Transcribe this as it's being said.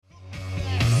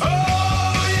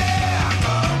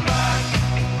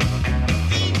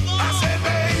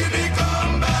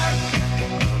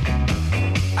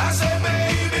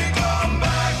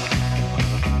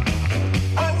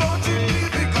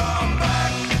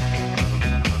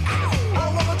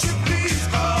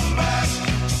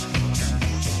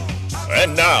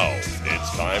And now,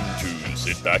 it's time to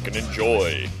sit back and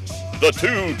enjoy the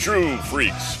Two True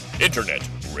Freaks Internet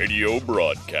Radio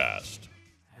Broadcast.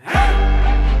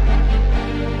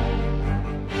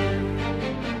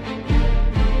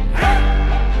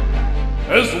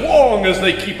 As long as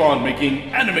they keep on making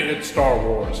animated Star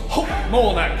Wars, Hope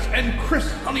Molinax and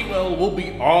Chris Honeywell will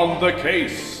be on the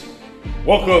case.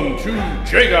 Welcome to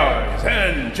J-Guys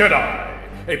and Jedi,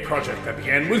 a project that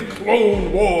began with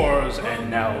Clone Wars and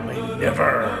now may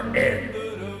never end.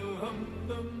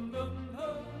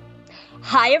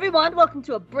 Hi everyone, welcome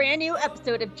to a brand new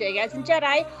episode of J-Guys and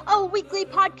Jedi, a weekly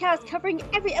podcast covering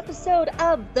every episode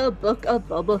of the Book of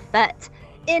Boba Fett.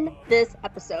 In this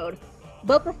episode,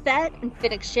 Boba Fett and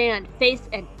Fennec Shand face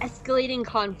an escalating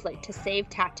conflict to save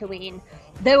Tatooine.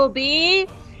 There will be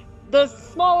the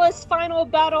smallest final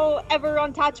battle ever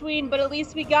on Tatooine, but at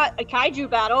least we got a kaiju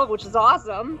battle, which is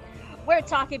awesome. We're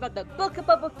talking about the Book of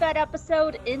Boba Fett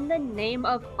episode In the Name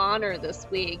of Honor this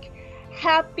week.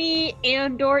 Happy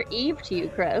Andor Eve to you,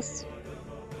 Chris.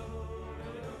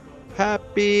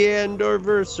 Happy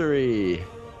Andorversary.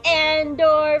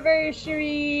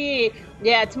 Andorversary!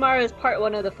 Yeah, tomorrow is part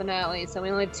 1 of the finale, so we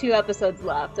only have 2 episodes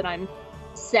left, and I'm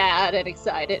sad and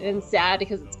excited and sad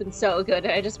because it's been so good,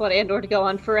 and I just want Andor to go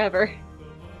on forever.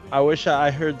 I wish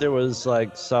I heard there was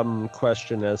like some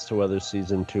question as to whether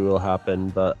season 2 will happen,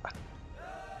 but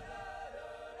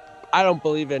I don't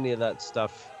believe any of that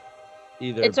stuff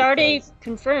either. It's already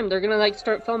confirmed. They're gonna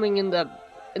start filming in the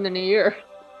new year.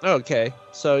 Okay,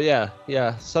 so yeah.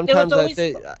 Sometimes I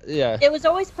think, yeah. It was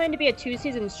always planned to be a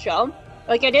 2-season show.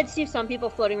 I did see some people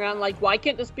floating around why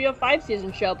can't this be a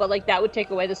 5-season show? But that would take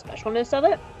away the specialness of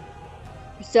it.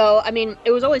 So,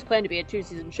 it was always planned to be a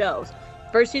 2-season show.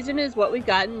 First season is what we've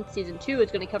gotten. Season 2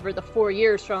 is going to cover the 4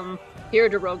 years from here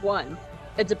to Rogue One.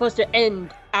 It's supposed to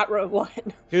end at Rogue One.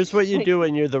 Here's what you do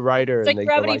when you're the writer, and they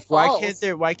go Falls.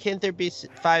 why can't there be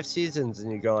 5 seasons? And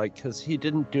you go because he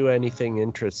didn't do anything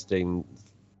interesting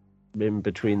in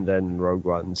between then and Rogue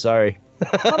One. Sorry.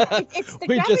 It's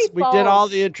the we Falls. did all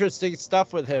the interesting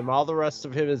stuff with him. All the rest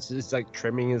of him is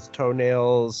trimming his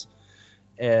toenails,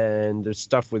 and there's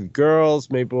stuff with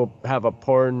girls. Maybe we'll have a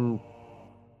porn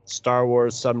Star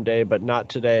Wars someday, but not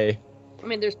today.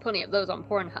 There's plenty of those on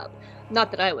Pornhub. Not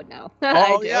that I would know.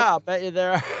 Oh yeah, I bet you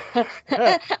there are.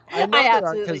 I know there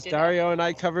are, because do Dario and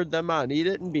I covered them on Eat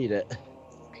It and Beat It.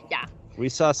 Yeah. We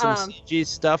saw some CG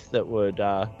stuff that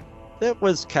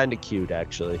was kind of cute,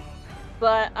 actually.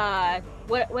 But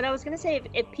what I was going to say,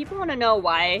 if people want to know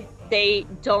why they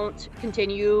don't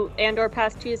continue Andor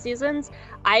past 2 seasons,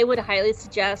 I would highly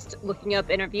suggest looking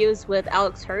up interviews with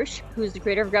Alex Hirsch, who's the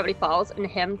creator of Gravity Falls, and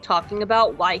him talking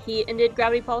about why he ended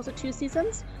Gravity Falls at 2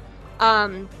 seasons.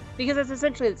 Because it's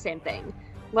essentially the same thing.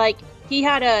 He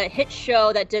had a hit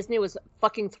show that Disney was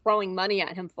fucking throwing money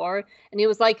at him for, and he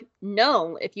was like,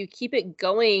 no, if you keep it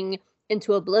going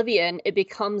into oblivion, it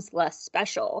becomes less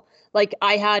special.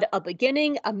 I had a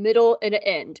beginning, a middle, and an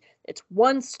end. It's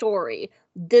one story.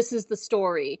 This is the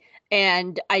story.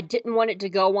 And I didn't want it to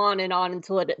go on and on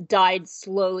until it died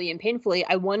slowly and painfully.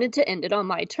 I wanted to end it on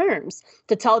my terms,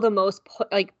 to tell the most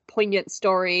poignant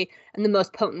story and the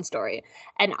most potent story.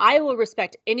 And I will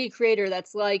respect any creator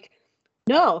that's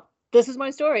no, this is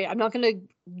my story. I'm not going to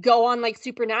go on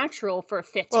Supernatural for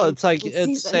 15 Well, it's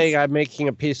seasons. saying I'm making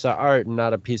a piece of art and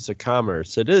not a piece of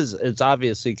commerce. It's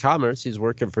obviously commerce. He's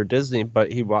working for Disney, but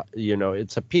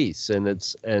it's a piece, and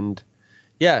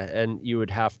you would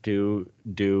have to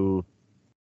do.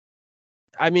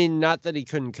 Not that he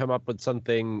couldn't come up with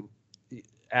something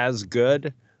as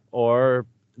good, or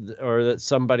that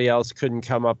somebody else couldn't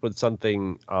come up with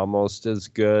something almost as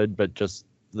good, but just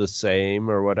the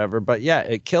same or whatever. But yeah,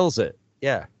 it kills it.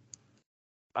 Yeah.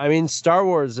 Star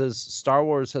Wars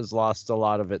has lost a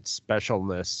lot of its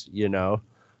specialness,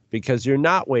 because you're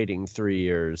not waiting 3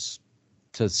 years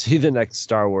to see the next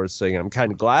Star Wars thing. I'm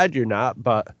kind of glad you're not,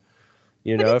 but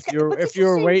if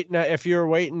you're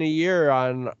waiting a year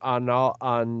on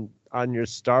your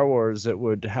Star Wars, it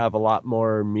would have a lot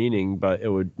more meaning, but it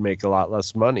would make a lot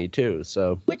less money too.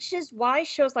 So, which is why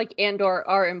shows like Andor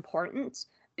are important.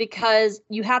 Because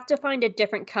you have to find a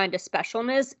different kind of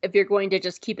specialness if you're going to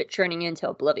just keep it churning into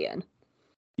oblivion.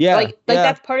 Yeah.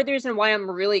 That's part of the reason why I'm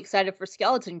really excited for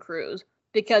Skeleton Crews.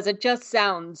 Because it just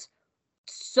sounds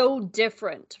so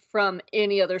different from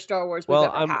any other Star Wars we've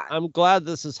ever had. I'm glad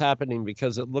this is happening,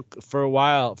 because it looked for a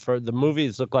while, the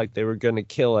movies looked like they were going to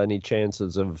kill any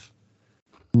chances of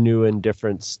new and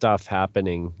different stuff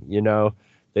happening.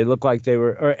 They look like they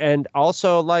were, and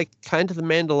also kind of The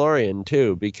Mandalorian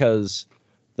too, because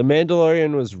The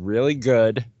Mandalorian was really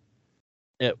good,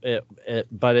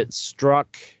 but it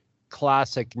struck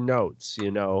classic notes, a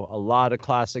lot of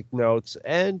classic notes,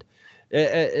 and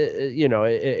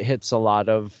it hits a lot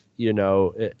of,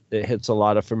 it hits a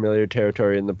lot of familiar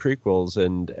territory in the prequels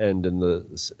and in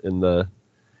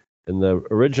the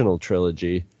original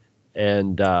trilogy,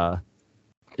 and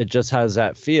it just has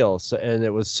that feel. So, and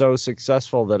it was so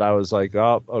successful that I was like,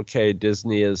 oh, okay,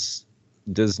 Disney has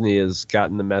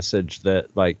gotten the message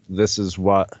that like this is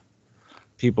what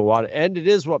people wanted, and it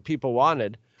is what people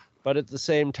wanted. But at the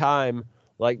same time,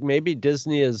 like maybe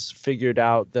Disney has figured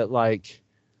out that like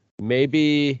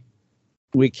maybe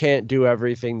we can't do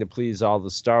everything to please all the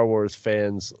Star Wars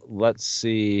fans. Let's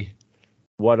see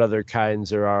what other kinds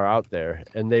there are out there.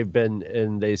 And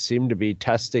they seem to be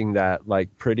testing that like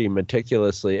pretty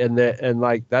meticulously. And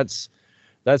like that's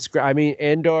great. I mean,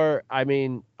 Andor,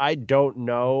 I don't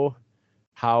know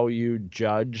how you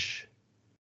judge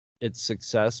its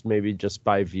success, maybe just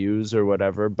by views or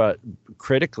whatever, but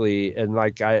critically, and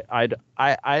like I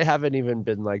haven't even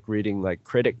been like reading like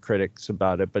critics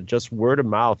about it, but just word of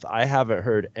mouth, I haven't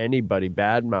heard anybody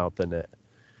bad mouthing it,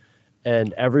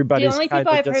 and everybody's the only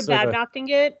people I've heard bad mouthing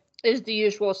it is the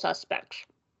usual suspects.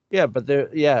 Yeah, but they're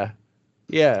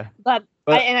But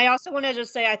I also want to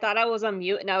just say I thought I was on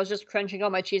mute and I was just crunching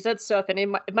on my Cheez-Its, so if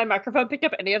my microphone picked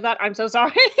up any of that, I'm so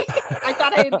sorry. I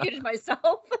thought I had muted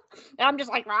myself. And I'm just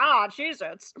like,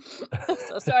 Cheez-Its.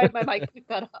 So sorry if my mic picked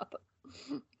that up.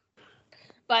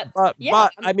 But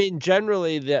I mean,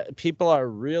 generally, the people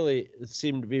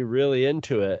seem to be really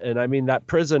into it, and I mean that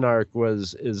prison arc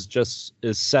is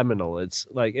seminal. It's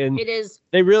like, and it is.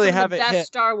 They really have the best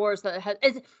Star Wars that has.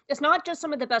 It's not just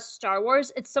some of the best Star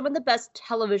Wars; it's some of the best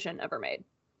television ever made.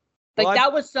 Like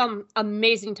that was some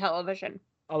amazing television.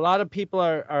 A lot of people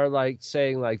are like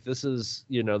saying like this is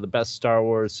the best Star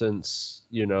Wars since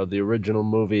the original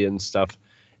movie and stuff.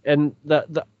 And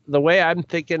the way I'm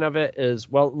thinking of it is,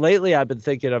 well, lately I've been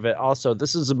thinking of it also,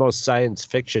 this is the most science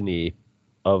fiction-y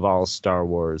of all Star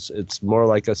Wars. It's more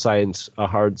like a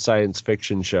hard science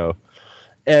fiction show.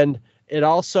 And it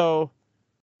also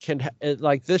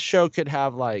like this show could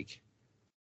have like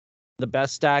the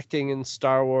best acting in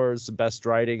Star Wars, the best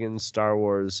writing in Star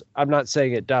Wars. I'm not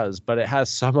saying it does, but it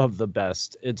has some of the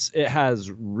best. It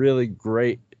has really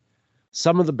great,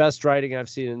 some of the best writing I've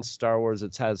seen in Star Wars.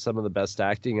 It has some of the best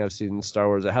acting I've seen in Star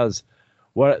Wars. It has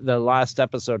what the last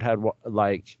episode had,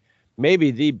 like maybe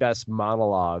the best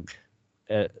monologue,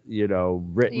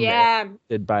 written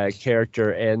by a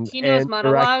character and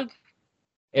monologue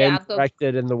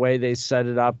directed, and the way they set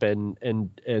it up and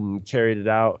carried it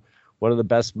out. One of the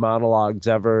best monologues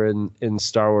ever in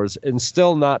Star Wars, and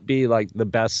still not be like the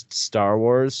best Star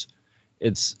Wars.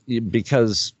 It's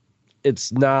because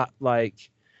it's not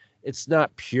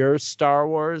pure Star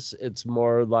Wars. It's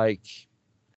more like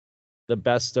the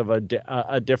best of a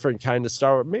different kind of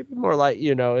Star Wars. Maybe more like,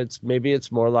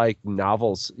 it's more like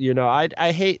novels.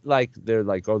 I hate like they're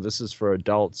like, oh, this is for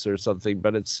adults or something,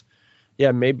 but it's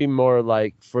maybe more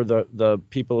like for the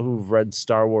people who've read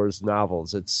Star Wars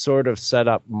novels. It's sort of set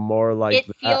up more like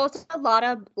it feels a lot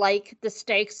of like the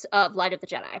stakes of Light of the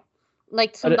Jedi,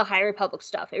 like some of the High Republic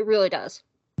stuff. It really does.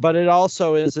 But it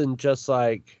also isn't just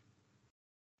like,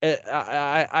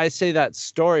 I say that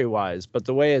story-wise, but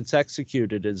the way it's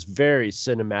executed is very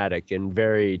cinematic and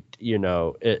very,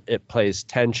 it plays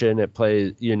tension. It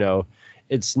plays,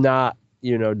 it's not,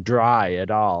 dry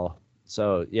at all.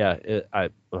 So yeah, I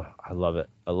love it.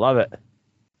 I love it.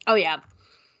 Oh yeah,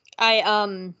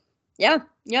 I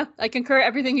concur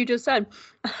everything you just said.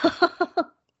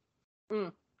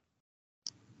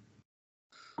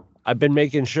 I've been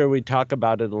making sure we talk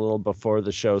about it a little before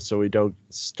the show so we don't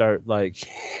start like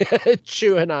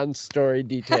chewing on story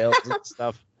details and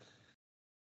stuff.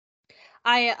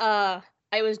 I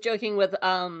was joking with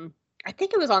I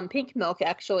think it was on Pink Milk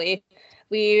actually.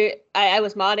 I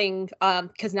was modding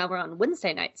because now we're on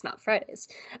Wednesday nights, not Fridays.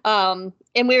 And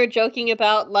we were joking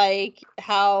about like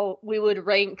how we would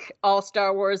rank all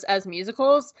Star Wars as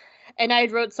musicals. And I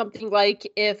wrote something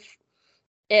like if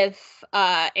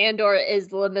Andor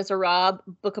is Les Miserables,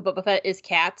 Book of Boba Fett is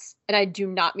Cats, and I do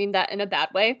not mean that in a bad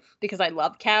way because I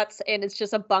love Cats and it's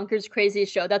just a bonkers crazy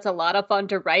show that's a lot of fun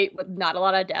to write with not a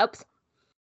lot of depth.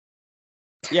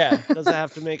 Yeah, doesn't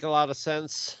have to make a lot of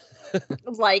sense.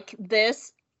 Like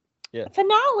this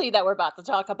finale that we're about to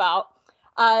talk about.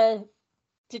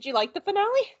 Did you like the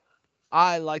finale?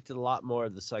 I liked it a lot more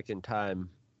the second time.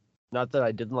 Not that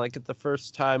I didn't like it the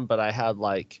first time, but I had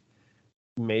like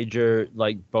major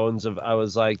like bones of, I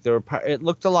was like, it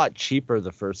looked a lot cheaper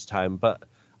the first time, but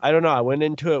I don't know, I went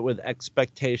into it with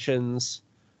expectations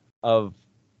of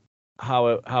how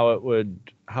it would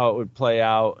play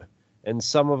out, and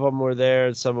some of them were there,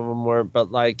 and some of them weren't.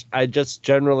 But like, I just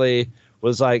generally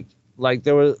was like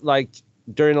there was like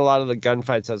during a lot of the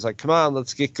gunfights, I was like, come on,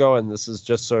 let's get going. This is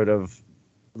just sort of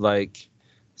like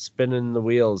spinning the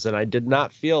wheels, and I did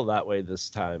not feel that way this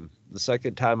time. The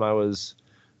second time I was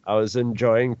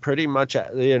enjoying pretty much,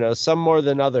 some more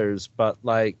than others, but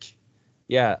like,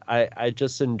 yeah, I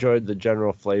just enjoyed the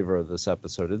general flavor of this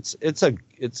episode. It's a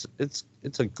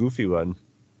goofy one.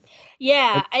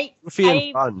 Yeah, goofy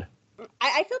and fun.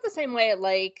 I feel the same way.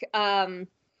 Like, I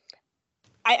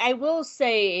will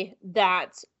say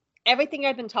that everything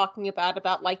I've been talking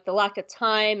about like the lack of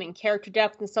time and character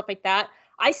depth and stuff like that,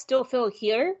 I still feel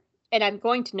here, and I'm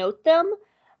going to note them.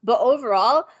 But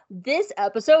overall, this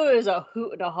episode is a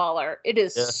hoot and a holler. It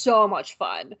is so much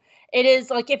fun. It is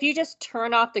like if you just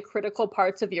turn off the critical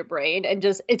parts of your brain and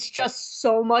it's just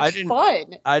so much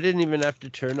fun. I didn't even have to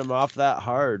turn them off that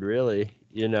hard, really.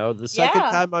 The second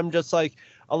time I'm just like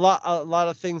a lot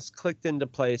of things clicked into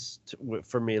place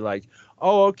for me. Like,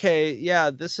 oh, okay,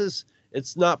 yeah,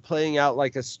 it's not playing out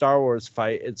like a Star Wars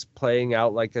fight. It's playing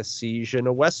out like a siege in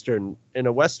a Western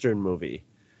movie.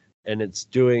 And it's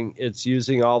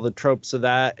using all the tropes of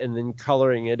that and then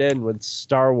coloring it in with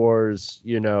Star Wars,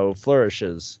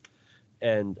 flourishes.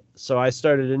 And so I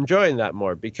started enjoying that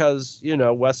more because,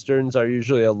 Westerns are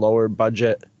usually a lower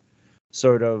budget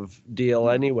sort of deal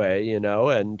anyway,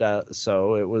 and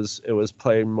so it was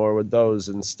playing more with those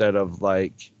instead of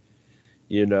like,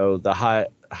 the high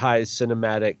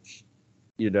cinematic,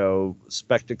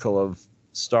 spectacle of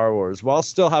Star Wars while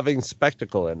still having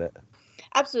spectacle in it.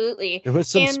 Absolutely. There was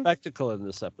some spectacle in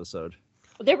this episode.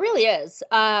 There really is.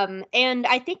 And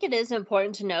I think it is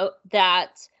important to note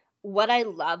that what I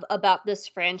love about this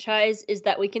franchise is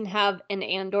that we can have an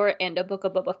Andor and a Book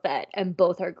of Boba Fett, and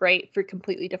both are great for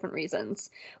completely different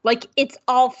reasons. Like, it's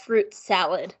all fruit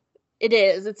salad. It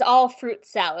is. It's all fruit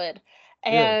salad.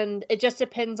 And it just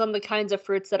depends on the kinds of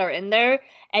fruits that are in there.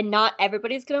 And not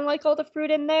everybody's going to like all the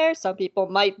fruit in there. Some people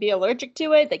might be allergic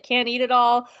to it. They can't eat it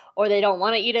all, or they don't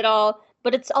want to eat it all.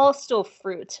 But it's all still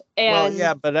fruit. And well,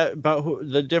 yeah, but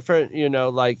the different,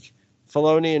 like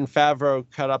Filoni and Favreau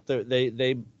cut up their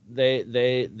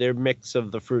mix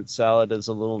of the fruit salad is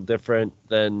a little different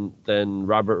than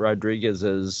Robert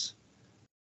Rodriguez's,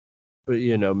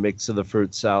 mix of the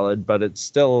fruit salad, but it's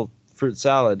still fruit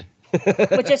salad.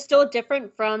 Which is still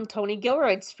different from Tony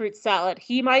Gilroyd's fruit salad.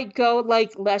 He might go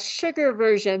like less sugar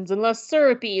versions and less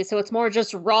syrupy, so it's more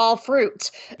just raw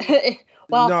fruit.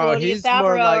 Well, no, he's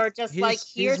more like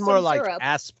here's more like syrup.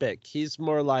 Aspic. He's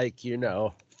more like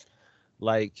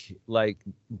like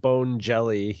bone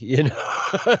jelly,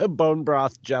 bone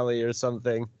broth jelly or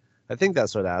something. I think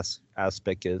that's what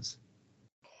aspic is.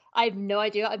 I have no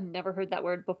idea. I've never heard that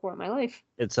word before in my life.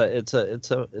 It's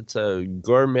a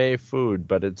gourmet food,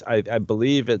 but I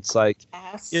believe it's like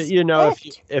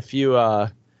if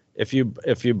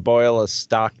you boil a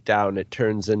stock down, it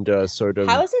turns into a sort of.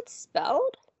 How is it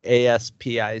spelled?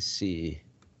 ASPIC.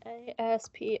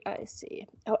 ASPIC.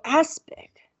 Oh,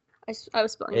 aspic. I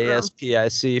was spelling it wrong.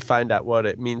 ASPIC. Find out what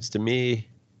it means to me.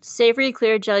 Savory,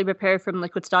 clear jelly prepared from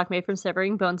liquid stock made from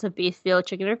severing bones of beef, veal,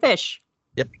 chicken, or fish.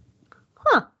 Yep.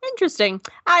 Huh. Interesting.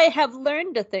 I have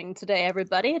learned a thing today,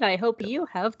 everybody, and I hope you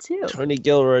have too. Tony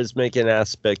Gilroy's making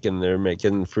aspic, and they're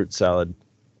making fruit salad.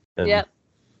 Yep.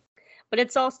 But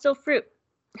it's all still fruit.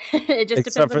 It just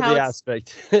except depends for on the how aspic.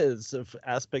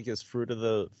 Aspic is fruit of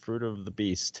the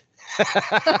beast.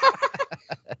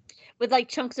 With like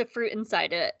chunks of fruit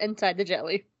inside the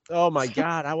jelly. Oh my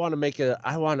god! I want to make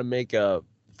a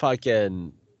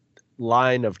fucking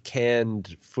line of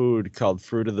canned food called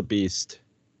Fruit of the Beast.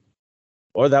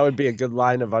 Or that would be a good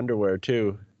line of underwear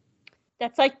too.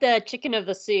 That's like the chicken of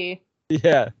the sea.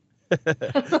 Yeah.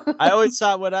 I always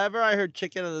thought whenever I heard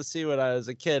chicken of the sea when I was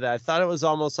a kid, I thought it was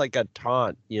almost like a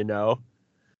taunt, They're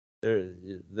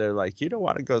like, you don't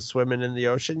want to go swimming in the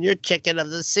ocean, you're chicken of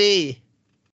the sea.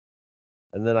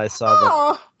 And then I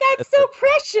saw that's so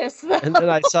precious. And then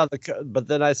I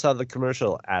saw the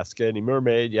commercial, ask any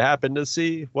mermaid you happen to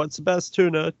see, what's the best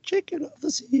tuna? Chicken of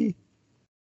the sea.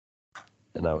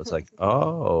 And I was like,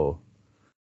 oh,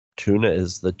 tuna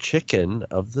is the chicken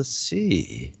of the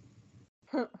sea.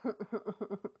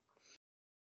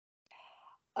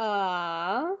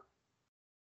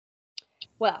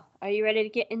 Well, are you ready to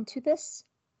get into this?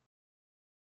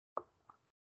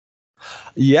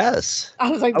 Yes.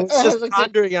 I was just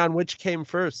pondering on which came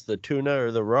first, the tuna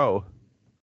or the roe.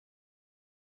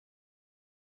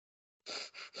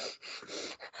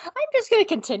 I'm just going to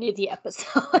continue the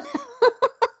episode.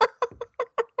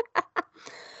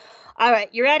 All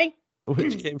right, you ready?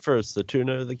 Which came first, the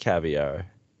tuna or the caviar?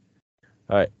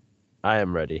 All right, I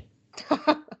am ready.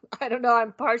 All I don't know.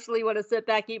 I'm partially want to sit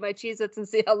back, eat my Cheez-Its, and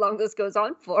see how long this goes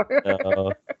on for.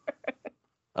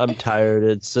 I'm tired.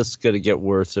 It's just going to get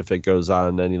worse if it goes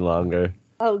on any longer.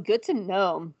 Oh, good to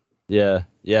know. Yeah.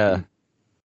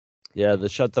 The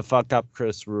shut the fuck up,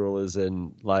 Chris rule is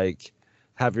in, like,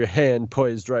 have your hand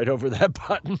poised right over that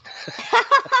button.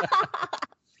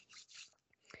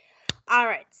 All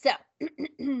right, so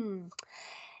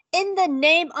In the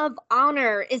Name of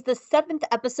Honor is the 7th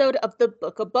episode of the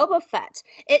Book of Boba Fett.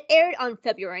 It aired on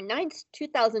February 9th,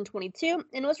 2022,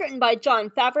 and was written by Jon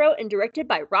Favreau and directed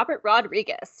by Robert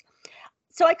Rodriguez.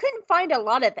 So I couldn't find a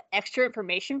lot of extra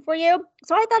information for you,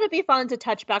 so I thought it'd be fun to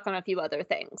touch back on a few other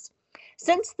things.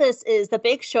 Since this is the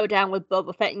big showdown with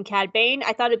Boba Fett and Cad Bane,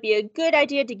 I thought it'd be a good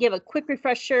idea to give a quick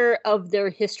refresher of their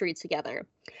history together.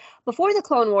 Before the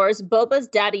Clone Wars, Boba's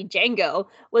daddy Jango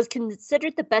was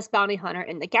considered the best bounty hunter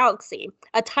in the galaxy,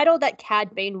 a title that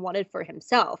Cad Bane wanted for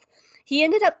himself. He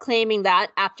ended up claiming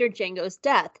that after Jango's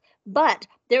death, but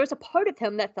there was a part of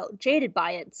him that felt jaded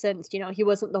by it since, he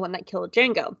wasn't the one that killed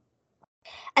Jango.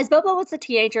 As Boba was a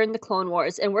teenager in the Clone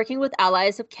Wars and working with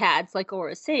allies of Cad's like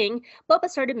Aurra Sing, Boba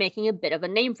started making a bit of a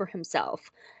name for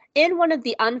himself. In one of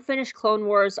the unfinished Clone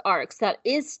Wars arcs that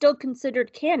is still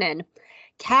considered canon,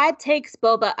 Cad takes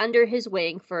Boba under his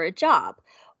wing for a job.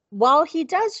 While he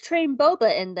does train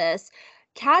Boba in this,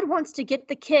 Cad wants to get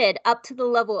the kid up to the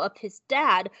level of his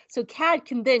dad so Cad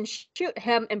can then shoot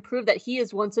him and prove that he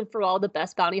is once and for all the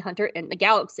best bounty hunter in the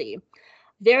galaxy.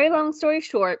 Very long story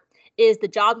short is the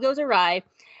job goes awry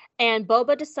and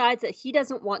Boba decides that he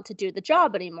doesn't want to do the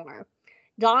job anymore.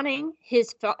 Donning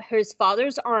his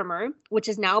father's armor, which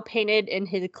is now painted in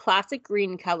his classic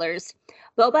green colors,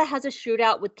 Boba has a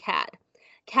shootout with Cad.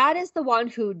 Cad is the one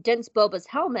who dents Boba's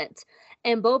helmet,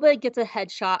 and Boba gets a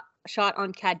headshot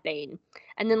on Cad Bane.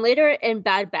 And then later in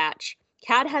Bad Batch,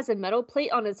 Cad has a metal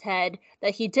plate on his head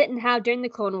that he didn't have during the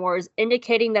Clone Wars,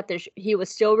 indicating that he was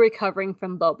still recovering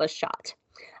from Boba's shot.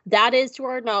 That is, to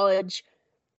our knowledge,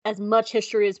 as much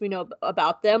history as we know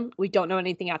about them. We don't know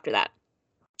anything after that.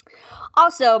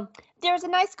 Also, there's a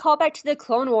nice callback to the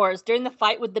Clone Wars during the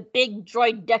fight with the big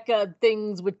droideka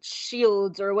things with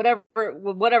shields or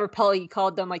whatever Peli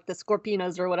called them, like the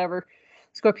Scorpinas or whatever.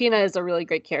 Scorpina is a really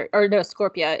great character, or no,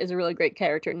 Scorpia is a really great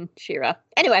character in She-Ra.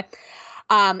 Anyway,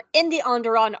 in the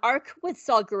Onderon arc with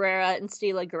Saw Gerrera and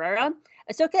Stila Gerrera,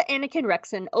 Ahsoka, Anakin,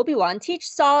 Rex, and Obi-Wan teach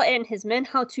Saw and his men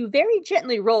how to very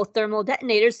gently roll thermal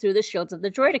detonators through the shields of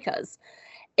the droidekas.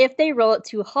 If they roll it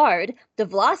too hard, the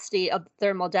velocity of the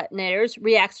thermal detonators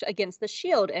reacts against the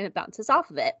shield and it bounces off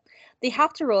of it. They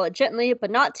have to roll it gently,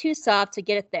 but not too soft to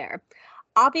get it there.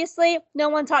 Obviously, no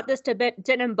one taught this to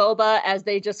Din and Boba, as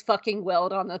they just fucking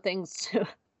willed on the things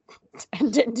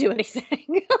and didn't do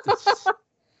anything.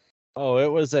 Oh,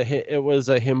 it was a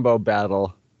himbo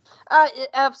battle.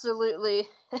 Absolutely.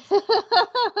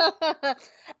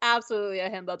 Absolutely a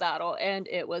himbo battle, and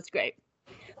it was great.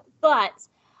 But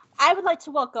I would like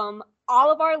to welcome all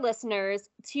of our listeners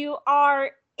to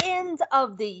our end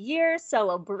of the year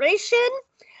celebration.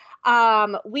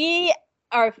 We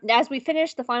are, as we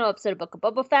finish the final episode of Book of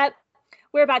Boba Fett,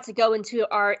 we're about to go into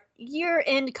our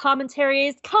year-end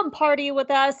commentaries. Come party with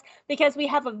us, because we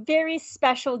have a very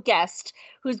special guest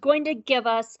who's going to give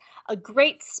us a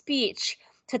great speech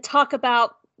to talk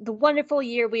about the wonderful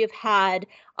year we have had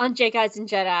on J Guys and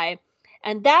Jedi.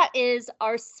 And that is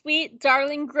our sweet,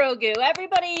 darling Grogu.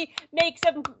 Everybody make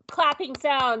some clapping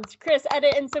sounds. Chris,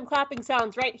 edit in some clapping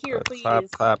sounds right here, please. Clap,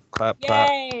 clap, clap,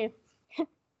 Yay.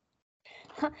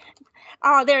 Clap.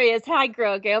 Oh, there he is. Hi,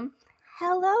 Grogu.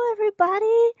 Hello,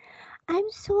 everybody. I'm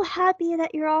so happy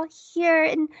that you're all here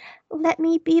and let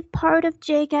me be part of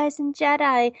J Guys and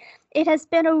Jedi. It has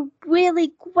been a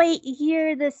really great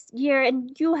year this year,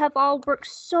 and you have all worked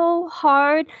so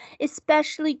hard,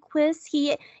 especially Quiz.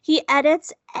 He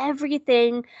edits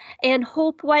everything, and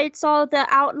Hope writes all the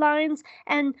outlines,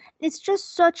 and it's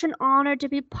just such an honor to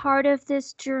be part of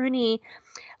this journey.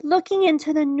 Looking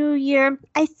into the new year,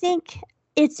 I think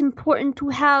it's important to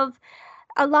have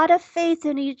a lot of faith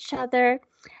in each other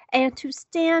and to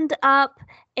stand up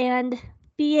and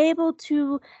be able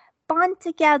to bond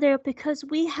together, because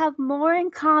we have more in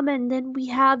common than we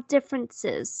have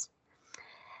differences.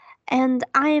 And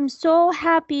I am so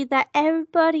happy that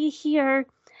everybody here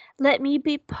let me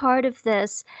be part of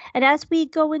this. And as we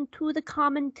go into the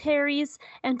commentaries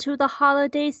and to the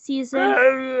holiday season, out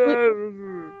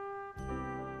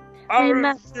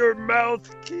of your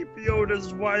mouth, keep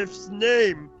Yoda's wife's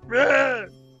name.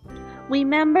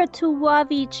 Remember to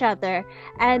love each other,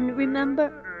 and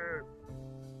remember...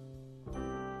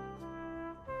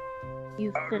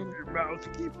 You've been... Out of your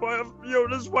mouth, keep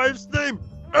Yoda's wife's name.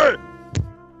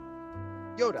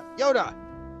 Yoda,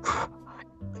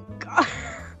 God.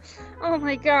 Oh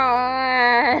my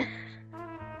god.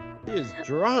 He is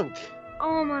drunk.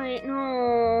 Oh my,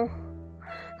 no.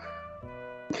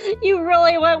 You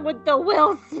really went with the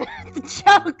Will Smith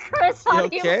joke, Chris. You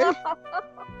okay?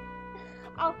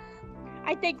 Oh,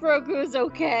 I think Grogu's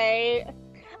okay.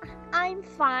 I'm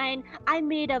fine. I'm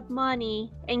made of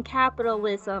money and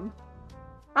capitalism.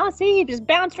 Oh, see, he just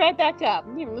bounced right back up.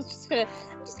 I'm just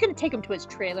gonna take him to his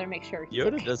trailer and make sure he's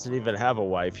Yoda okay. doesn't even have a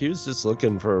wife. He was just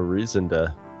looking for a reason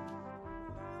to...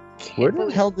 Where the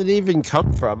hell did he even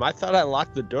come from? I thought I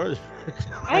locked the door.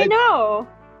 I know.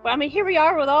 Well, I mean, here we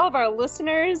are with all of our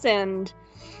listeners, and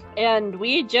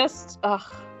we just...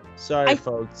 Sorry,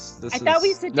 folks. This I thought we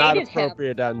is sedated not him.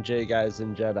 appropriate on J Guys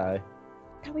and Jedi.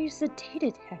 I thought we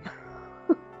sedated him.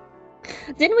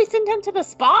 Didn't we send him to the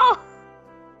spa?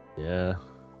 Yeah.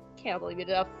 Can't believe you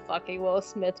did a fucking Will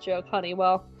Smith joke,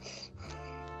 Honeywell.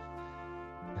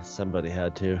 Somebody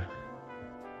had to.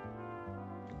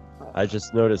 I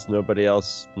just noticed nobody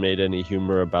else made any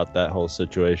humor about that whole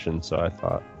situation, so I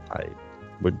thought I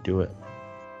would do it.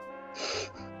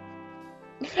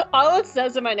 All it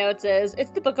says in my notes is, it's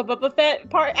the Book of Boba Fett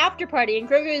after party, and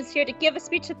Grogu is here to give a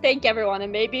speech to thank everyone,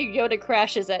 and maybe Yoda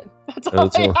crashes it. That's all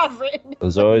I have written. I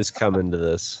was always coming to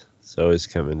this. It's always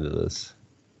coming to this.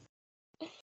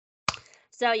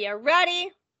 So, you ready?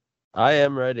 I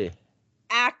am ready.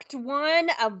 Act 1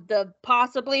 of the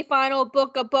possibly final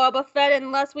Book of Boba Fett,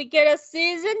 unless we get a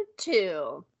season 2.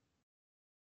 You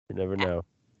never know.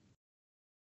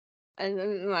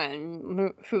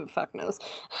 And who the fuck knows?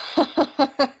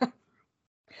 Alright,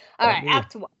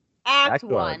 Act 1. Act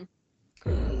 1.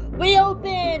 We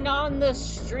open on the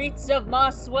streets of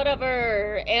Mos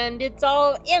whatever, and it's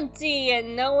all empty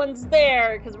and no one's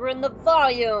there because we're in the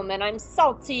volume, and I'm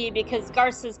salty because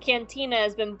Garsa's cantina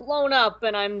has been blown up,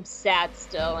 and I'm sad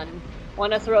still and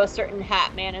want to throw a certain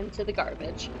hat man into the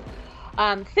garbage.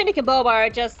 Finnick and Boba are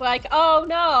just like, oh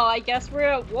no, I guess we're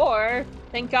at war.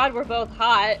 Thank God we're both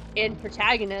hot and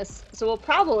protagonists, so we'll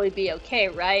probably be okay,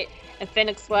 right? And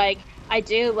Finnick's like, I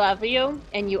do love you,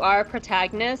 and you are a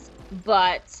protagonist,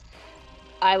 but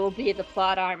I will be the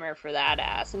plot armor for that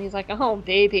ass. And he's like, oh,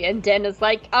 baby. And Den is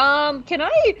like, can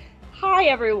I... Hi,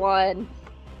 everyone.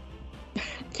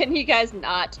 Can you guys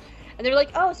not? And they're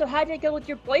like, oh, so how did it go with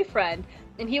your boyfriend?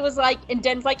 And he was like, and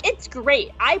Den's like, it's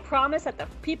great. I promise that the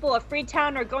people of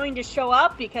Freetown are going to show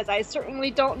up because I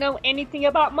certainly don't know anything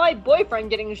about my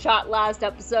boyfriend getting shot last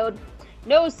episode.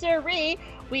 No siree,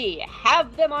 we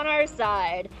have them on our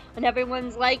side. And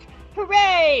everyone's like,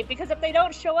 hooray! Because if they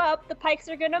don't show up, the Pikes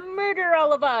are gonna murder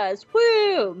all of us.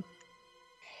 Woo!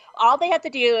 All they have to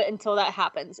do until that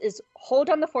happens is hold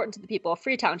down the fort until the people of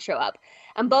Freetown show up.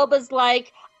 And Boba's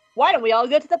like, why don't we all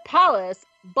go to the palace?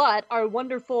 But our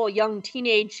wonderful young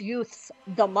teenage youths,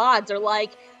 the mods, are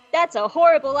like, that's a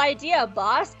horrible idea,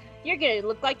 boss. You're gonna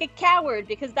look like a coward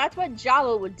because that's what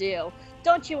Jawa would do.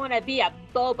 Don't you want to be a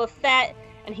Boba Fett?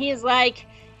 And he's like,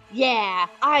 yeah,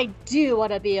 I do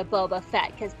want to be a Boba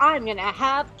Fett because I'm going to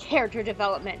have character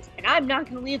development. And I'm not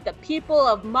going to leave the people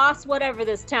of Mos whatever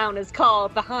this town is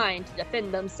called behind to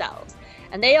defend themselves.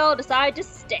 And they all decide to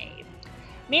stay.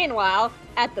 Meanwhile,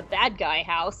 at the bad guy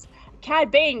house,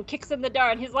 Cad Bane kicks in the door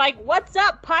and he's like, what's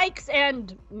up, Pikes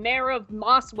and Mayor of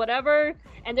Mos whatever?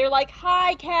 And they're like,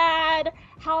 hi, Cad,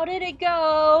 how did it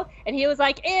go? And he was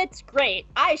like, it's great.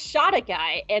 I shot a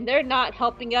guy and they're not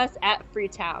helping us at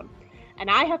Freetown. And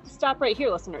I have to stop right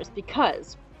here, listeners,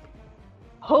 because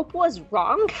Hope was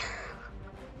wrong.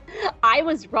 I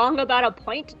was wrong about a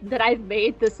point that I've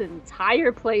made this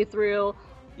entire playthrough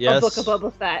of Book of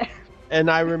Boba Fett. And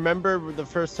I remember the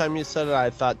first time you said it, I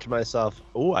thought to myself,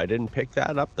 oh, I didn't pick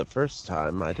that up the first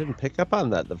time. I didn't pick up on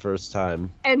that the first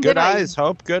time. And good eyes,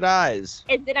 Hope, good eyes.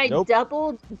 And then I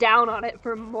doubled down on it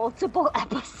for multiple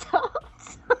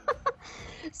episodes.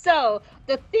 So,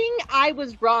 the thing I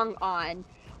was wrong on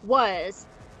was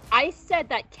I said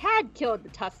that Cad killed the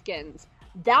Tuskens.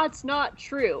 That's not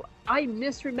true. I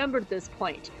misremembered this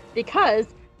point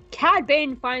because Cad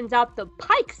Bane finds out the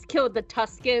Pikes killed the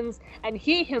Tuskens and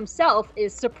he himself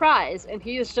is surprised and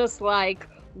he is just like,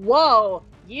 whoa,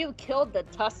 you killed the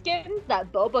Tuskens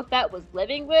that Boba Fett was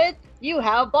living with? You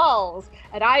have balls.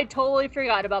 And I totally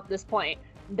forgot about this point.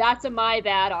 That's a my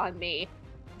bad on me.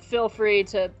 Feel free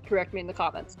to correct me in the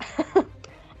comments.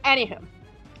 Anywho,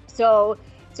 so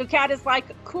Cad is like,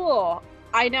 cool,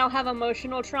 I now have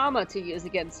emotional trauma to use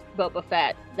against Boba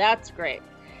Fett. That's great.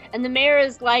 And the mayor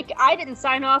is like, I didn't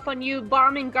sign off on you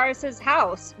bombing Garsa's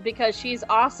house because she's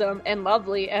awesome and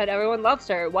lovely and everyone loves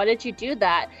her. Why did you do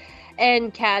that?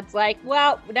 And Cad's like,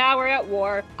 well, now we're at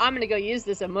war. I'm going to go use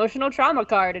this emotional trauma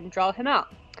card and draw him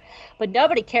out. But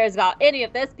nobody cares about any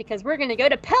of this because we're going to go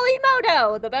to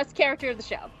Pelimoto, the best character of the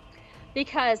show.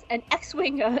 Because an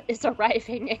X-Wing is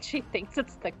arriving and she thinks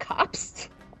it's the cops.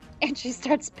 And she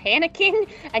starts panicking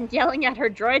and yelling at her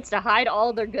droids to hide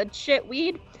all their good shit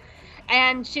weed.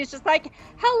 And she's just like,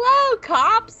 hello,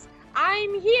 cops!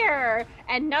 I'm here!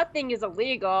 And nothing is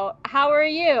illegal. How are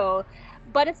you?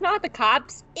 But it's not the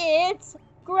cops. It's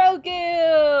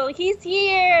Grogu! He's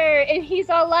here! And he's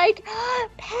all like,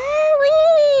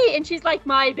 Pelly! And she's like,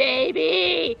 my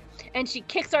baby! And she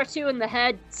kicks R2 in the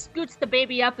head, scoots the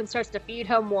baby up, and starts to feed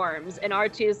him worms. And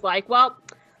R2's like, well,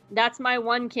 that's my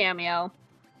one cameo.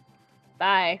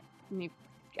 Bye. And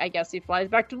I guess he flies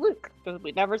back to Luke, because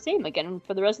we never see him again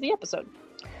for the rest of the episode.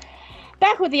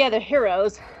 Back with the other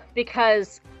heroes,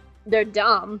 because they're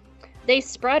dumb, they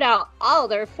spread out all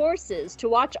their forces to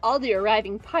watch all the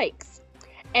arriving Pikes.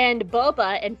 And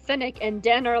Boba and Fennec and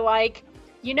Den are like,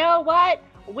 you know what?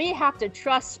 We have to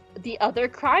trust the other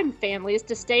crime families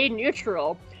to stay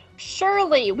neutral.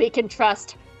 Surely we can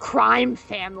trust crime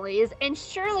families, and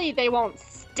surely they won't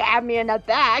stab me in the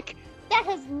back. That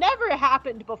has never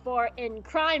happened before in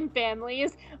crime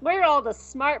families. We're all the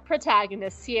smart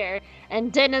protagonists here.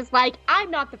 And Den is like,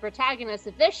 I'm not the protagonist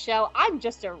of this show. I'm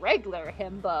just a regular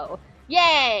himbo.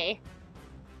 Yay!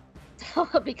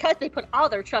 Because they put all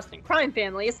their trust in crime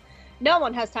families, no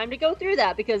one has time to go through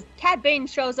that because Cad Bane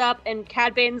shows up and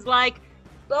Cad Bane's like,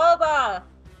 Boba,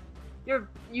 you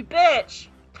bitch,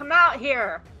 come out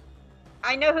here.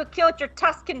 I know who killed your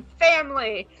Tusken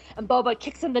family. And Boba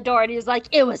kicks in the door and he's like,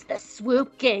 it was the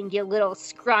Swoop Gang, you little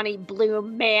scrawny blue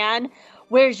man.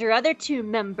 Where's your other two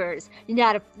members? You're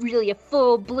not really a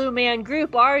full blue man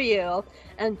group, are you?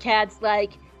 And Cad's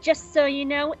like, just so you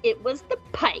know, it was the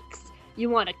Pikes.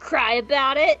 You want to cry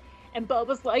about it? And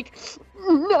Boba's like,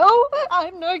 no,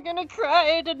 I'm not gonna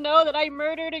cry to know that I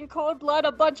murdered in cold blood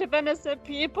a bunch of innocent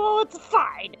people. It's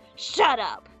fine. Shut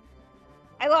up.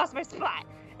 I lost my spot.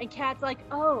 And Cad's like,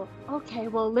 oh, okay,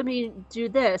 well, let me do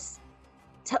this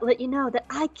to let you know that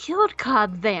I killed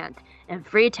Cobb Vanth and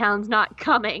Freetown's not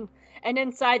coming. And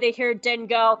inside they hear Den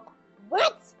go,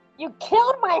 what? You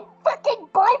killed my fucking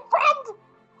boyfriend?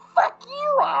 Fuck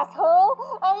you,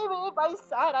 asshole! I made my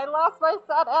son, I lost my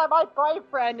son and my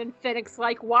boyfriend. And Fennec's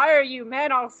like, why are you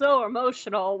men all so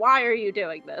emotional? Why are you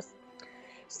doing this?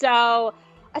 So,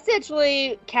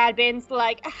 essentially, Cad Bane's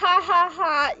like, ha ha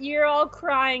ha, you're all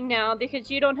crying now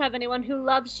because you don't have anyone who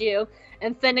loves you.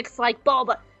 And Fennec's like,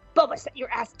 Boba, set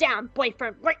your ass down,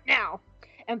 boyfriend, right now.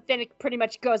 And Fennec pretty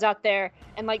much goes out there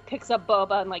and, like, picks up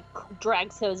Boba and, like,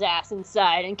 drags his ass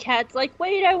inside. And Cad's like,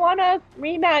 wait, I want a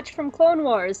rematch from Clone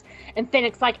Wars. And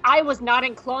Fennec's like, I was not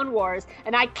in Clone Wars,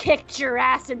 and I kicked your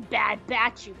ass in Bad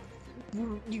Batch,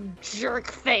 you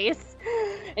jerk face.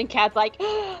 And Cad's like,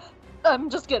 I'm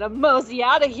just gonna mosey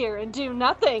out of here and do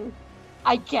nothing,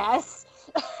 I guess.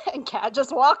 And Cad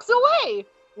just walks away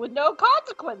with no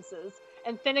consequences.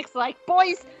 And Fennec's like,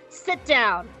 boys, sit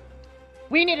down.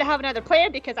 We need to have another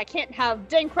plan because I can't have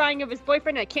Den crying over his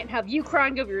boyfriend and I can't have you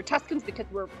crying over your Tuskens because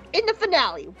we're in the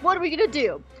finale. What are we gonna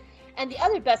do? And the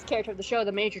other best character of the show,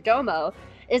 the Major Domo,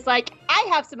 is like, I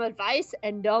have some advice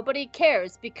and nobody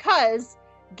cares because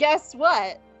guess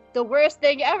what? The worst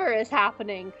thing ever is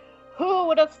happening. Who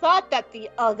would have thought that the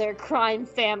other crime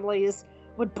families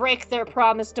would break their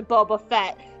promise to Boba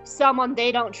Fett, someone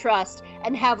they don't trust,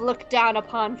 and have looked down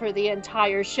upon for the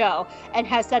entire show, and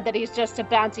has said that he's just a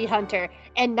bounty hunter,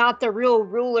 and not the real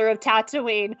ruler of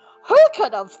Tatooine? Who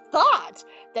could have thought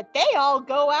that they all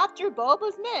go after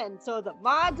Boba's men? So the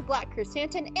mods, Black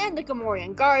Chrysanthemum, and the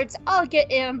Gamorrean guards all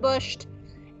get ambushed,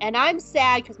 and I'm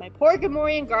sad because my poor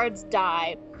Gamorrean guards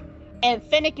die. And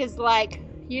Fennec is like,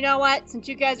 you know what, since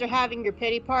you guys are having your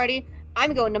pity party,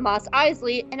 I'm going to Mos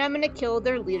Eisley and I'm going to kill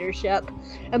their leadership.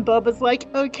 And Boba's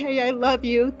like, okay, I love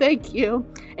you, thank you.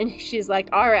 And she's like,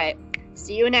 all right,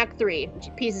 see you in Act 3. And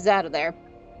she pieces out of there.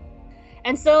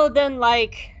 And so then,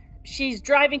 like, she's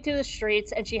driving through the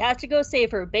streets and she has to go save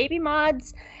her baby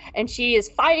mods. And she is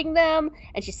fighting them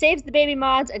and she saves the baby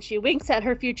mods and she winks at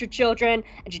her future children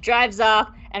and she drives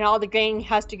off and all the gang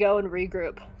has to go and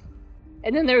regroup.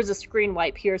 And then there was a screen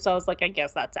wipe here, so I was like, I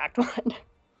guess that's Act 1.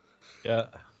 Yeah.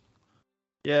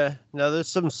 Yeah. No, there's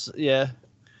some. Yeah.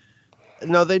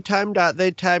 No, they timed out.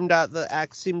 The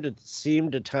act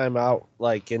seemed to time out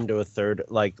like into a third,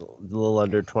 like a little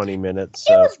under 20 minutes.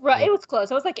 So. It was right. It was close.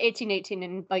 It was like 18, 18,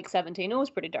 and like 17. It was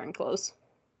pretty darn close.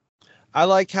 I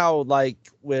like how, like,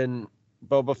 when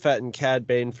Boba Fett and Cad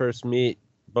Bane first meet,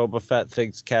 Boba Fett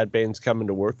thinks Cad Bane's coming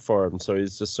to work for him, so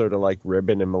he's just sort of like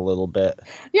ribbing him a little bit.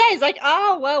 Yeah, he's like,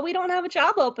 oh, well, we don't have a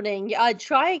job opening.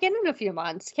 Try again in a few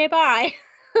months. Okay, bye.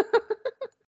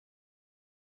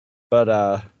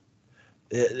 But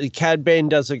Cad Bane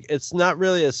does it's not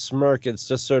really a smirk, it's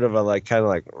just sort of a like kind of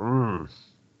like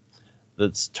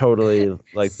that's totally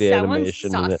like the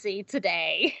animation in it. Saucy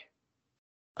today.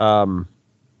 I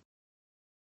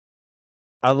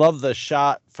love the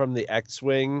shot from the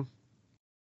X-wing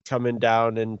coming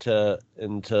down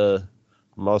into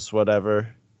most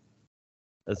whatever.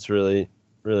 That's really,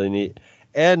 really neat.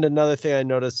 And another thing I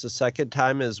noticed the second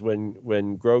time is when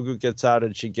Grogu gets out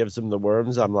and she gives him the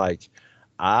worms, I'm like,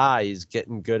 he's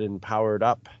getting good and powered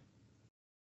up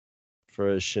for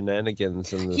his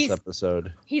shenanigans in this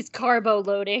episode. He's carbo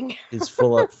loading. He's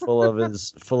full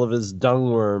of his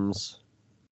dung worms.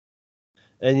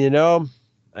 And you know,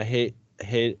 I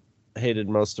hated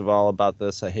most of all about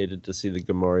this. I hated to see the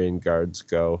Gamorrean guards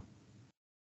go.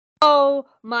 Oh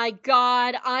my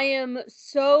god, I am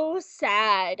so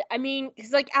sad. I mean,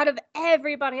 because like out of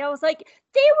everybody, I was like,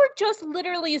 they were just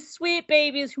literally sweet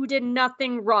babies who did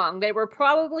nothing wrong. They were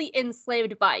probably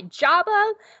enslaved by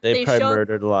Jabba. They probably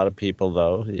murdered a lot of people,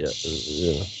 though.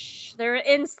 Yeah. They're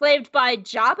enslaved by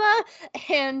Jabba,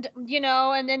 and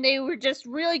and then they were just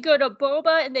really good at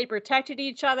Boba, and they protected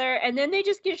each other, and then they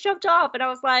just get shoved off. And I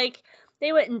was like,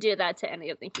 they wouldn't do that to any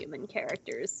of the human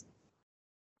characters.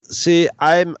 See,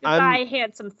 I'm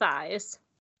handsome thighs.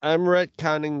 I'm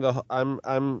retconning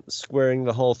I'm squaring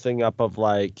the whole thing up of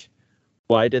like,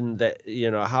 why didn't they?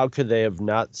 How could they have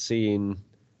not seen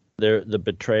the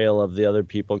betrayal of the other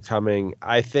people coming?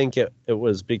 I think it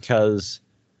was because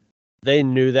they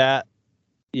knew that,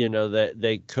 that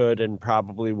they could and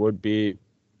probably would be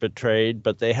betrayed,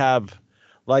 but they have,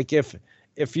 like, if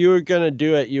you were gonna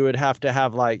do it, you would have to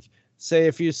have, like, say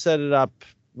if you set it up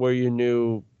where you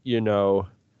knew,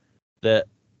 that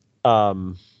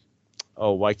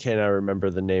why can't I remember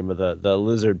the name of the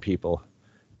lizard people?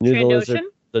 Trandoshan?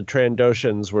 The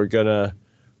Trandoshans were gonna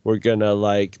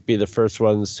like be the first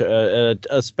ones to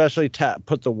especially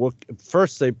put the Wookiee.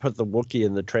 First they put the Wookiee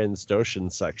in the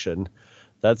Trandoshan section.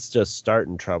 That's just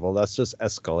starting trouble. That's just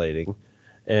escalating.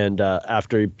 And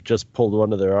after he just pulled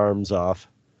one of their arms off,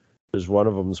 there's one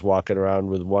of them's walking around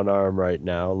with one arm right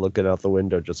now, looking out the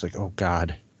window, just like, oh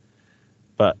God.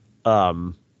 But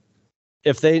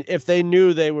if they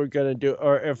knew they were going to do,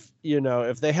 or if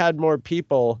they had more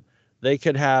people, they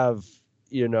could have,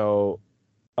 the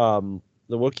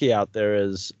Wookiee out there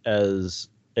as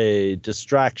a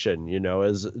distraction,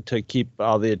 as to keep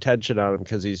all the attention on him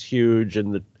because he's huge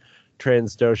and the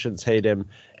Trandoshans hate him,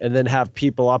 and then have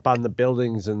people up on the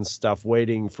buildings and stuff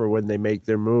waiting for when they make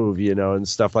their move, and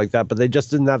stuff like that. But they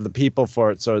just didn't have the people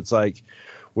for it. So it's like,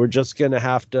 we're just going to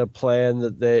have to plan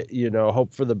that they,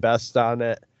 hope for the best on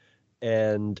it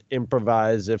and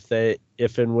improvise if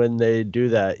and when they do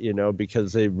that,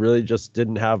 because they really just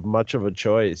didn't have much of a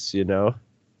choice,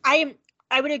 I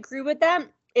would agree with that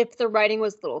if the writing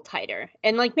was a little tighter,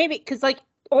 and like maybe because like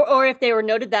or if they were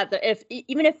noted that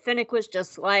even if Finnick was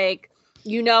just like,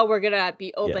 we're gonna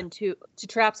be open to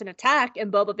traps and attack,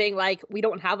 and Boba being like, we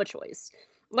don't have a choice,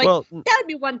 like, that would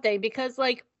be one thing, because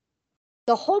like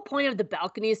the whole point of the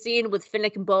balcony scene with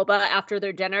Finnick and Boba after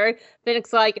their dinner,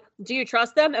 Finnick's like, do you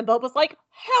trust them? And Boba's like,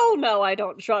 hell no, I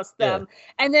don't trust them.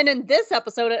 Yeah. And then in this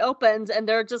episode, it opens and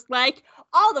they're just like,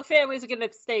 all the families are going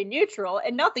to stay neutral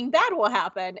and nothing bad will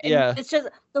happen. And it's just,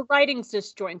 the writing's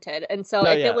disjointed. And so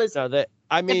if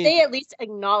they at least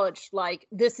acknowledged, like,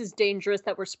 this is dangerous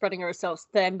that we're spreading ourselves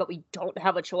thin, but we don't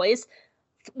have a choice,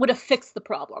 would have fixed the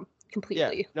problem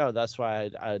completely. Yeah, no, that's why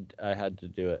I had to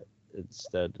do it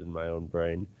instead in my own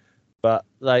brain. But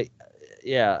like,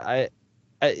 it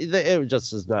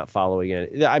just is not following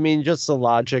it. I mean, just the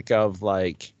logic of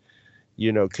like,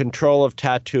 control of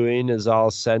Tatooine is all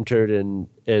centered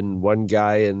in one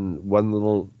guy in one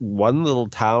little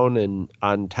town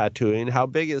on Tatooine. How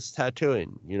big is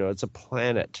Tatooine? It's a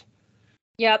planet.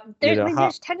 Yep.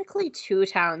 There's technically two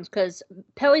towns, because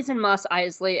Peli's in Mos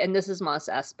Eisley and this is Mos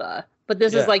Espa. But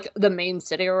this is like the main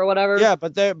city or whatever. Yeah,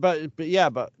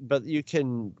 but you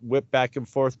can whip back and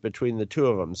forth between the two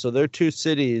of them. So they're two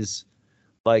cities,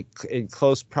 like in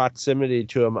close proximity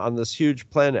to them on this huge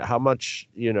planet. How much,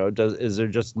 is there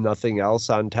just nothing else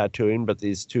on Tatooine but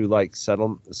these two like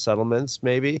settlements?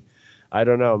 Maybe, I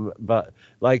don't know. But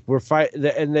like we're fighting,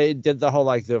 and they did the whole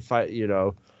like the fight,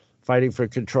 fighting for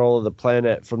control of the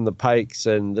planet from the Pikes,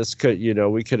 and this could,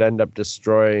 we could end up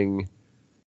destroying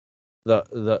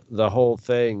the whole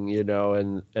thing,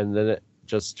 and then it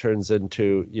just turns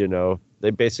into, they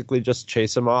basically just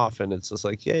chase him off, and it's just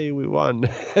like, yay, we won.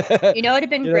 It'd have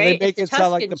been great. They make it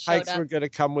sound like the Pikes were going to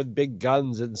come with big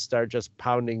guns and start just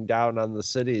pounding down on the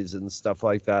cities and stuff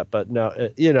like that. But no,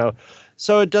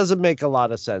 so it doesn't make a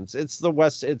lot of sense. It's the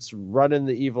West. It's running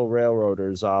the evil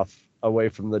railroaders off away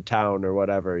from the town or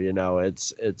whatever. You know,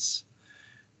 it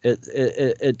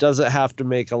doesn't have to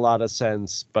make a lot of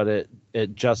sense, but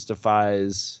it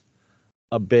justifies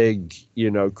a big, you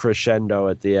know, crescendo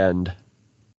at the end.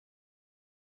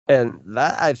 And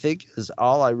that, I think, is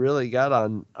all I really got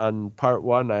on part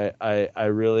one. I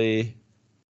really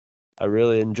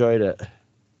enjoyed it.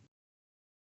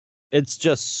 It's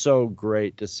just so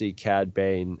great to see Cad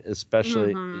Bane,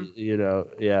 especially, you know,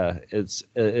 yeah, it's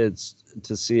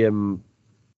to see him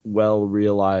well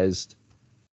realized.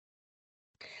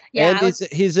 Yeah, and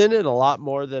he's in it a lot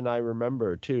more than I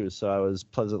remember too, so I was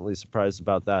pleasantly surprised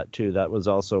about that too. That was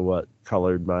also what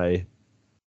colored my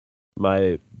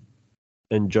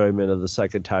enjoyment of the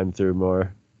second time through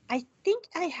more. I think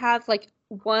I have like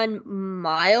one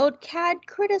mild Cad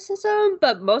criticism,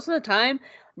 but most of the time,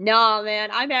 nah, man,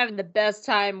 I'm having the best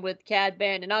time with Cad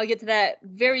Bane, and I'll get to that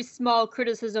very small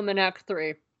criticism in Act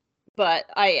 3. But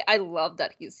I love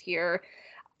that he's here.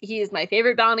 He is my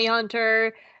favorite bounty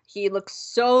hunter. He looks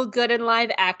so good in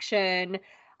live action.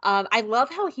 I love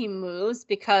how he moves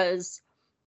because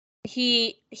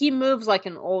he moves like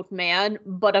an old man,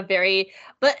 but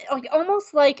like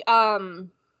almost like the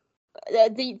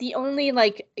only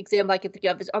like example I can think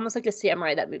of is almost like a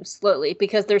samurai that moves slowly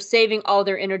because they're saving all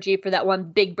their energy for that one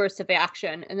big burst of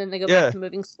action, and then they go back to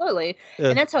moving slowly,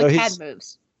 and that's how Cad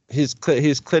moves. He's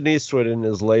Clint Eastwood in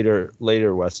his later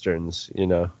westerns, you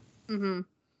know. Mm-hmm.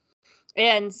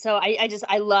 And so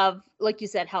I love, like you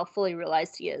said, how fully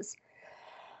realized he is.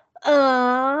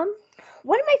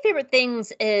 One of my favorite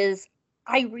things is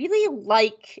I really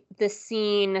like the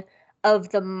scene of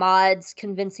the mods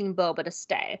convincing Boba to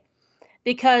stay,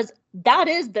 because that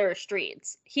is their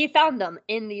streets. He found them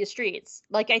in these streets.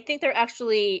 Like, I think they're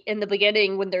actually in the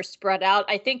beginning when they're spread out.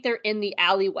 I think they're in the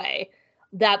alleyway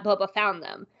that Boba found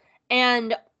them.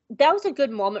 And that was a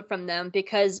good moment from them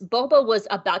because Boba was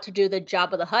about to do the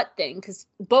Jabba the Hutt thing because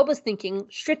Boba's thinking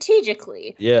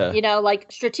strategically. Yeah. You know,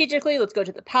 like strategically, let's go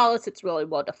to the palace. It's really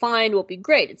well defined. We'll be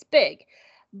great. It's big.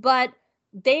 But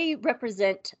they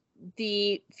represent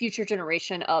the future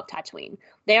generation of Tatooine.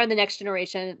 They are the next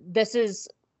generation. This is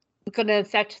going to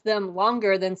affect them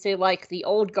longer than, say, like the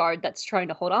old guard that's trying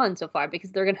to hold on so far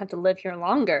because they're going to have to live here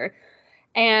longer.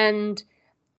 And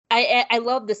I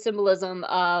love the symbolism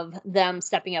of them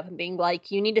stepping up and being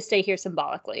like, you need to stay here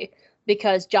symbolically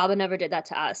because Jabba never did that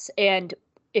to us. And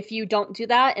if you don't do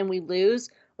that and we lose,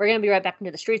 we're going to be right back into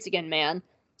the streets again, man.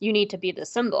 You need to be the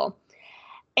symbol.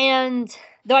 And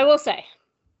though I will say,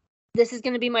 this is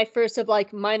going to be my first of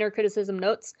like minor criticism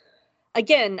notes.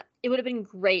 Again, it would have been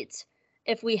great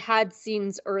if we had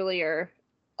scenes earlier,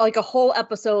 like a whole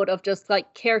episode of just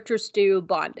like character stew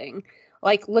bonding,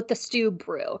 like let the stew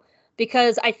brew.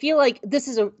 Because I feel like this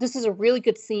is a really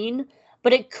good scene,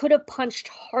 but it could have punched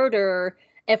harder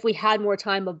if we had more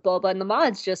time of Boba and the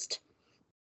mods just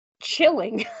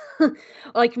chilling.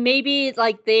 Like maybe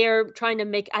like they're trying to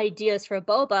make ideas for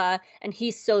Boba and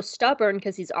he's so stubborn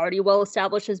because he's already well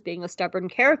established as being a stubborn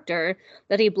character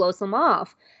that he blows them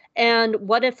off. And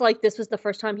what if like this was the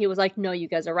first time he was like, no, you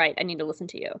guys are right. I need to listen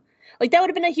to you. Like that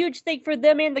would have been a huge thing for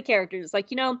them and the characters.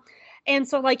 Like, you know, and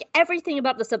so like everything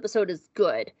about this episode is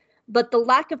good. But the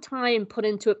lack of time put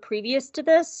into it previous to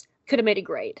this could have made it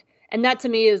great. And that to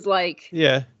me is like...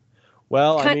 Yeah.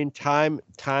 Well, I mean, time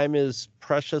is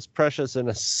precious in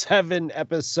a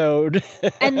 7-episode.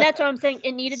 And that's what I'm saying.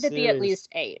 It needed to be at least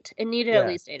 8. It needed at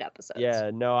least 8 episodes. Yeah,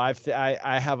 no,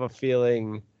 I have a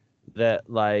feeling that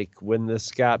like when this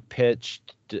got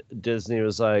pitched, Disney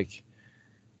was like,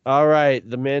 all right,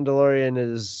 The Mandalorian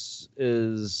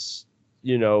is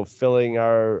you know, filling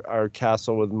our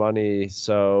castle with money.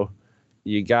 So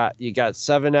you got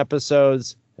 7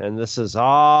 episodes and this is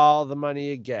all the money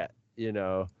you get, you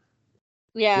know.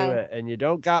 Yeah. Do it. And you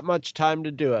don't got much time to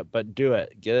do it, but do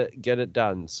it. Get it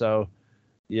done. So,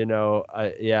 you know,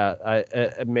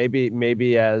 maybe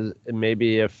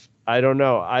if I don't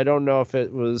know if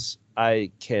it was, I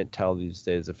can't tell these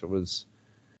days if it was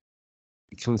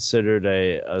considered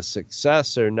a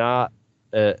success or not.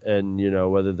 And you know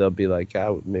whether they'll be like,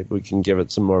 oh, maybe we can give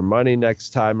it some more money next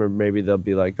time, or maybe they'll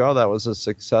be like, oh, that was a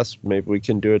success, maybe we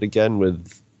can do it again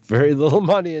with very little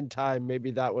money and time.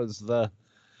 Maybe that was the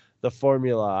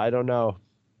formula. I don't know.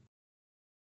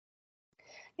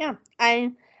 Yeah,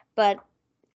 but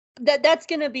that's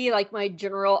gonna be like my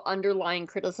general underlying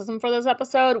criticism for this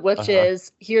episode, which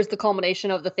is here's the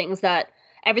culmination of the things that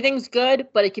everything's good,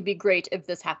 but it could be great if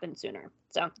this happened sooner.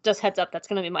 So just heads up, that's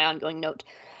gonna be my ongoing note.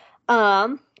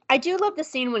 I do love the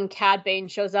scene when Cad Bane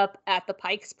shows up at the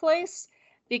Pike's place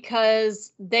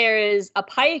because there is a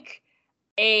Pike,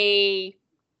 a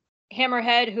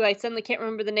Hammerhead, who I suddenly can't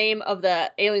remember the name of the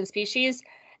alien species,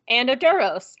 and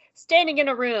Aduros standing in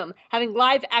a room having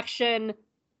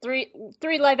three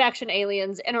live action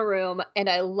aliens in a room, and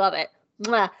I love it.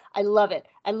 Mwah, I love it.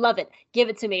 I love it. Give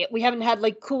it to me. We haven't had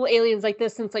like cool aliens like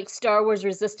this since like Star Wars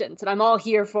Resistance, and I'm all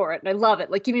here for it. And I love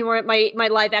it. Like, give me more my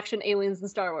live action aliens in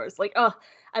Star Wars. Like, oh,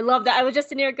 I love that. I was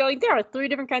just in here going, there are 3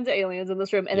 different kinds of aliens in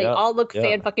this room, and they all look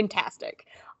fan-fucking-tastic.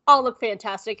 All look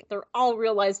fantastic. They're all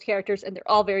realized characters, and they're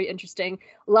all very interesting.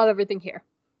 Love everything here.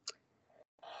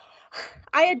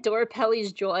 I adore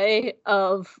Pelly's joy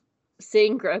of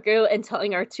seeing Grogu and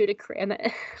telling R2 to cram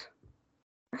it.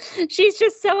 She's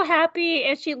just so happy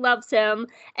and she loves him.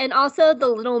 And also the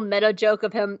little meta joke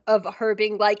of her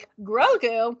being like,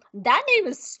 Grogu, that name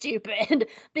is stupid,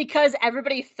 because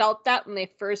everybody felt that when they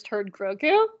first heard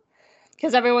Grogu.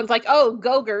 Because everyone's like, oh,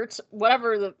 Gogurt,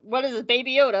 what is it,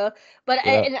 Baby Yoda? But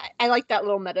I like that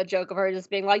little meta joke of her just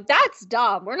being like, that's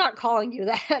dumb. We're not calling you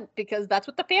that, because that's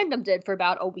what the fandom did for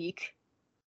about a week.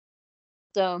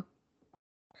 So,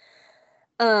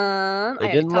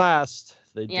 they didn't last.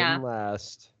 They didn't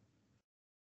last.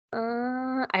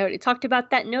 I already talked about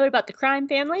that note about the crime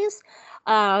families.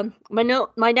 My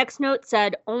next note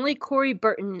said, only Corey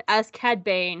Burton as Cad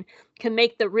Bane can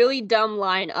make the really dumb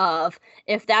line of,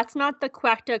 if that's not the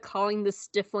Quacta calling the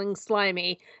Stifling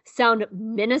slimy, sound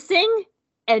menacing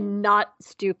and not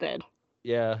stupid.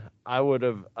 Yeah, I would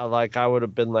have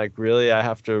been like, really, I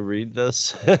have to read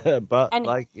this? But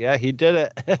he did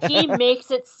it. He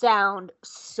makes it sound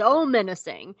so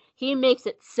menacing. He makes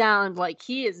it sound like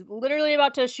he is literally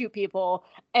about to shoot people,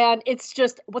 and it's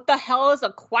just, what the hell is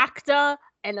a Quacta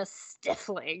and a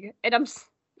Stifling? And I'm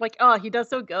like, oh, he does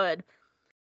so good.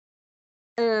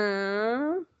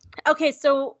 Okay,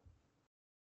 so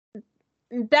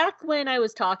back when I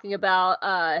was talking about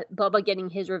Bubba getting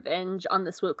his revenge on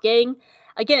the Swoop Gang,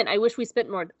 again, I wish we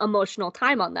spent more emotional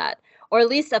time on that, or at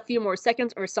least a few more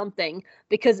seconds or something,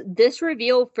 because this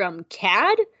reveal from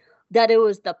Cad that it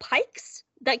was the Pikes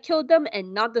that killed them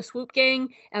and not the Swoop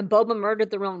Gang, and Boba murdered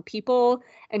the wrong people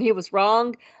and he was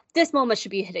wrong, this moment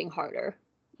should be hitting harder.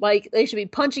 Like, they should be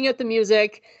punching at the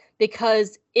music,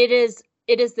 because it is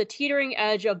the teetering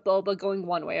edge of Boba going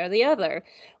one way or the other,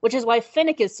 which is why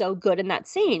Fennec is so good in that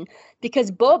scene,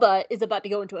 because Boba is about to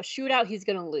go into a shootout he's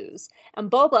going to lose. And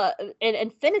Boba,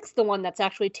 and Fennec's the one that's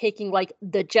actually taking, like,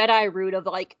 the Jedi route of,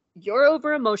 like, you're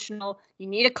over emotional, you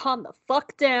need to calm the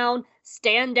fuck down,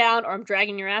 stand down, or I'm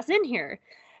dragging your ass in here.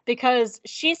 Because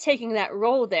she's taking that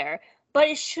role there, but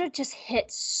it should have just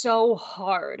hit so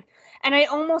hard. And I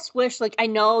almost wish, like, I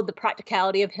know the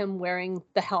practicality of him wearing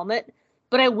the helmet,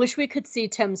 but I wish we could see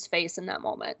Tim's face in that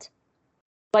moment.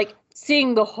 Like,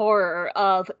 seeing the horror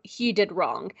of he did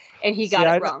wrong and he got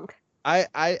it wrong.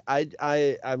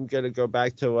 I'm going to go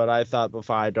back to what I thought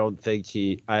before. I think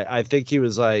he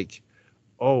was like,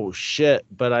 oh shit,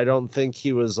 but I don't think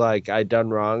he was like, I done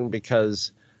wrong,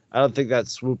 because I don't think that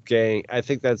Swoop Gang, I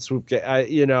think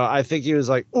he was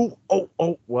like,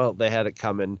 oh, well, they had it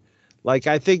coming. Like,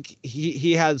 I think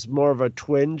he has more of a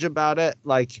twinge about it.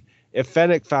 Like, if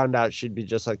Fennec found out, she'd be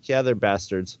just like, yeah, they're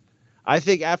bastards. I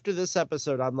think after this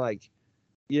episode, I'm like,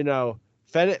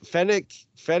 Fennec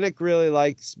really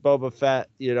likes Boba Fett.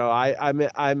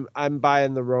 I'm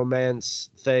buying the romance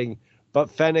thing, but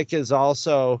Fennec is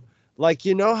also like,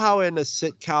 how in a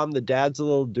sitcom the dad's a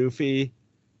little doofy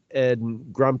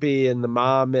and grumpy, and the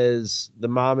mom is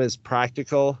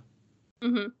practical.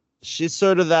 Mm-hmm. She's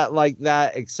sort of that, like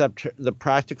that, except the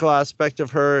practical aspect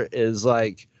of her is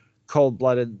like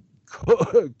cold-blooded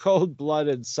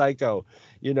psycho.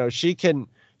 She can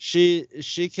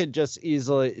just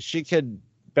easily, she could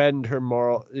bend her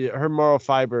moral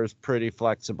fiber is pretty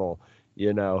flexible,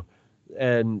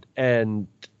 and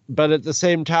but at the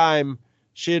same time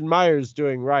she admires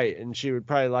doing right, and she would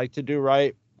probably like to do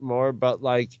right more, but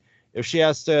like if she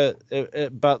has to,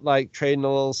 but like trading a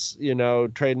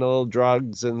little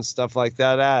drugs and stuff like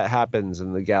that happens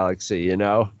in the galaxy,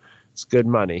 it's good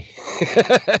money.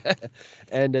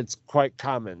 And it's quite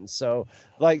common. So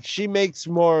like she makes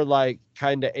more like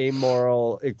kind of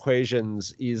amoral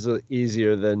equations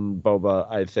easier than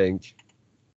Boba, I think.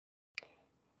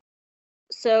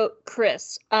 So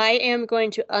Chris, I am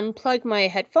going to unplug my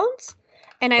headphones,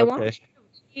 and I want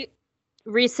you to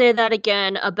re-say that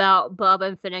again about Boba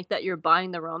and Fennec, that you're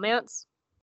buying the romance.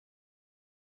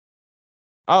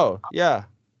 Oh, yeah.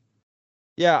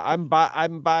 Yeah, I'm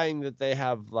buying that they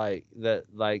have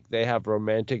they have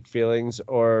romantic feelings,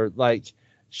 or like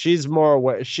she's more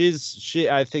aware.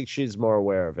 I think she's more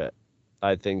aware of it.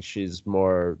 I think she's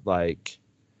more like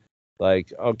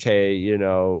okay,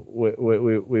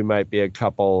 we might be a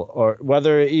couple, or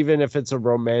whether even if it's a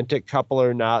romantic couple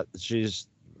or not,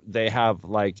 they have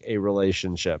like a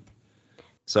relationship.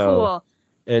 So, Cool.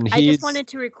 and I he's just wanted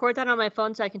to record that on my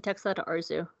phone so I can text that to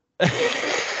Arzu.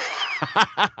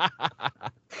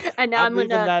 And now I'm leaving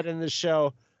gonna. that in the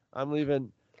show. I'm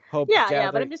leaving Hope.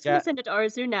 Yeah, but I'm just gonna send it to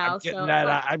Arzu now.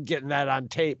 I'm getting that on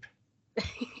tape.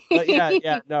 But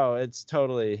yeah, no, it's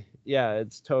totally,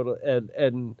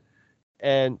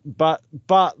 but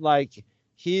like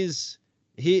he is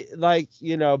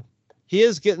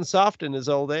getting soft in his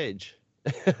old age.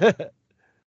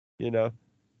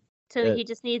 So he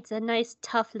just needs a nice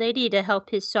tough lady to help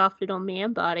his soft little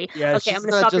man body. Yeah, okay, I'm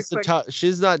gonna stop recording.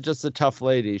 She's not just a tough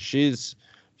lady. She's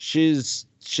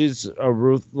a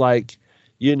Ruth, like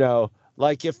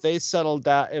if they settle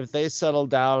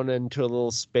down into a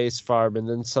little space farm and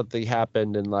then something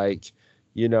happened and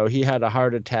he had a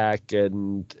heart attack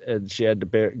and she had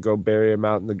to go bury him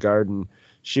out in the garden,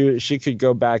 she could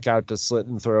go back out to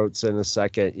slitting throats in a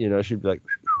second. She'd be like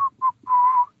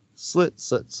slit.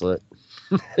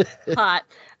 Hot.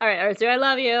 All right, Arthur, I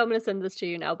love you. I'm gonna send this to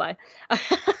you now. Bye.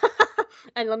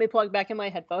 And let me plug back in my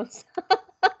headphones.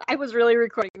 I was really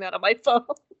recording that on my phone.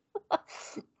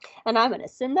 And I'm gonna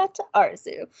send that to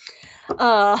Arzu.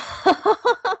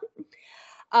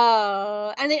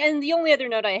 And the only other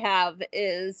note I have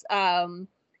is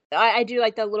I do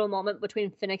like that little moment between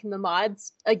Finnick and the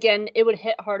mods. Again, it would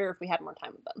hit harder if we had more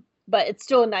time with them, but it's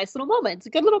still a nice little moment. It's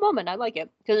a good little moment. I like it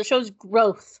because it shows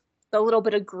growth, the little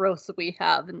bit of growth that we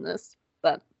have in this.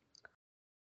 But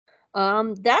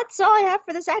that's all I have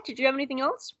for this act. Did you have anything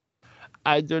else?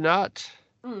 I do not.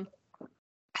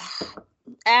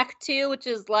 Act 2, which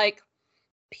is like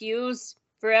pews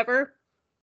forever.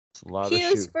 It's a lot pews of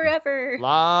shooting. Forever. A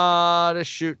lot of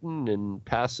shooting and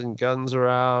passing guns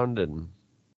around and.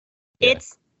 Yeah.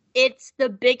 It's the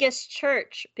biggest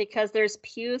church because there's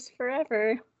pews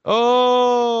forever.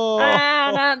 Oh.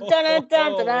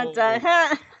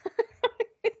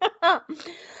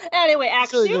 Anyway,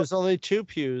 actually, there's only 2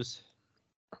 pews.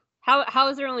 How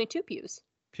is there only 2 pews?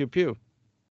 Pew pew.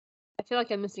 I feel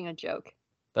like I'm missing a joke.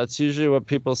 That's usually what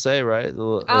people say, right?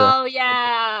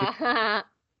 Yeah.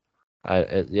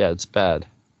 It's bad.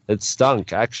 It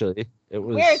stunk, actually. It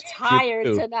was. We're tired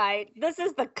tonight. This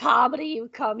is the comedy you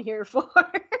come here for.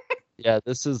 Yeah,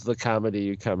 this is the comedy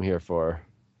you come here for.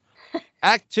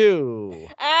 Act 2.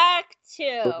 Act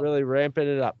 2. We're really ramping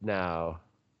it up now.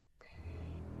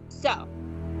 So,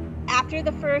 after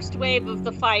the first wave of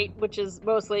the fight, which is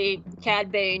mostly Cad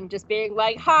Bane just being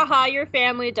like, haha, your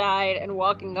family died, and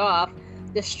walking off,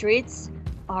 the streets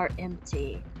are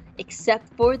empty,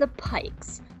 except for the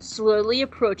Pikes, slowly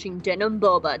approaching Din and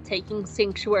Boba, taking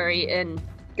sanctuary in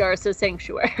Garza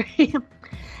Sanctuary.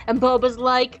 And Boba's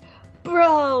like,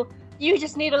 bro, you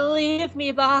just need to leave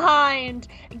me behind.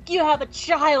 You have a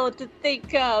child to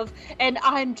think of, and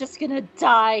I'm just gonna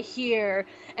die here.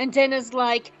 And Din is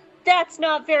like, that's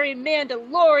not very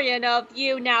Mandalorian of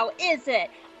you now, is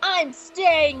it? I'm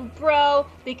staying, bro,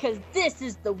 because this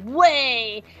is the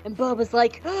way. And Boba's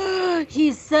like, oh,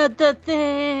 he said the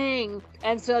thing.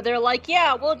 And so they're like,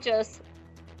 yeah, we'll just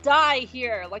die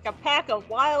here like a pack of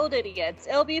wild idiots.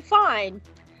 It'll be fine.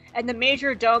 And the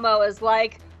Major Domo is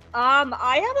like,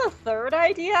 I have a third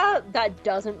idea that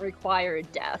doesn't require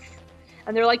death.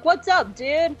 And they're like, what's up,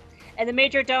 dude? And the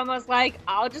Major Domo's like,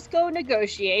 I'll just go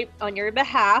negotiate on your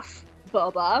behalf,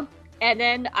 Boba, and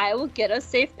then I will get a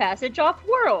safe passage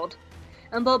off-world.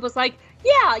 And Boba's like,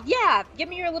 yeah, give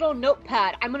me your little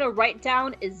notepad. I'm going to write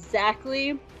down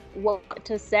exactly what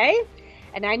to say,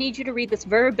 and I need you to read this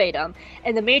verbatim.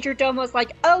 And the Major Domo's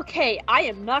like, okay, I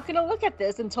am not going to look at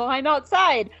this until I'm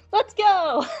outside. Let's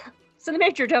go. So the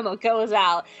Major Domo goes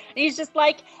out, and he's just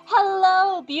like,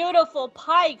 hello, beautiful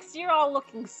Pikes. You're all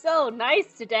looking so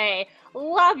nice today.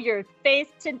 Love your face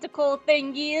tentacle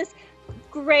thingies.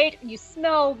 Great, you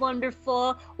smell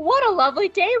wonderful. What a lovely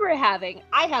day we're having.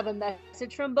 I have a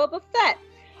message from Boba Fett.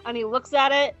 And he looks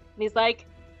at it, and he's like,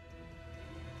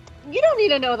 you don't need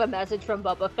to know the message from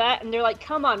Boba Fett. And they're like,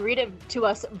 come on, read it to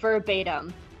us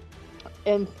verbatim.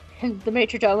 And the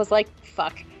Major Domo was like,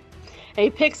 fuck. And he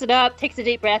picks it up, takes a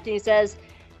deep breath, and he says,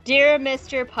 dear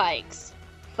Mr. Pikes,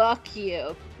 fuck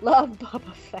you. Love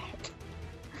Boba Fett.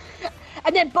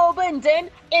 And then Boba and Din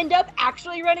end up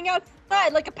actually running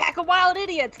outside like a pack of wild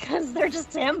idiots because they're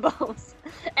just Zambos.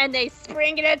 And they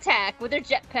spring and attack with their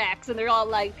jetpacks, and they're all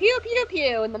like, pew, pew,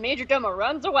 pew, and the Major Domo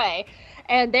runs away.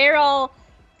 And they're all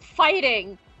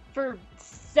fighting for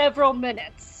several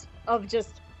minutes of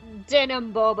just Din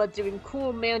and Boba doing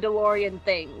cool Mandalorian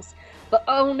things. But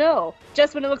oh no,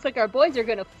 just when it looks like our boys are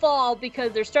gonna fall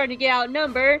because they're starting to get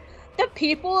outnumbered, the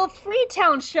people of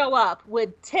Freetown show up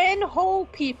with 10 whole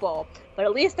people. But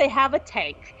at least they have a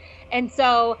tank. And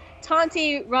so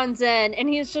Tonti runs in, and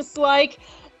he's just like,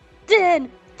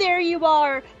 Din, there you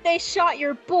are. They shot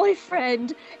your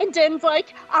boyfriend. And Din's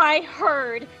like, I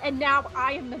heard, and now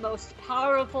I am the most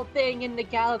powerful thing in the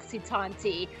galaxy,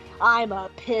 Tanti. I'm a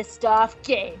pissed off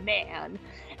gay man.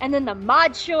 And then the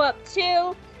mods show up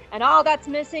too, and all that's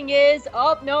missing is,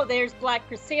 oh no, there's Black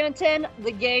Chrysanthemum.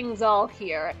 The gang's all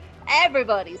here.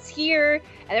 Everybody's here,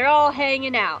 and they're all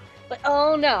hanging out. But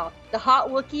oh no, the hot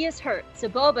Wookiee is hurt, so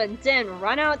Boba and Din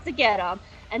run out to get him,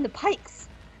 and the Pikes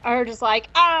are just like,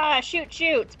 shoot,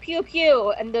 shoot, pew,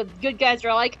 pew, and the good guys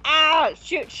are like,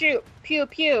 shoot, shoot, pew,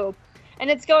 pew,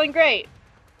 and it's going great.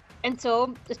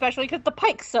 Until, especially because the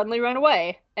Pikes suddenly run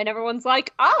away, and everyone's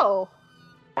like, oh,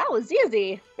 that was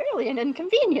easy, barely an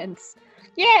inconvenience.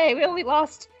 Yay, we only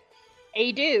lost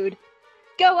a dude.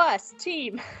 Go us,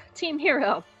 team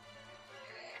hero.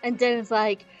 And Din's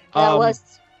like, that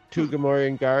was... 2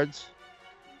 Gamorrean guards.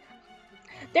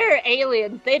 They're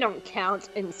aliens. They don't count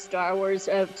in Star Wars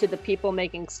to the people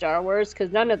making Star Wars,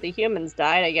 because none of the humans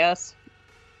died, I guess.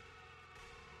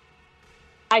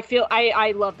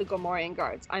 I love the Gamorrean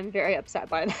guards. I'm very upset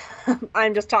by them.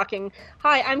 I'm just talking,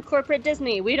 hi, I'm corporate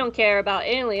Disney. We don't care about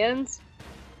aliens.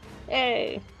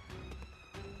 Hey.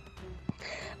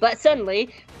 But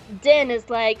suddenly, Din is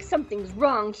like, something's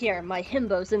wrong here. My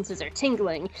himbo senses are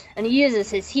tingling. And he uses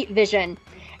his heat vision.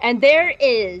 And there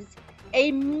is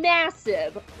a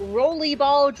massive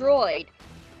rollerball droid.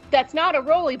 That's not a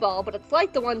rollerball, but it's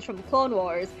like the ones from Clone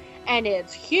Wars. And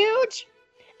it's huge.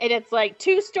 And it's like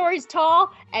 2 stories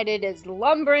tall. And it is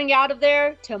lumbering out of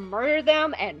there to murder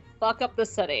them and fuck up the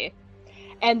city.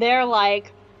 And they're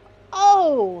like,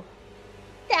 oh,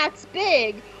 that's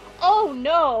big. Oh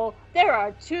no, there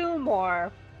are 2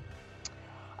 more.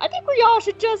 I think we all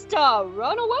should just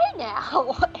run away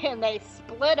now. And they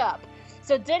split up.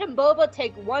 So Din and Boba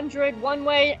take one droid one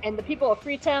way, and the people of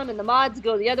Freetown and the mods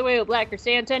go the other way with Black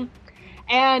Chrysanthemum.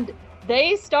 And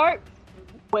they start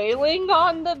wailing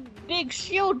on the big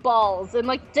shield balls. And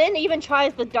like Din even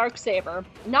tries the Darksaber.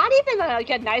 Not even like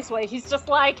a nice way. He's just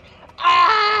like,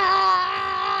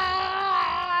 ah!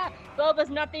 Boba's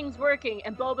nothing's working.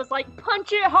 And Boba's like,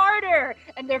 punch it harder!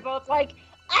 And they're both like,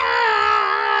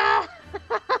 ah!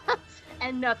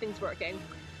 And nothing's working.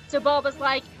 So Boba's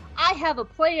like, I have a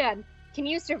plan. Can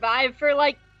you survive for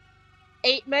like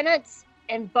 8 minutes?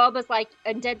 And Boba's like,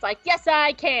 and Din's like, yes,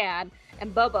 I can.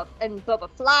 And Boba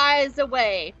flies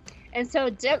away. And so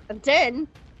Din,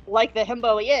 like the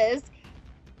himbo he is,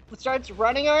 starts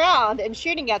running around and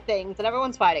shooting at things, and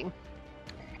everyone's fighting.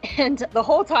 And the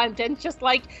whole time, Din's just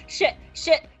like, shit,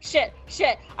 shit, shit,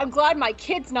 shit. I'm glad my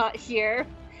kid's not here.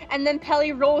 And then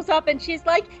Peli rolls up and she's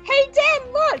like, hey,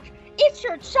 Din, look, it's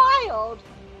your child.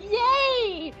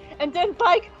 Yay. And Din's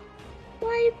like,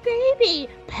 my baby.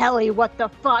 Peli, what the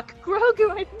fuck?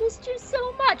 Grogu, I've missed you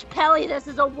so much. Peli, this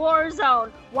is a war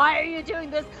zone. Why are you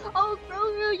doing this? Oh,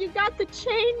 Grogu, you got the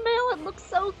chainmail. It looks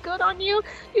so good on you.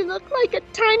 You look like a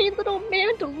tiny little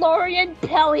Mandalorian.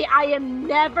 Peli, I am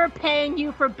never paying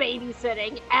you for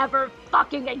babysitting ever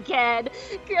fucking again.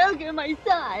 Grogu, my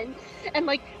son. And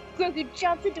like, Grogu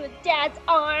jumps into his dad's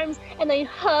arms, and they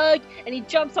hug, and he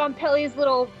jumps on Peli's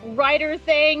little rider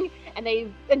thing,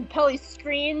 and Peli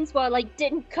screams while like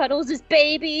Din cuddles his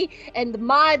baby, and the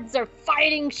mods are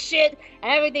fighting shit,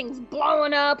 and everything's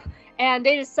blowing up, and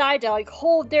they decide to like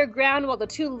hold their ground while the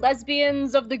 2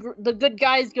 lesbians of the good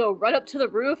guys go right up to the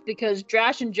roof, because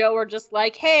Drash and Joe are just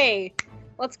like, hey,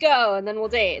 let's go, and then we'll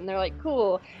date, and they're like,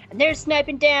 cool, and they're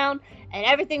sniping down, and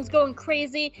everything's going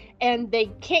crazy, and they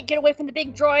can't get away from the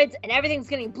big droids, and everything's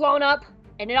getting blown up,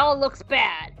 and it all looks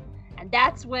bad. And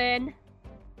that's when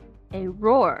a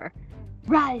roar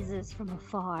rises from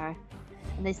afar,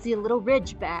 and they see a little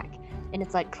ridge back, and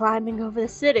it's like climbing over the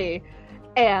city,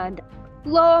 and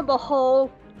lo and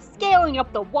behold, scaling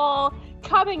up the wall,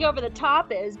 coming over the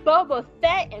top is Boba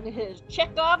Fett and his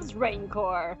Chekhov's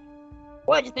Rancor.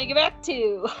 What'd you think of Act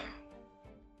 2?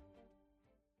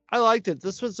 I liked it.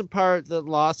 This was the part that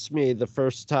lost me the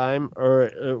first time, or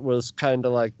it was kind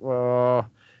of like, oh.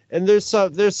 And there's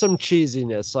some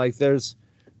cheesiness. Like there's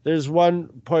one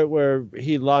point where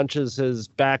he launches his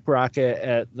back rocket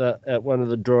at one of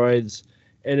the droids,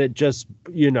 and it just,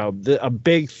 a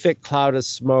big thick cloud of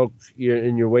smoke,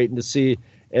 and you're waiting to see,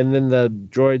 and then the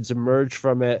droids emerge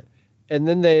from it, and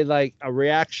then they like a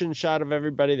reaction shot of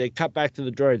everybody. They cut back to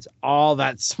the droids. All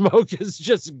that smoke is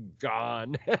just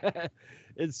gone.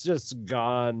 It's just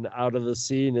gone out of the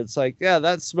scene. It's like, yeah,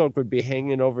 that smoke would be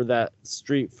hanging over that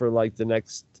street for like the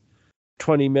next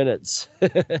 20 minutes.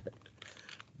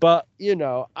 But,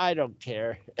 I don't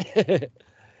care.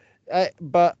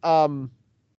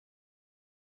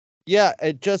 Yeah,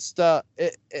 it just,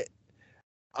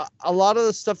 a lot of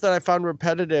the stuff that I found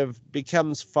repetitive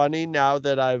becomes funny now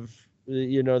that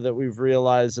that we've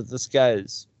realized that this guy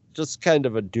is just kind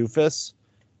of a doofus.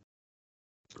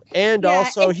 And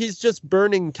also, he's just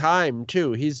burning time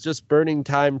too. He's just burning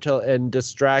time and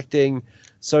distracting.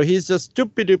 So he's just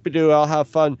doopy-doopy-doo, I'll have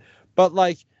fun. But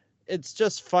like, it's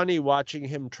just funny watching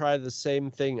him try the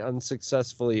same thing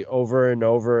unsuccessfully over and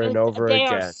over and over again.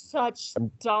 They are such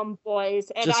dumb boys,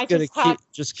 and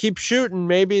just keep shooting.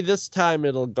 Maybe this time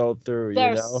it'll go through.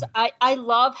 I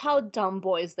love how dumb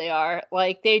boys they are.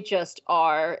 Like, they just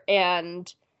are,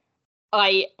 and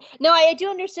I do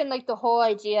understand like the whole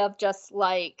idea of just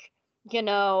like,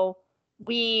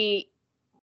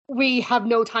 we have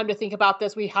no time to think about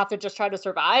this. We have to just try to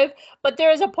survive. But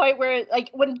there is a point where, like,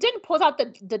 when Din pulls out the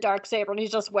Darksaber and he's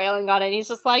just wailing on it, and he's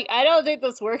just like, I don't think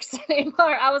this works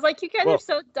anymore. I was like, you guys are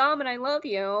so dumb, and I love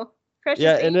you.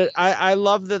 Precious and I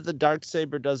love that the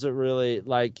Darksaber doesn't really,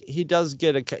 like, he does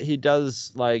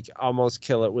like almost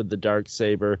kill it with the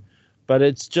Darksaber, but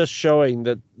it's just showing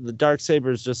that the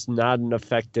Darksaber is just not an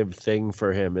effective thing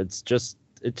for him. It just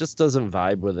doesn't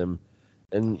vibe with him,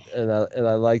 and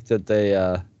I like that they.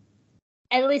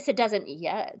 At least it doesn't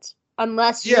yet,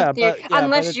 unless your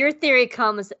theory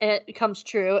comes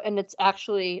true, and it's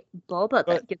actually Boba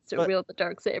that gets to wield the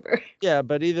Darksaber. Yeah,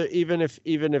 but even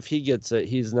if he gets it,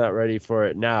 he's not ready for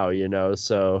it now,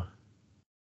 So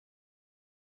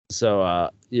it's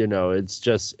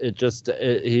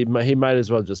he might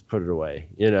as well just put it away,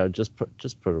 Just put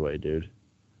it away, dude.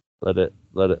 Let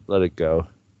it go.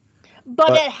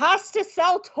 But it has to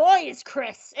sell toys,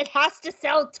 Chris. It has to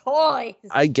sell toys.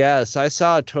 I guess. I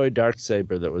saw a toy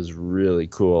Darksaber that was really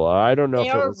cool. I don't know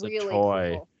if it was a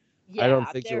toy. Cool. Yeah, I don't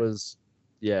think it was.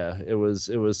 Yeah, it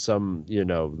was some,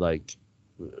 like.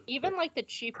 Even like the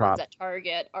cheap ones at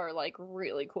Target are like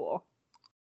really cool.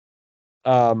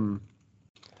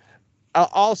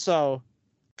 Also,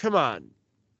 come on.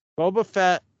 Boba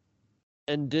Fett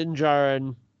and Din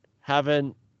Djarin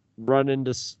haven't run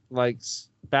into like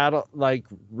battle, like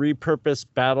repurposed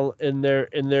battle in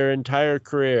their entire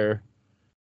career,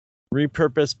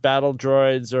 repurposed battle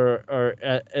droids or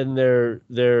in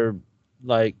their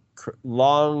like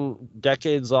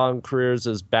decades long careers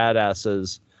as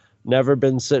badasses, never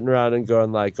been sitting around and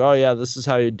going like, oh yeah, this is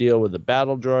how you deal with a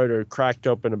battle droid, or cracked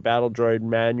open a battle droid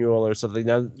manual or something.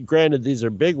 Now granted, these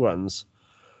are big ones,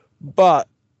 but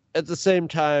at the same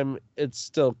time it's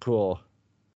still cool.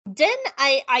 Din,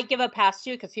 I give a pass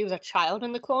to, because he was a child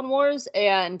in the Clone Wars,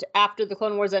 and after the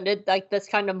Clone Wars ended, like, this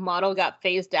kind of model got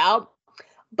phased out.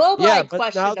 Boba, I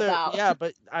questioned about. Yeah,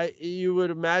 but you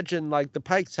would imagine like the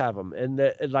Pikes have them, and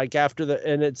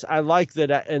I like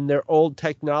that in their old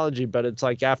technology, but it's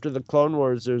like after the Clone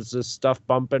Wars, there's this stuff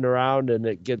bumping around, and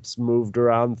it gets moved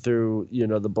around through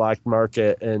the black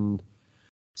market and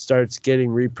starts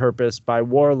getting repurposed by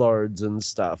warlords and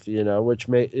stuff, which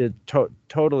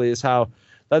totally is how.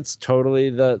 That's totally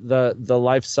the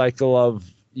life cycle of,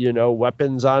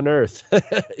 weapons on Earth.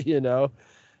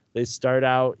 They start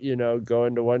out,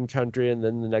 going to one country, and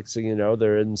then the next thing you know,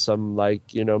 they're in some like,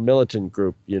 militant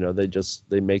group.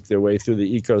 They make their way through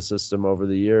the ecosystem over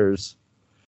the years.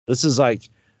 This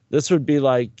would be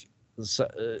like,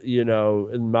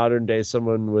 in modern day,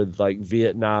 someone with like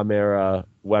Vietnam era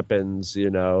weapons,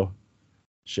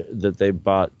 that they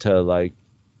bought to like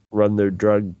run their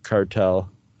drug cartel.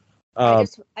 I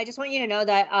just want you to know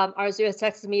that Arzu has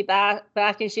texted me back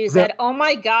and she said, "Oh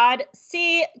my God,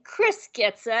 see, Chris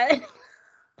gets it."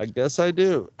 I guess I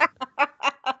do. All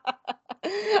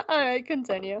right,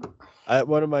 continue.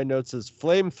 One of my notes is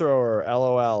flamethrower,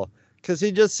 LOL, because he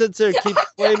just sits there, keeps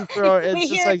flamethrower.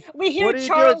 What are you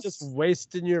doing? Just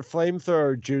wasting your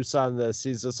flamethrower juice on this?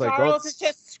 He's just like, Charles is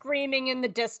just screaming in the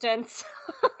distance.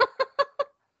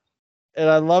 And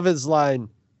I love his line.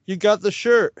 You got the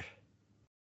shirt.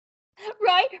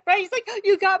 Right. He's like,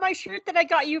 you got my shirt that I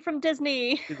got you from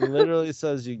Disney. He literally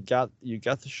says, you got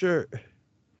the shirt.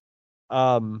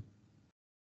 I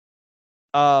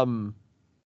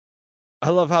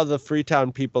love how the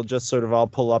Freetown people just sort of all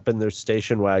pull up in their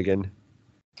station wagon.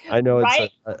 I know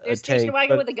it's a station tank,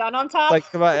 wagon with a gun on top. Like,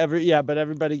 come on, but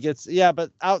everybody gets,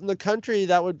 but out in the country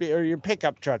that would be, or your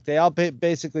pickup truck. They all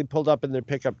basically pulled up in their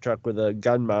pickup truck with a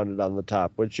gun mounted on the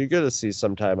top, which you're gonna see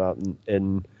sometime out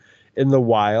in the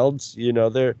wilds. They're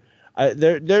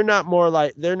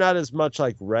not as much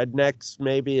like rednecks,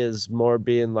 maybe, as more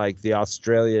being like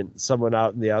someone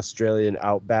out in the Australian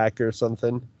outback or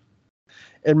something.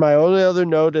 And my only other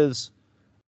note is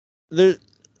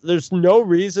there's no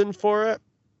reason for it,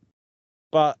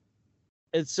 but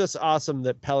it's just awesome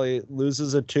that Peli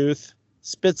loses a tooth,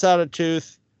 spits out a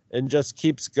tooth, and just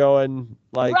keeps going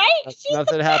like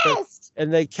nothing happened.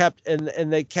 and they kept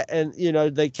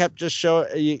they kept just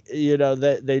showing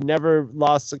they never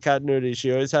lost the continuity.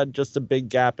 She always had just a big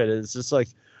gap in it. It's just like,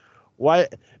 why?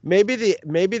 Maybe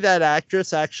that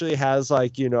actress actually has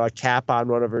like a cap on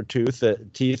one of her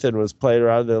teeth and was playing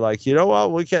around. They're like, you know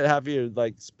what, we can't have you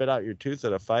like spit out your tooth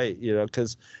in a fight,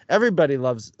 because everybody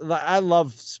loves. I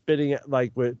love spitting,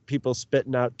 like with people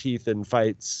spitting out teeth in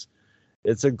fights.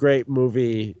 It's a great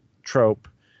movie trope.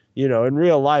 In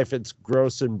real life, it's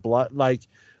gross and blood. Like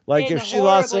if she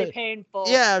lost painful.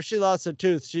 Yeah, if she lost a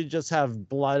tooth, she'd just have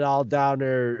blood all down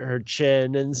her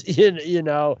chin, and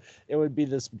it would be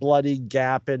this bloody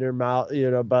gap in her mouth.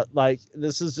 But like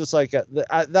this is just like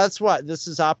that's what this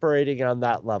is operating on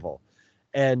that level,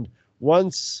 and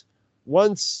once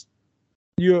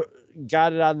you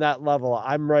got it on that level,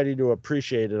 I'm ready to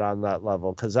appreciate it on that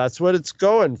level because that's what it's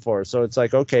going for. So it's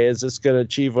like, okay, is this going to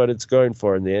achieve what it's going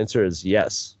for? And the answer is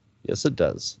yes. Yes, it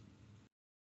does.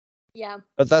 Yeah.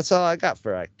 But that's all I got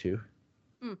for Act 2.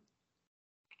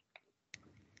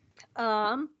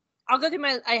 I'll go through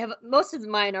I have most of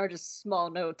mine are just small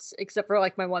notes, except for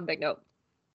like my one big note.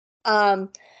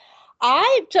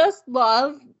 I just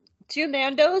love two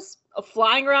Mandos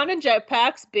flying around in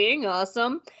jetpacks, being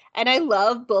awesome, and I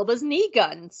love Boba's knee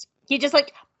guns. He just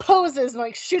like poses and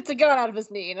like shoots a gun out of his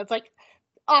knee, and it's like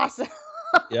awesome.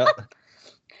 Yep.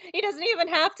 He doesn't even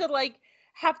have to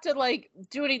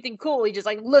do anything cool. He just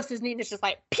like lifts his knee and it's just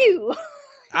like pew.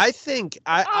 I think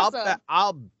awesome.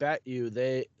 I'll bet you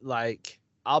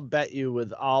I'll bet you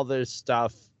with all their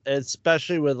stuff,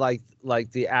 especially with like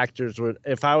the actors would.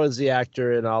 If I was the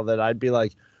actor and all that, I'd be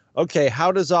like, okay,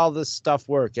 how does all this stuff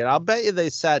work? And I'll bet you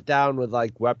they sat down with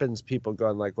like weapons people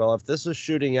going like, well, if this is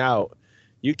shooting out,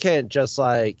 you can't just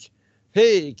like,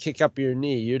 hey, kick up your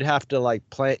knee. You'd have to like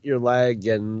plant your leg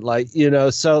and like,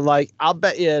 so like, I'll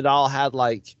bet you it all had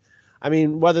like, I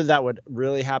mean, whether that would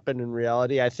really happen in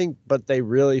reality, I think, but they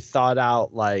really thought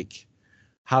out like,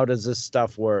 how does this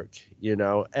stuff work?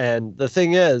 And the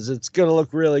thing is, it's going to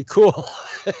look really cool.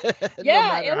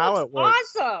 Yeah, it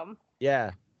looks awesome.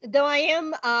 Yeah. Though I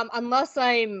am, unless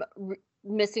I'm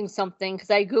missing something, because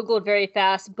I Googled very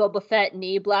fast Boba Fett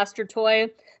knee blaster toy,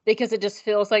 because it just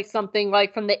feels like something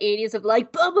like from the 80s of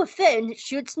like Boba Fett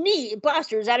shoots knee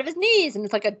blasters out of his knees, and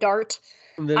it's like a dart.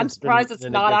 I'm surprised it's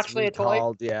not actually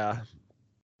recalled, a toy. Yeah.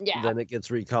 Yeah. Then it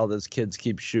gets recalled as kids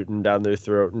keep shooting down their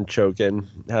throat and choking,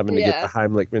 having to get the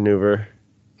Heimlich maneuver.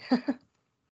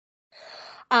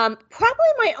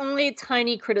 Probably my only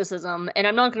tiny criticism, and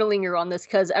I'm not going to linger on this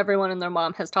because everyone and their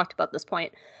mom has talked about this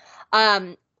point.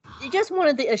 Just one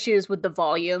of the issues with the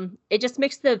volume. It just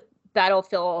makes the battle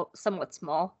feel somewhat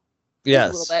small.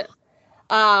 Yes. A little bit.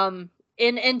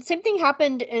 And same thing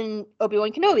happened in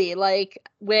Obi-Wan Kenobi. Like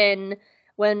when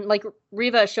like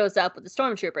Reva shows up with the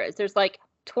stormtroopers, there's like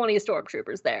 20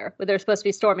 stormtroopers there, but they're supposed to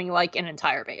be storming like an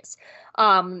entire base.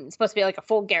 It's supposed to be like a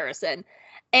full garrison.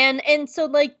 And so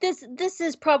like this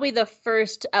is probably the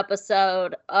first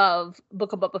episode of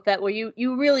Book of Boba Fett where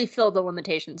you really feel the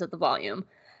limitations of the volume.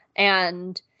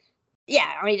 And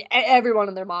yeah, I mean, everyone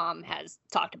and their mom has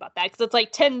talked about that because it's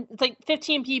like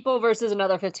 15 people versus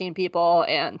another 15 people.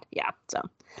 And yeah, so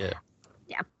yeah.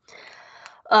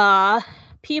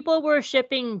 People were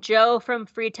shipping Joe from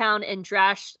Freetown and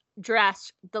Drash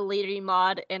the Lady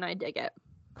mod, and I dig it.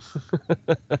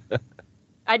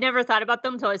 I never thought about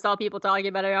them until I saw people talking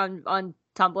about it on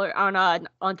Tumblr,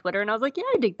 on Twitter, and I was like, yeah,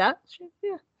 I dig that.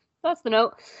 Yeah, that's the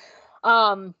note.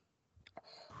 Brah,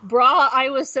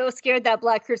 I was so scared that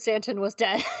Black Chrysanthemum was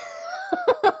dead.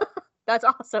 That's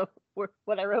also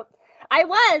what I wrote. I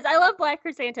love Black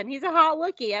Chrysanthemum. He's a hot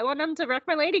Wookiee. I want him to wreck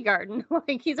my lady garden.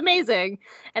 Like, he's amazing.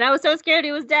 And I was so scared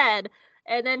he was dead.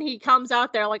 And then he comes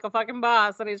out there like a fucking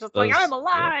boss, and he's just like, I'm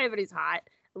alive, and he's hot.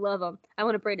 I love him. I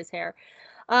want to braid his hair.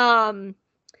 I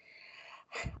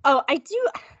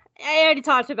already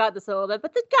talked about this a little bit,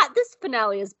 but this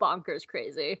finale is bonkers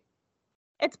crazy.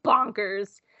 It's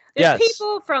bonkers. There's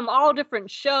people from all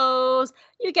different shows.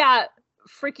 You got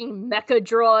freaking mecha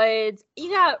droids.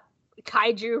 You got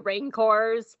kaiju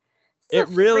rancors. It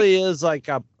really is like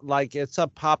it's a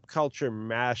pop culture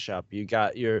mashup. You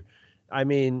got I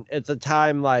mean, at the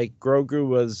time, like Grogu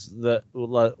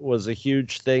was a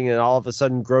huge thing, and all of a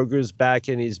sudden Grogu's back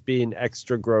and he's being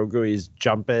extra Grogu. He's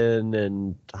jumping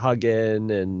and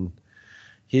hugging, and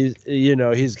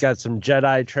he's got some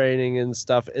Jedi training and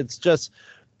stuff. It's just,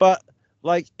 but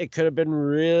like it could have been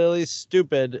really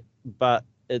stupid, but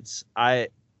it's I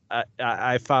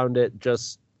found it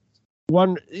just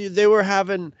one. They were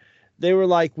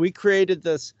like, we created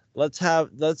this.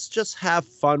 Let's just have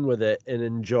fun with it and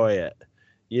enjoy it.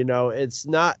 It's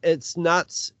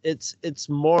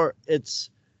more,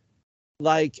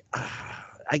 like,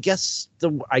 I guess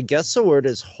the word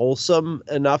is wholesome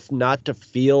enough not to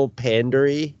feel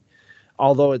pandery,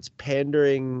 although it's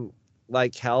pandering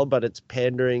like hell, but it's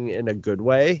pandering in a good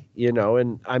way,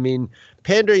 and I mean,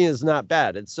 pandering is not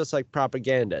bad. It's just like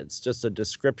propaganda. It's just a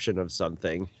description of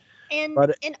something. And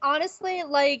but and honestly,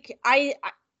 like I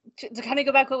to kind of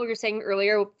go back to what we were saying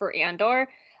earlier for Andor,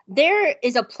 there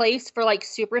is a place for like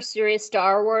super serious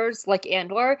Star Wars like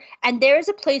Andor, and there is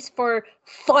a place for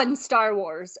fun Star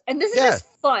Wars, and this is just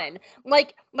fun.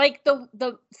 Like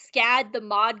the Scad, the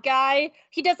mod guy,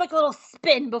 he does like a little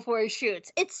spin before he shoots.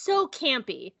 It's so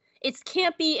campy. It's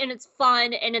campy and it's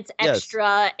fun and it's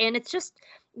extra and it's just,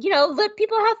 let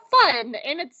people have fun,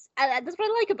 and it's that's what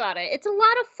I like about it. It's a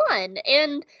lot of fun,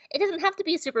 and it doesn't have to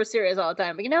be super serious all the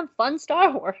time. We can have fun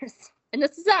Star Wars, and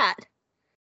this is that.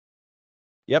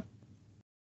 Yep.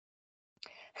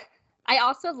 I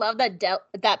also love that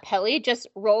that Peli just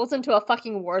rolls into a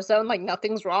fucking war zone like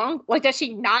nothing's wrong. Like, does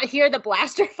she not hear the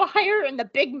blaster fire and the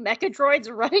big mecha droids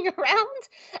running around?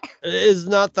 Is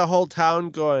not the whole town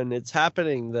going? It's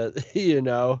happening. That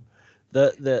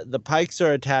the Pikes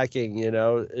are attacking.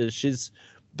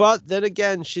 But then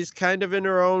again, she's kind of in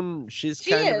her own. She's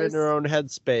kind of in her own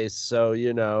headspace. So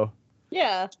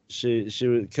Yeah. She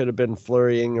could have been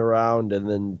flurrying around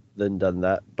and then done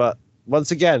that. But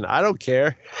once again, I don't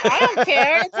care. I don't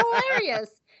care. It's hilarious.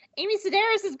 Amy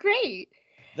Sedaris is great.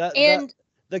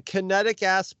 The kinetic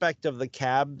aspect of the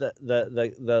cab,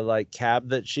 the like cab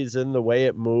that she's in, the way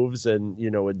it moves, and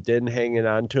with Din hanging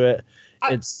onto it,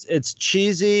 it's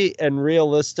cheesy and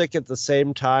realistic at the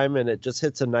same time, and it just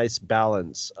hits a nice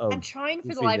balance of. I'm trying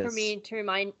for the life of me to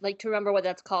remember what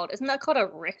that's called. Isn't that called a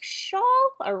rickshaw?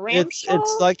 A ramshaw?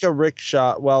 It's like a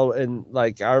rickshaw. Well, in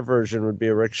like our version would be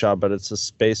a rickshaw, but it's a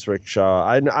space rickshaw.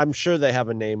 I'm sure they have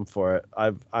a name for it.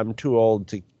 I'm too old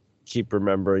to keep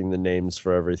remembering the names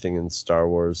for everything in Star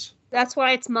Wars. That's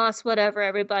why it's Moss whatever,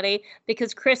 everybody,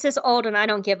 because Chris is old and I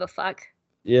don't give a fuck.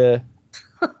 Yeah.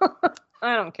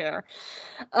 I don't care.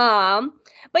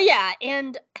 But yeah,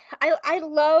 and I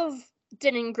love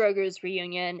Din and Grogu's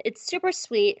reunion. It's super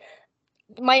sweet.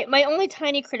 My only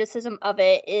tiny criticism of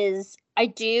it is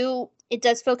it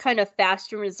does feel kind of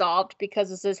fast and resolved because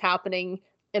this is happening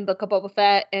in Book of Boba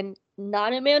Fett and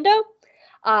not in Mando.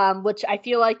 Which I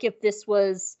feel like if this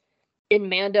was in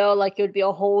Mando, like it would be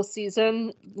a whole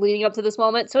season leading up to this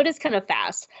moment. So it is kind of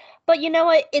fast. But you know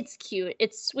what? It's cute.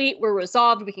 It's sweet. We're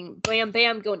resolved. We can bam,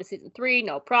 bam, go into season 3.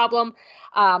 No problem.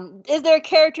 Is there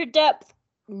character depth?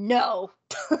 No.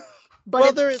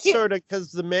 But there is sort of,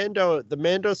 because the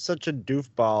Mando's such a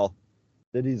doofball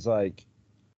that he's like,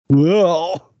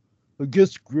 well, I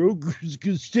guess Grogu's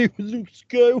gonna stay with Luke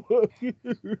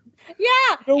Skywalker.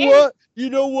 Yeah. You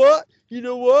know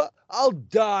what? I'll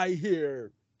die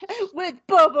here. With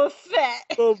Boba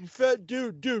Fett. Boba Fett,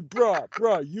 dude,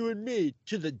 bruh, you and me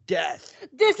to the death.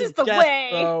 This is the way.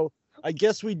 Bro. I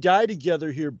guess we die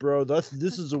together here, bro.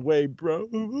 This is a way, bro.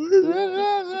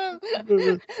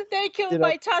 They killed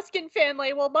my Tusken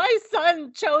family. Well, my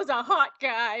son chose a hot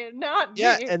guy, not me.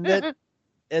 Yeah,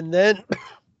 and then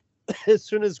as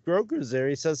soon as Grogu's there,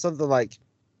 he says something like,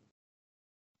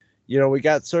 we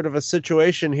got sort of a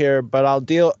situation here, but I'll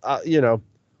deal,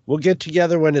 we'll get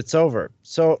together when it's over.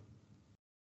 So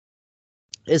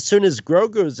as soon as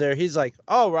Grogu's there, he's like,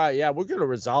 oh, right, yeah, we're going to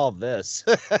resolve this.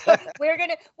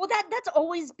 That's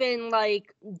always been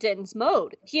like Din's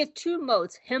mode. He has 2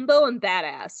 modes, himbo and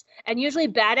badass. And usually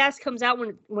badass comes out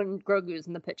when Grogu's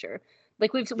in the picture.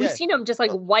 Like we've seen him just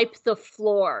like wipe the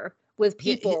floor with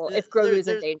people if Grogu's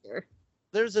in danger.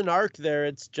 There's an arc there.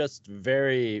 It's just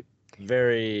very,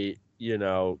 very,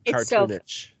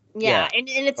 cartoonish. Yeah, and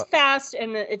it's fast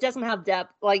and it doesn't have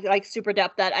depth, like super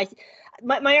depth that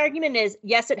my argument is,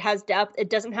 yes, it has depth. It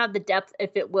doesn't have the depth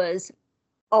if it was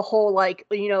a whole like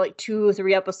 2 or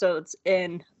 3 episodes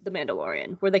in The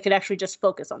Mandalorian where they could actually just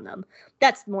focus on them.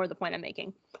 That's more the point I'm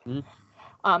making.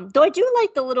 Mm-hmm. Though I do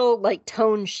like the little like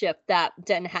tone shift that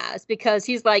Den has, because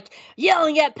he's like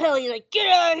yelling at Peli like, get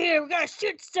out of here, we gotta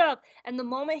shoot stuff. And the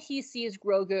moment he sees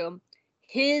Grogu,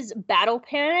 his battle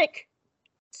panic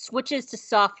switches to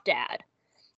soft dad,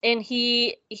 and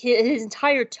his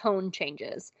entire tone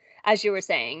changes, as you were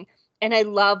saying. And I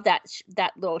love that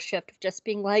little shift of just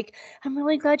being like, I'm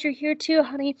really glad you're here too,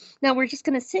 honey. Now we're just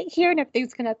gonna sit here and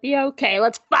everything's gonna be okay.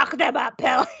 Let's fuck them up,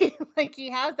 Peli. Like, he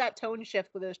has that tone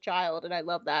shift with his child, and I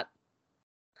love that.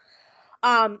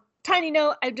 Tiny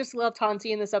note, I just love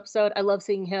Tanti in this episode. I love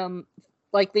seeing him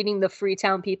like leading the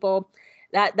Freetown people.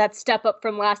 That step up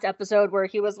from last episode where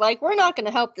he was like, we're not going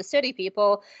to help the city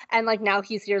people. And like now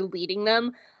he's here leading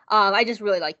them. I just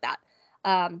really like that.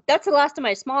 That's the last of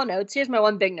my small notes. Here's my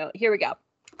one big note. Here we go.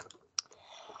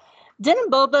 Din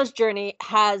and Boba's journey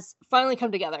has finally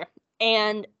come together.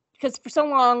 And because for so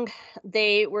long,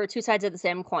 they were two sides of the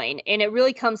same coin. And it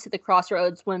really comes to the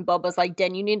crossroads when Boba's like,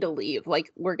 Din, you need to leave.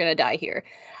 Like, we're going to die here.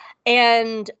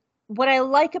 And what I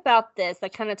like about this,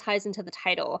 that kind of ties into the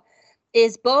title,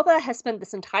 is Boba has spent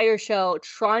this entire show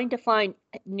trying to find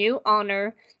new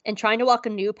honor and trying to walk a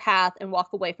new path and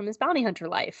walk away from his bounty hunter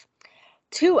life.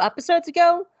 2 episodes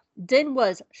ago, Din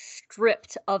was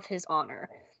stripped of his honor.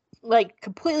 Like,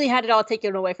 completely had it all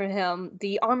taken away from him.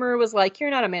 The armor was like,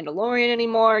 you're not a Mandalorian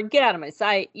anymore. Get out of my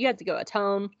sight. You have to go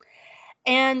atone.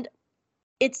 And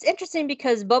it's interesting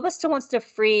because Boba still wants to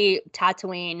free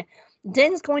Tatooine.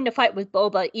 Din's going to fight with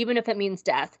Boba, even if it means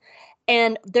death.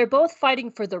 And they're both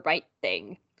fighting for the right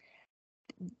thing.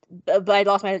 But I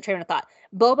lost my train of thought.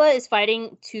 Boba is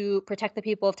fighting to protect the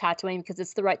people of Tatooine because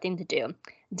it's the right thing to do.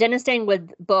 Din is staying with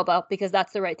Boba because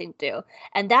that's the right thing to do.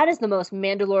 And that is the most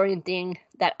Mandalorian thing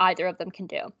that either of them can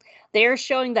do. They are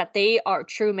showing that they are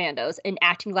true Mandos and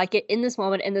acting like it in this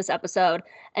moment, in this episode.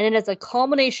 And it is a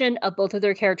culmination of both of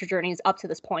their character journeys up to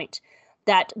this point.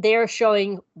 That they are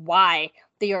showing why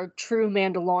they are true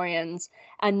Mandalorians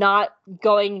and not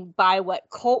going by what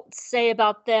cults say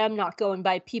about them, not going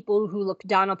by people who look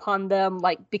down upon them,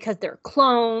 like because they're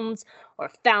clones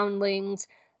or foundlings.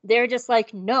 They're just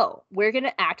like, no, we're going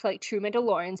to act like true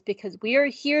Mandalorians because we are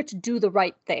here to do the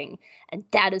right thing. And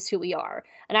that is who we are.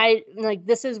 And I like,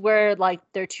 this is where like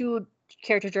their 2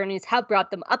 character journeys have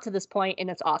brought them up to this point, and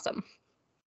it's awesome.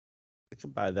 I can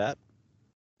buy that.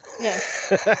 Yeah.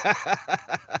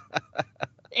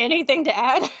 Anything to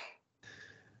add?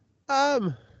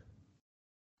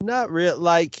 Not real.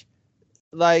 Like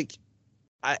I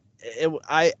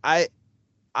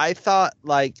thought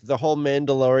like the whole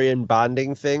Mandalorian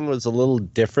bonding thing was a little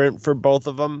different for both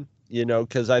of them, you know,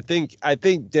 because I think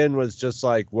Din was just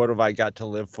like, what have I got to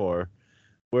live for?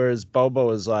 Whereas Boba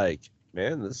was like,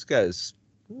 man, this guy's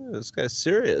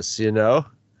serious, you know.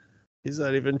 He's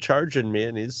not even charging me,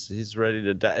 and he's ready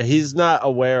to die. He's not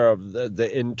aware of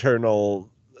the internal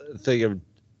thing of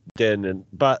Din,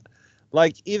 but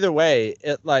like either way,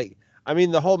 it like I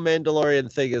mean the whole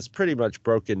Mandalorian thing is pretty much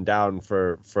broken down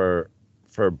for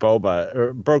Boba,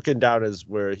 or broken down as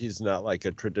where he's not like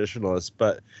a traditionalist,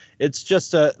 but it's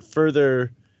just a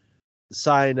further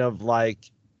sign of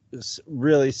like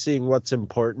really seeing what's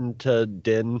important to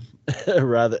Din,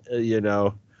 rather, you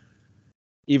know.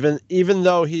 Even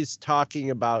though he's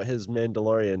talking about his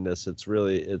Mandalorianness, it's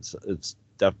really it's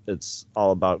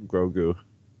all about Grogu.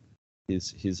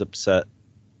 He's upset.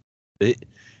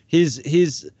 He's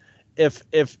if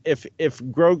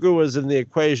Grogu was in the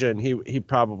equation, he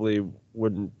probably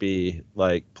wouldn't be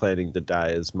like planning to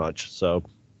die as much. So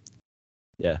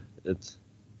yeah, that's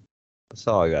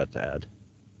all I got to add.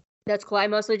 That's cool. I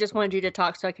mostly just wanted you to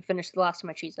talk so I could finish the last of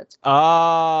my Cheez-Its.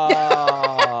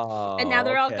 Oh. And now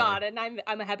they're all gone, and I'm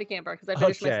a happy camper because I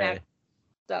finished my snack.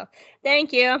 So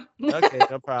thank you. Okay,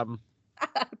 no problem.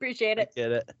 Appreciate it. I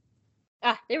get it.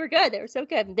 They were good. They were so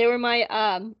good. They were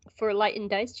my for Light and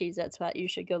Dice Cheez-Its that you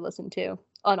should go listen to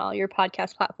on all your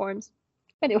podcast platforms.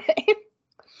 Anyway,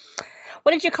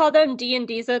 what did you call them?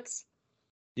 D&D's-its?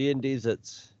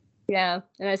 D&D's-its. Yeah,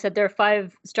 and I said there are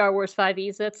 5 Star Wars 5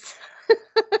 E's-its.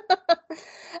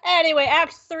 Anyway,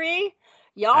 Act 3.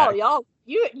 Y'all,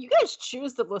 you guys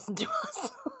choose to listen to us.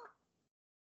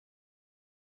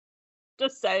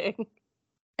 Just saying.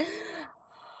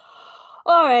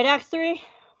 All right, Act 3.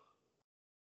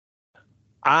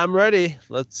 I'm ready.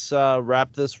 Let's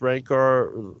wrap this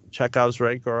Chekhov's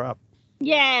Rancor up.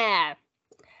 Yeah.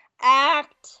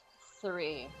 Act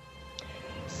 3.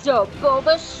 So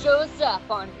Boba shows up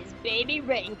on his baby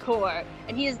Rancor,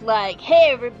 and he's like, hey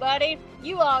everybody,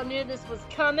 you all knew this was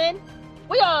coming.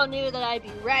 We all knew that I'd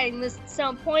be writing this at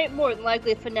some point, more than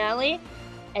likely finale.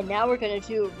 And now we're gonna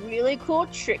do really cool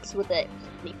tricks with it.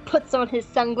 And he puts on his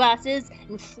sunglasses,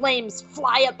 and flames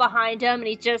fly up behind him, and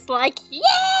he's just like, yeah!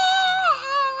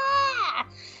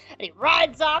 And he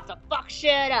rides off to fuck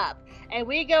shit up. And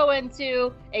we go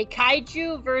into a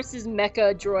kaiju versus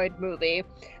mecha droid movie.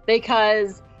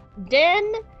 Because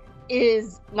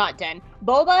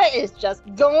Boba is just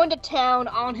going to town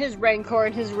on his Rancor,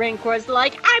 and his Rancor is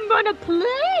like, I'm gonna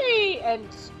play and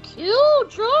kill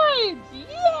droids!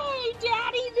 Yay,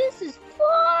 Daddy, this is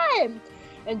fun!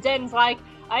 And Den's like,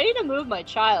 I need to move my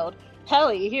child.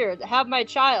 Pelly, here, have my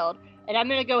child, and I'm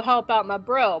gonna go help out my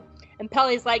bro. And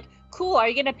Pelly's like, cool, are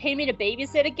you gonna pay me to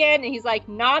babysit again? And he's like,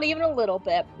 not even a little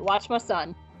bit. Watch my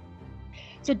son.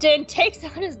 So Den takes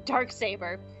out his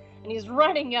Darksaber, and he's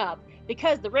running up.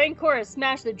 Because the Rancor has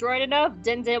smashed the droid enough,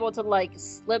 Den's able to, like,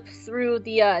 slip through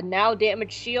the now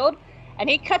damaged shield, and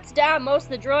he cuts down most of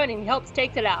the droid and he helps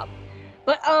take it out.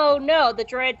 But oh no, the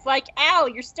droid's like, ow,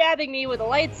 you're stabbing me with a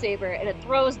lightsaber, and it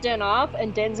throws Din off,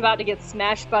 and Din's about to get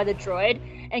smashed by the droid,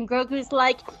 and Grogu's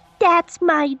like, That's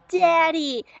my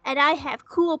daddy, and I have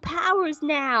cool powers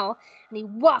now. and he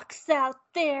walks out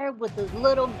there with his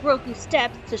little Grogu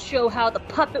steps to show how the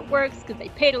puppet works, because they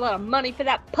paid a lot of money for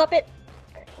that puppet.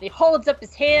 And he holds up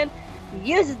his hand,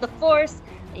 he uses the Force,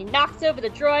 and he knocks over the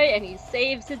droid, and he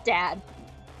saves his dad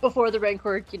before the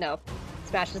Rancor,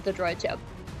 smashes the droid too.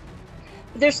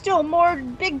 But there's still more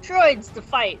big droids to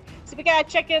fight, so we gotta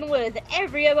check in with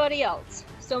everybody else.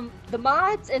 So the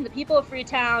mods and the people of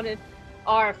Freetown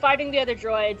are fighting the other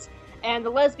droids, and the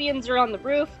lesbians are on the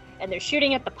roof, and they're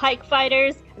shooting at the Pike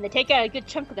fighters, and they take out a good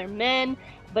chunk of their men,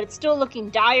 but it's still looking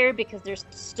dire because there's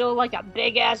still like a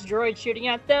big-ass droid shooting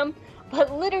at them.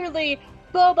 But literally,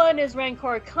 Boba and his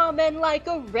Rancor come in like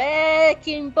a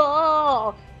wrecking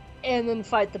ball, and then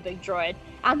fight the big droid.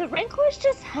 And the Rancor's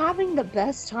just having the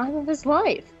best time of his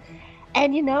life.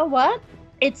 And you know what?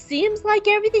 It seems like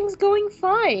everything's going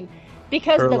fine.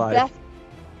 Because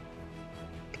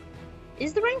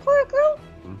Is the Rancor a girl?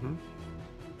 Mm-hmm.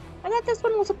 I thought this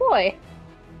one was a boy.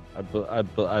 I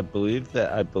believe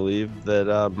that.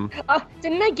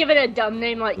 Didn't I give it a dumb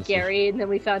name like Gary, and then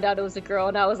we found out it was a girl,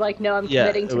 and I was like, no, I'm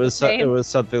committing to the name. It was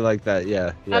something like that,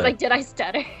 yeah. I was like, did I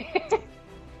stutter?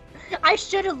 I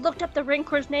should have looked up the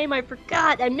Rancor's name. I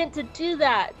forgot. I meant to do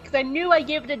that because I knew I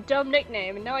gave it a dumb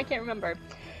nickname, and now I can't remember.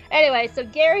 Anyway, so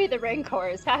Gary the Rancor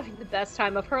is having the best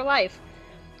time of her life,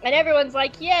 and everyone's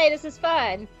like, yay, this is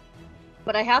fun.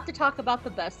 But I have to talk about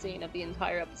the best scene of the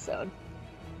entire episode,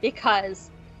 because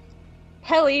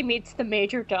Peli meets the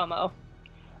Major Domo,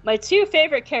 my two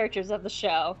favorite characters of the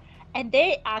show, and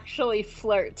they actually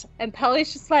flirt. And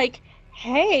Peli's just like,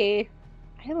 hey,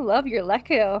 I love your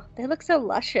Leku. They look so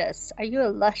luscious. Are you a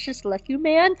luscious Leku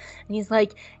man? And he's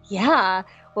like, yeah.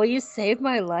 Will you save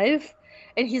my life?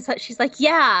 And she's like,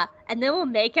 yeah. And then we'll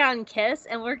make out and kiss,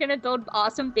 and we're gonna build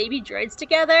awesome baby droids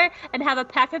together and have a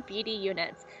pack of BD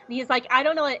units. And he's like, I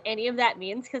don't know what any of that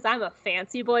means because I'm a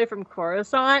fancy boy from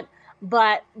Coruscant,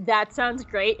 but that sounds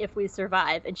great if we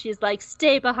survive. And she's like,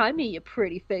 stay behind me, you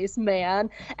pretty face man.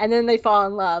 And then they fall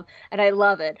in love, and I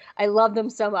love it. I love them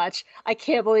so much. I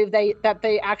can't believe that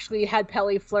they actually had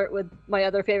Peli flirt with my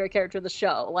other favorite character of the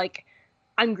show. Like,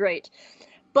 I'm great.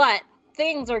 But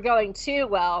things are going too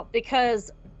well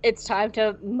because it's time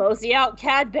to mosey out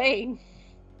Cad Bane,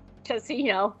 because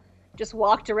he, just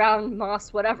walked around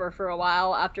Mos whatever for a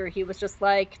while after he was just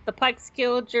like, the Pikes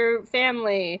killed your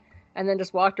family. And then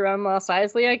just walked around Mos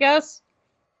Eisley, I guess.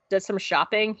 Did some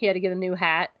shopping. He had to get a new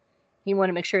hat. He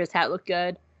wanted to make sure his hat looked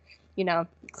good.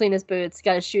 Clean his boots,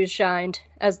 got his shoes shined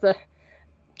as the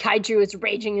kaiju is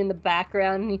raging in the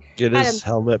background. Get his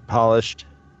helmet polished.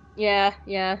 Yeah.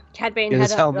 Cad Bane Get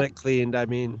his helmet cleaned,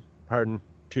 pardon.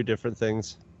 Two different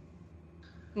things.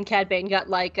 And Cad Bane got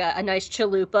like a nice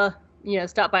chalupa,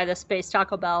 stopped by the Space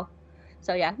Taco Bell.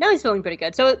 So yeah, now he's feeling pretty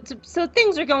good. So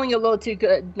things are going a little too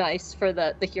good, nice for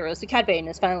the heroes. So Cad Bane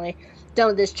is finally done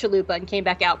with this chalupa and came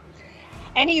back out.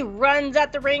 And he runs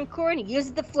at the Rancor and he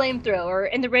uses the flamethrower.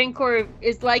 And the Rancor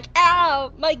is like,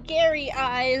 ow, my Gary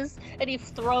eyes. And he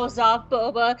throws off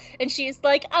Boba. And she's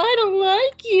like, I don't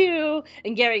like you.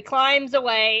 And Gary climbs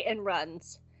away and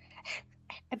runs.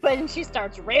 But then she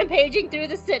starts rampaging through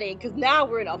the city because now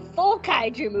we're in a full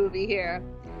kaiju movie here.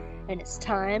 And it's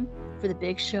time for the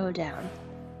big showdown.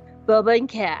 Boba and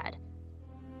Cad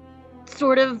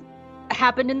sort of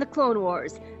happened in the Clone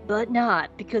Wars, but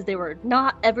not, because they were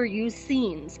not ever used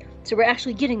scenes. So we're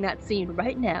actually getting that scene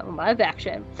right now in live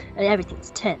action, and everything's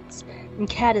tense. And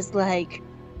Cad is like,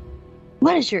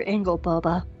 what is your angle,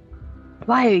 Boba?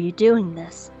 Why are you doing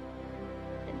this?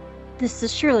 This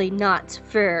is surely not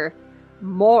for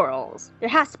morals. There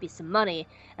has to be some money.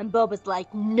 And Boba's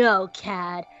like, no,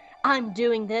 Cad. I'm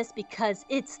doing this because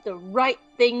it's the right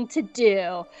thing to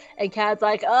do. And Cad's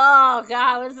like, oh,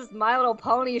 God, what is this My Little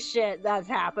Pony shit that's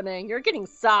happening? You're getting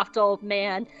soft, old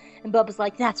man. And Bubba's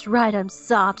like, that's right, I'm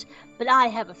soft. But I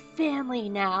have a family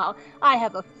now. I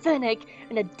have a Fennec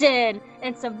and a Din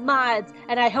and some mods.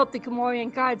 And I hope the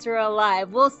Gamorrean guards are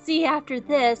alive. We'll see after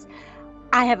this.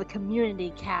 I have a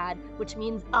community, Cad, which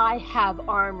means I have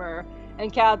armor.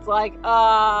 And Cad's like,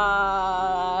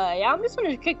 yeah, I'm just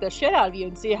gonna kick the shit out of you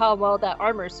and see how well that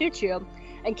armor suits you.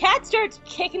 And Cad starts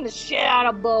kicking the shit out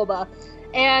of Boba.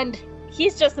 And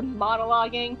he's just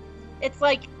monologuing. It's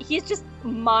like, he's just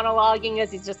monologuing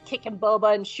as he's just kicking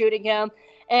Boba and shooting him.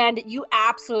 And you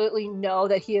absolutely know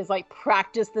that he has, like,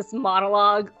 practiced this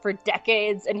monologue for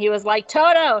decades. And he was like,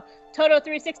 Toto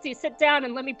 360, sit down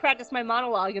and let me practice my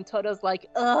monologue. And Toto's like,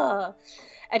 ugh.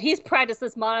 And he's practiced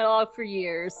this monologue for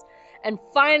years. And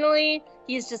finally,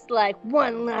 he's just like,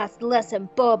 one last lesson,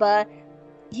 Boba.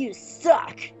 You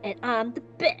suck, and I'm the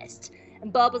best.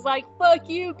 And Boba's like, fuck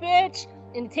you, bitch.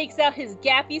 And he takes out his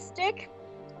gaffy stick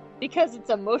because it's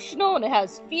emotional and it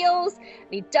has feels. And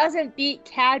he doesn't beat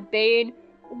Cad Bane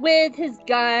with his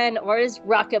gun or his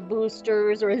rocket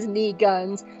boosters or his knee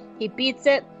guns. He beats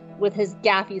it with his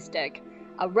gaffy stick,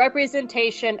 a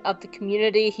representation of the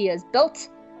community he has built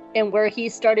and where he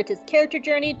started his character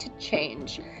journey to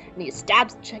change. And he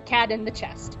stabs Cad in the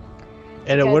chest.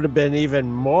 And it would have been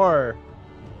even more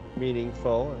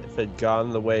meaningful if it had gone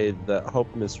the way that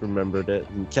Hope misremembered it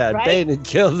and Cad Bane had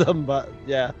killed him, but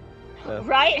yeah.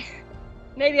 Right?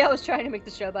 Maybe I was trying to make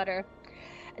the show better.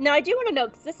 Now, I do want to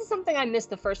note, because this is something I missed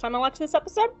the first time I watched this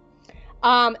episode,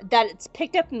 that it's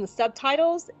picked up in the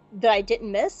subtitles that I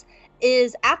didn't miss,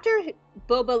 is after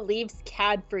Boba leaves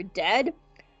Cad for dead,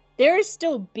 there is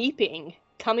still beeping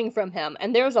coming from him,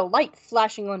 and there's a light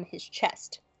flashing on his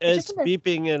chest. It's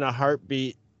beeping in a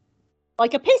heartbeat.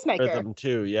 Like a pacemaker. Rhythm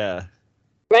too, yeah.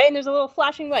 Right, and there's a little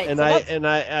flashing light. And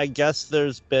I guess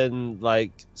there's been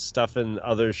like stuff in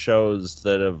other shows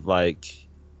that have like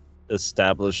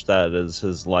established that as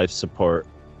his life support.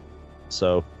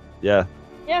 So, yeah.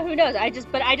 Yeah, who knows? I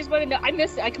just want to know.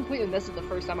 I completely missed it the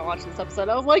first time I watched this episode.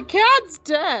 I was like, Cad's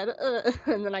dead,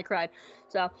 and then I cried.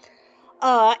 So,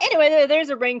 anyway, there's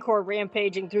a Rancor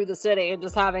rampaging through the city and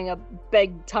just having a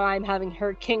big time, having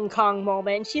her King Kong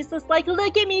moment. And she's just like,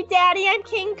 look at me, Daddy, I'm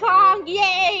King Kong,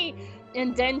 yay!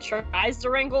 And then tries to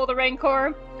wrangle the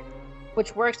Rancor,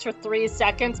 which works for 3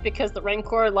 seconds because the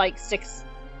Rancor, like, sticks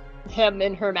him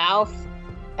in her mouth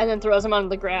and then throws him on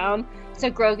the ground. So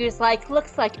Grogu's like,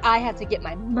 looks like I have to get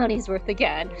my money's worth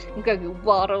again. And Grogu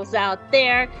waddles out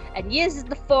there and uses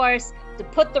the Force to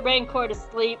put the Rancor to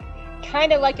sleep,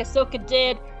 kind of like Ahsoka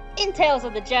did in Tales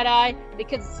of the Jedi,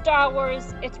 because Star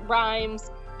Wars, it rhymes,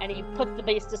 and he puts the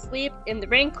base to sleep, and the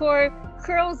Rancor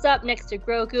curls up next to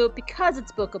Grogu. Because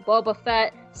it's Book of Boba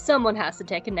Fett, someone has to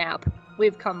take a nap.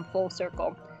 We've come full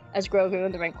circle as Grogu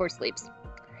and the Rancor sleeps.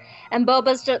 And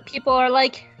people are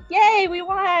like, yay, we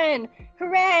won!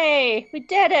 Hooray! We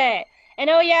did it! And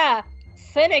oh yeah,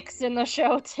 Fennec's in the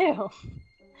show too.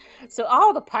 So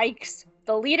all the Pikes,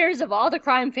 the leaders of all the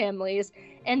crime families,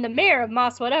 and the mayor of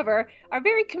Mos Whatever are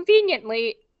very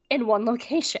conveniently in one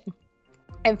location.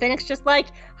 And Fennec's just like,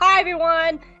 hi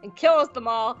everyone, and kills them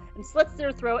all, and slits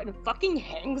their throat, and fucking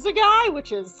hangs a guy,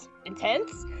 which is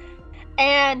intense.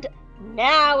 And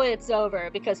now it's over,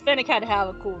 because Fennec had to have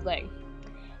a cool thing.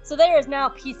 So there is now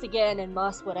peace again in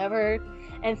Mos Whatever,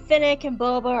 and Fennec and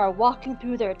Boba are walking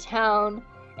through their town,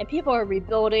 and people are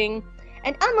rebuilding.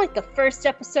 And unlike the first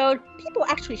episode, people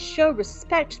actually show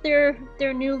respect to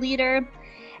their new leader.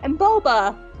 And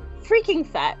Boba, freaking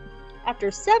Fett, after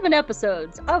 7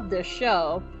 episodes of this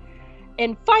show,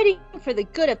 and fighting for the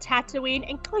good of Tatooine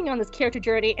and going on this character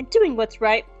journey and doing what's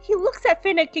right, he looks at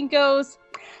Fennec and goes,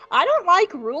 I don't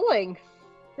like ruling.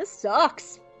 This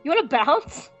sucks. You want to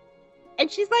bounce? And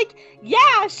she's like,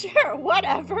 yeah, sure,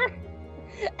 whatever.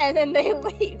 And then they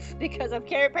leave because of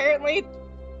apparently,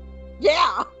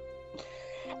 yeah.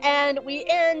 And we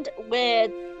end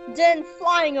with Din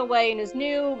flying away in his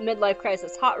new midlife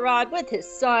crisis hot rod with his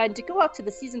son to go up to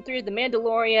the season 3 of The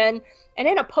Mandalorian. And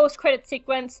in a post-credit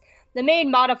sequence, the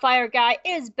main modifier guy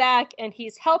is back and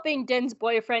he's helping Din's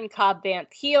boyfriend Cobb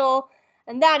Vanth heal.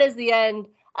 And that is the end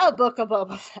of Book of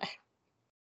Boba Fett.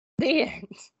 The end.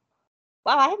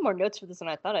 Wow, I have more notes for this than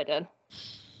I thought I did.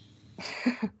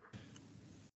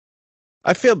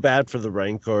 I feel bad for the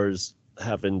Rancors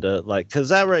having to, like, because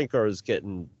that Rancor is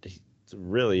getting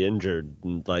really injured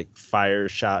and, like, fire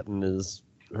shot in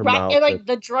her mouth. And, like,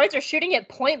 the droids are shooting it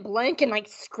point blank and, like,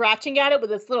 scratching at it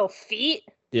with its little feet.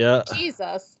 Yeah.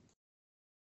 Jesus.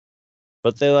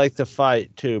 But they like to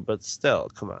fight, too, but still,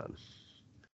 come on.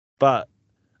 But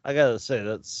I gotta say,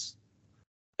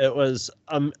 it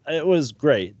was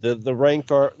great. The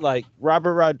Rancor, like,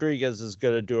 Robert Rodriguez is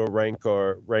gonna do a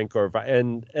Rancor,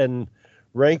 and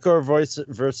Rancor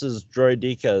versus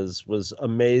Droidekas was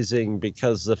amazing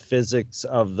because the physics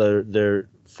of their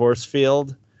force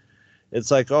field.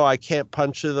 It's like, oh, I can't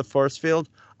punch through the force field.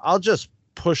 I'll just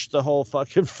push the whole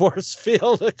fucking force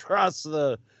field across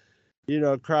the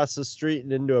street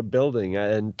and into a building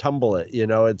and tumble it.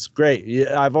 It's great.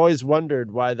 I've always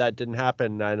wondered why that didn't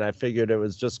happen, and I figured it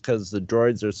was just because the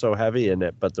droids are so heavy in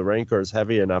it, but the Rancor is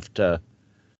heavy enough to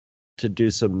do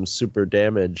some super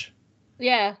damage.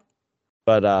 Yeah.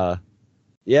 But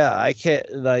yeah, I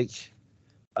can't, like,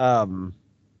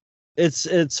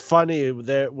 it's funny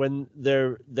when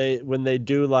they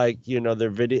do, like, their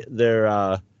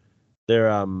video,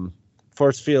 their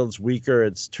force field's weaker,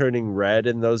 it's turning red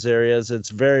in those areas.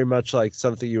 It's very much like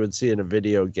something you would see in a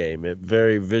video game. It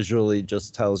very visually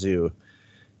just tells you,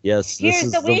 yes, this Here's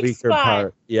is the the weak weaker spot.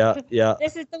 part. Yeah, yeah,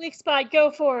 This is the weak spot. Go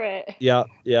for it. yeah,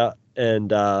 yeah. And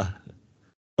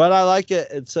but I like it.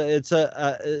 It's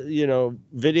a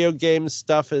video game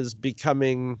stuff is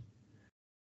becoming.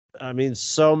 I mean,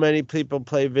 so many people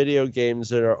play video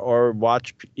games or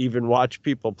watch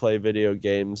people play video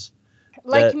games.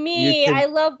 Like that me, you can- I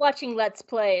love watching Let's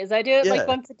Plays. I do it Yeah. like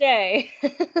once a day.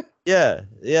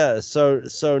 Yeah.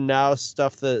 So now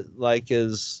stuff that like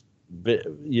is,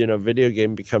 video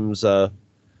game becomes a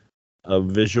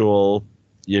visual,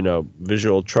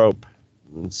 visual trope.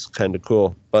 It's kind of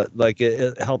cool, but like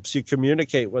it helps you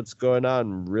communicate what's going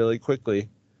on really quickly.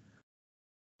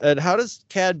 And how does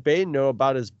Cad Bane know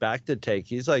about his back to take?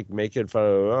 He's like making fun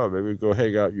of, maybe go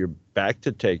hang out your back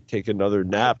to take another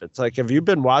nap. It's like, have you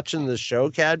been watching the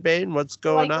show, Cad Bane? What's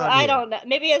going on? I here? don't know.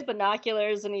 Maybe he has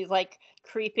binoculars and he's like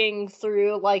creeping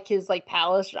through like his like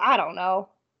palace. I don't know.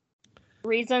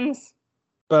 Reasons.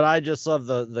 But I just love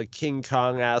the King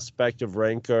Kong aspect of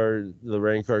Rancor, the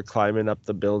Rancor climbing up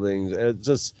the buildings.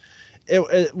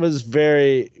 It was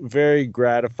very, very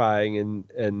gratifying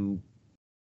and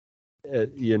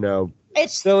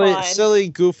It's fun. silly,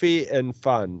 goofy, and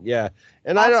fun. Yeah.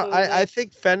 And Absolutely. I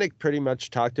think Fennec pretty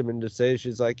much talked him into saying,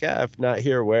 she's like, yeah, if not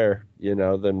here, where,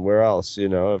 then where else,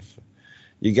 if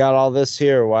you got all this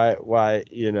here, why,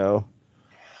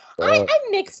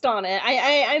 I'm mixed on it.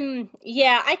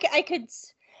 I could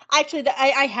actually.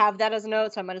 I have that as a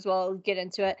note, so I might as well get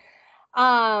into it.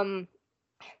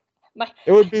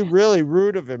 It would be really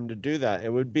rude of him to do that.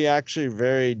 It would be actually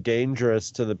very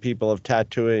dangerous to the people of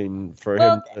Tatooine for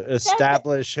him to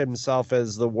establish himself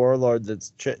as the warlord that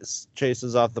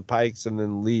chases off the Pikes and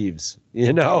then leaves,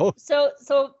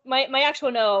 So my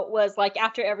actual note was like,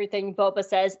 after everything, Boba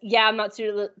says, yeah, I'm not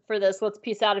suited for this. Let's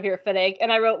peace out of here, Finnick. And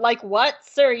I wrote, like, what?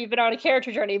 Sir, you've been on a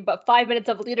character journey, but 5 minutes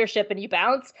of leadership and you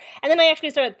bounce? And then I actually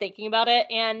started thinking about it,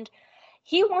 and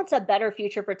he wants a better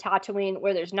future for Tatooine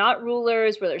where there's not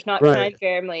rulers, where there's not crime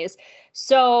families.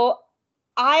 So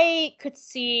I could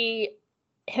see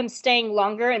him staying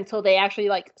longer until they actually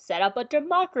like set up a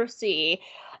democracy.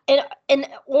 And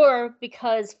or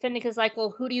because Finnick is like,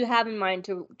 well, who do you have in mind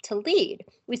to lead?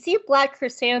 We see Black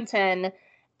Chrysanthemum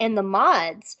in the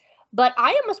mods, but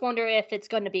I almost wonder if it's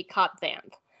going to be Cobb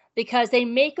Vanth, because they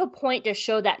make a point to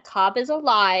show that Cobb is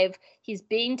alive. He's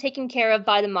being taken care of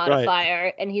by the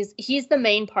modifier, and he's the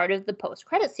main part of the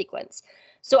post-credit sequence.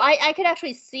 So I could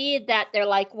actually see that they're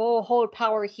like, we'll hold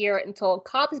power here until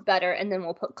Cobb's better, and then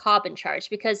we'll put Cobb in charge,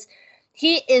 because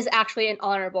he is actually an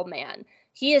honorable man.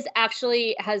 He is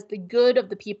actually has the good of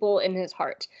the people in his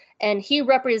heart, and he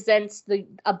represents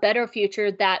a better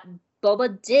future that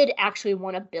Boba did actually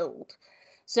want to build.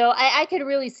 So I could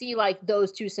really see like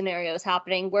those two scenarios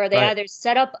happening, where they either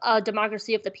set up a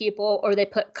democracy of the people or they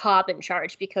put Cobb in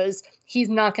charge, because he's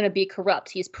not going to be corrupt.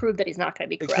 He's proved that he's not going to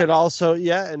be corrupt. It could also,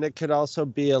 and it could also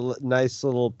be a nice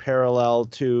little parallel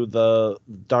to the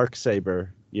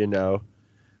Darksaber,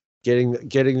 getting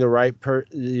the right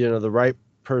the right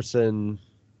person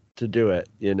to do it.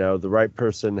 The right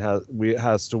person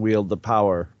has to wield the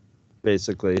power,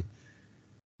 basically,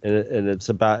 and it's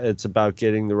about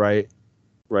getting the right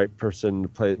person to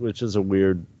play, which is a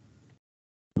weird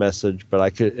message,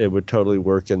 but it would totally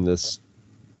work in the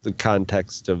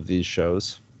context of these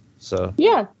shows. So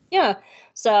yeah.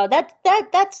 So that's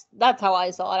how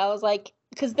I saw it. I was like,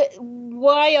 because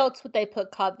why else would they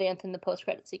put Cobb Vanth in the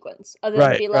post-credit sequence other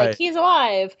than to be like, he's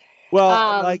alive?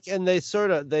 Well, and they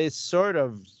sort of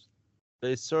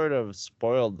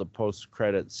spoiled the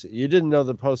post-credits. You didn't know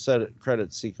the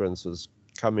post-credit sequence was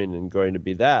coming and going to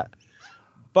be that.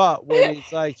 But when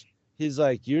he's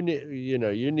like, you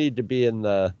need to be in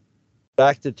the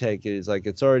back to take it. He's like,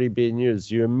 it's already being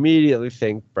used. You immediately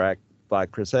think Black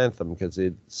Chrysanthemum, because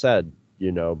he said,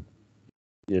 it's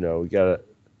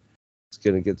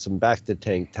gonna get some back to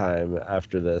tank time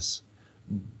after this.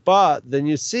 But then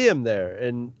you see him there,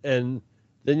 and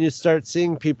then you start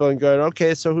seeing people and going,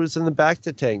 okay, so who's in the back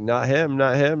to tank? Not him.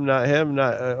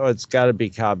 It's got to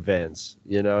be Cobb Vanth,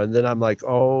 And then I'm like,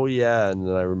 oh yeah, and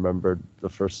then I remembered the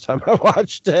first time I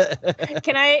watched it.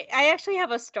 Can I actually have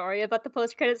a story about the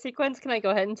post-credit sequence. Can I go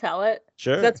ahead and tell it?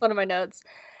 Sure. That's one of my notes.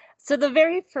 So the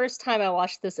very first time I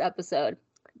watched this episode,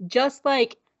 just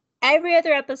like every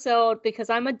other episode, because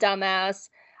I'm a dumbass,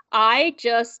 I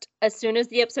just, as soon as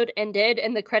the episode ended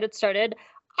and the credits started,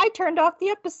 I turned off the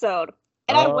episode.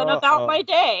 And I went about my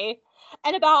day.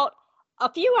 And about a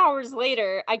few hours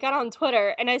later, I got on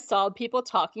Twitter and I saw people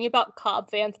talking about Cobb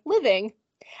Vanth living.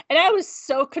 And I was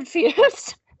so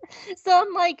confused. So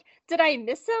I'm like, did I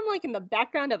miss him like in the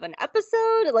background of an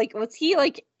episode? Like, was he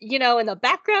like, you know, in the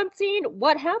background scene?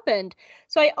 What happened?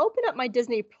 So I open up my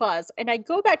Disney Plus and I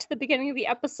go back to the beginning of the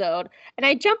episode and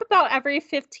I jump about every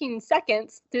 15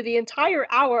 seconds through the entire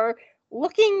hour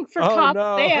looking for Cobb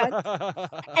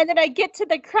Vanth. And then I get to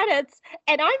the credits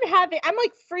and I'm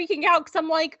like freaking out because I'm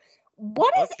like,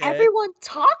 what is everyone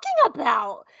talking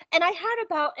about? And I had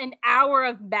about an hour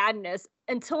of madness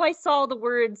until I saw the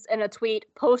words in a tweet,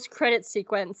 post-credit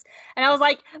sequence. And I was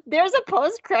like, there's a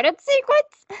post-credit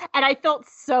sequence? And I felt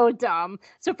so dumb.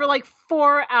 So for like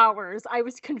 4 hours, I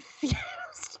was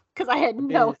confused because I had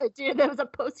no idea there was a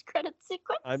post-credit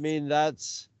sequence. I mean,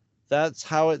 that's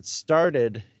how it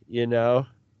started, you know?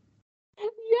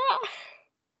 Yeah.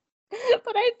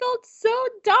 But I felt so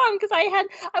dumb because I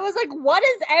was like, what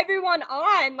is everyone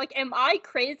on? Like, am I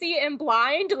crazy and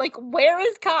blind? Like, where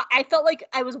is Cobb? I felt like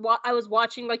I was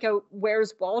watching like a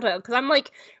Where's Waldo, because I'm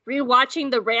like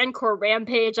rewatching the Rancor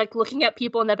Rampage, like looking at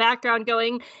people in the background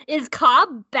going, is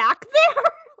Cobb back there?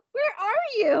 Where are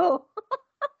you?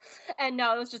 And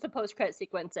no, it was just a post-credit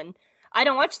sequence, and I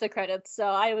don't watch the credits, so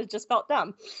I just felt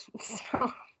dumb.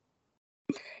 So,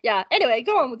 yeah, anyway,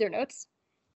 go on with your notes.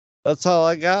 That's all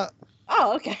I got.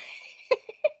 Oh, okay.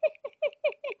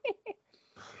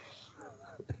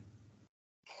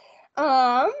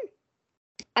 I'm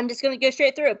just gonna go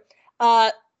straight through.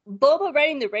 Boba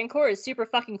riding the Rancor is super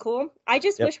fucking cool. I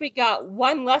just wish we got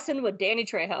one lesson with Danny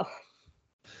Trejo.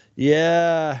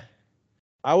 Yeah.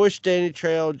 I wish Danny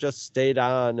Trejo just stayed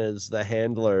on as the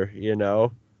handler, you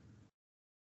know?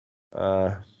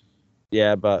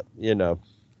 Yeah, but, you know,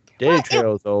 Danny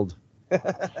Trejo's old.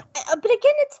 But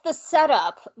again, it's the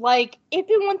setup. Like, it'd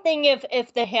be one thing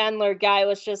if the handler guy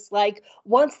was just like,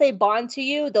 once they bond to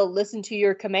you, they'll listen to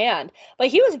your command. But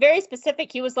he was very specific.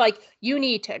 He was like, you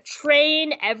need to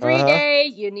train every day.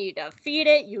 You need to feed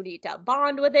it. You need to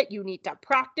bond with it. You need to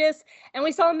practice. And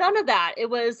we saw none of that. It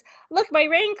was, look, my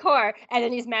Rancor. And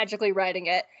then he's magically riding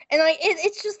it. And like,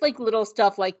 it's just like little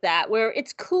stuff like that where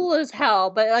it's cool as hell.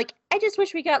 But like, I just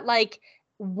wish we got like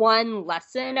one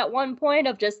lesson at one point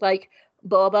of just like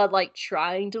Boba like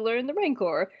trying to learn the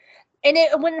Rancor, and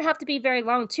it wouldn't have to be very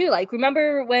long too. Like,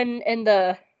 remember when in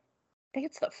I think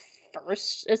it's the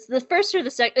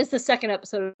second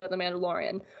episode of The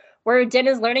Mandalorian where Din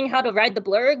is learning how to ride the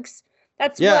blurgs?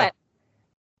 That's what,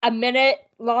 a minute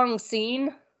long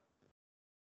scene,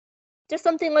 just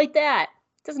something like that.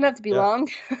 Doesn't have to be long.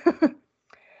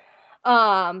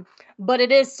 But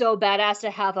it is so badass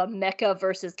to have a mecha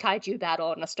versus kaiju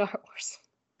battle in a Star Wars.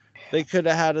 They could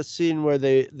have had a scene where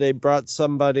they brought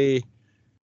somebody,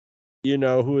 you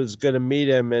know, who is going to meet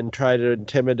him and try to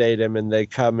intimidate him, and they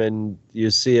come and you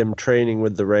see him training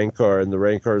with the Rancor, and the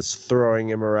Rancor is throwing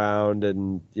him around,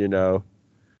 and, you know,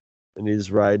 and he's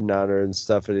riding on her and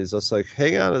stuff, and he's just like,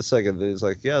 hang on a second. And he's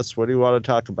like, yes, what do you want to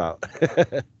talk about?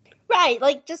 Right,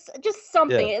 like just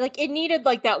something. Yeah. Like, it needed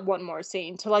like that one more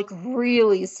scene to like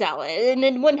really sell it, and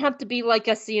it wouldn't have to be like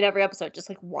a scene every episode, just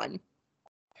like one.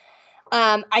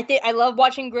 I love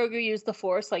watching Grogu use the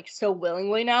Force like so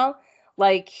willingly now.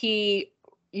 Like, he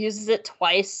uses it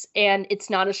twice, and it's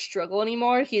not a struggle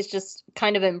anymore. He's just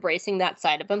kind of embracing that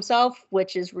side of himself,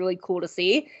 which is really cool to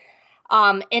see.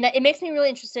 And it makes me really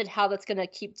interested how that's gonna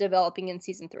keep developing in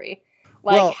season 3.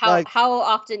 Like, how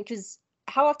often? Because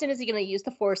how often is he going to use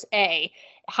the Force? A,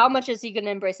 how much is he going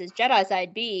to embrace his Jedi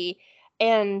side? B,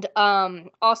 and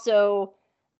also,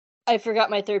 I forgot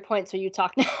my third point, so you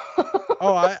talk now.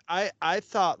 I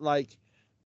thought the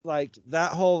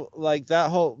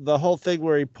whole thing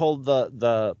where he pulled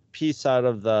the piece out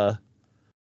of the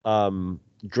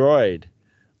droid,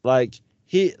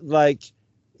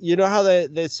 you know how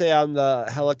they say on the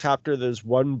helicopter there's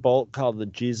one bolt called the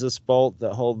Jesus bolt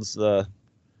that holds the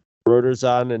rotors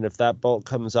on, and if that bolt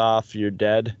comes off, you're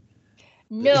dead.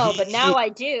 No, but now I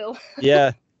do.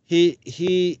 Yeah,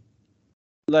 he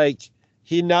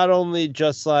not only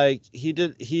just like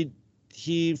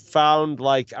he found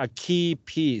like a key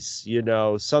piece, you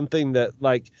know, something that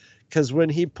like, because when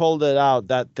he pulled it out,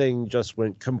 that thing just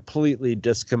went completely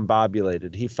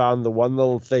discombobulated. He found the one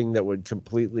little thing that would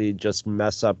completely just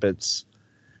mess up its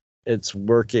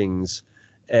workings.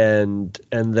 And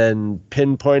then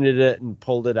pinpointed it and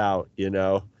pulled it out, you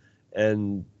know,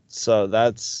 and so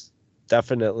that's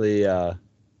definitely a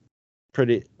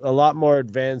lot more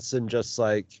advanced than just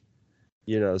like,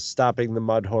 you know, stopping the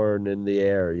Mudhorn in the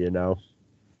air, you know.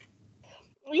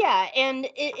 Yeah, and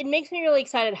it makes me really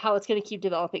excited how it's going to keep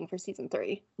developing for season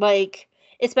 3. Like,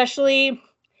 especially,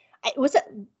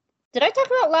 Did I talk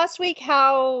about last week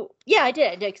how... Yeah, I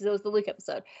did, because it was the Luke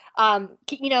episode.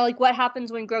 Like, what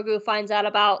happens when Grogu finds out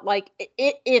about, like,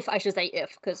 if, I should say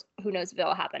if, because who knows if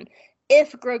it'll happen.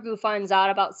 If Grogu finds out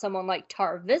about someone like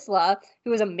Tar Vizsla,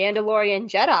 who is a Mandalorian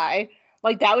Jedi,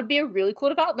 like, that would be a really cool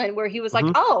development where he was like,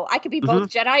 oh, I could be both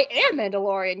Jedi and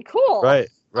Mandalorian. Cool. Right.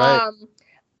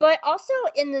 But also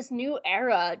in this new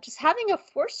era, just having a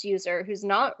Force user who's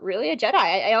not really a Jedi,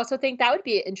 I also think that would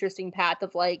be an interesting path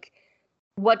of, like,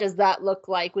 what does that look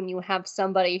like when you have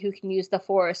somebody who can use the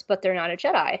Force, but they're not a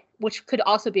Jedi, which could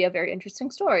also be a very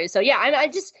interesting story. So yeah,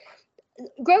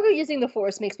 Grogu using the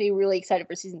Force makes me really excited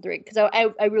for season 3, because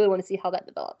I really want to see how that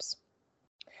develops.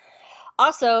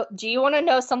 Also, do you want to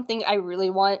know something I really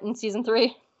want in season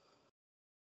 3?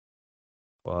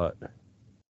 What?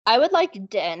 I would like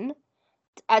Din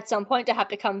at some point to have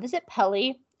to come visit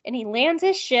Peli, and he lands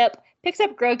his ship, picks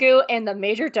up Grogu, and the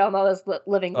Major Domo is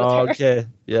living with her. Okay,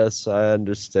 yes, I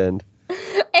understand.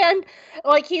 And,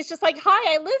 like, he's just like,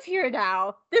 hi, I live here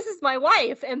now. This is my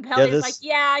wife. And Peli's like,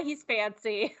 yeah, he's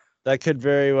fancy. That could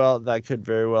very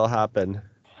well happen.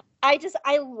 I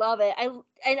love it.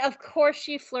 And of course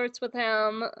she flirts with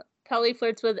him. Peli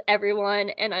flirts with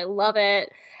everyone, and I love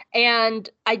it. And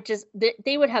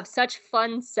they would have such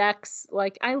fun sex.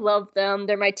 Like, I love them.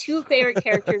 They're my 2 favorite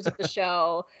characters of the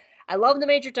show. I love the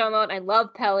Major Domo, and I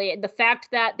love Peli. And the fact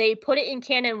that they put it in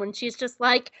canon when she's just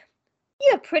like,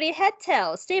 you have pretty head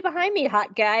tail. Stay behind me,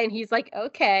 hot guy. And he's like,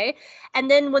 okay. And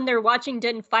then when they're watching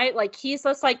Din fight, like, he's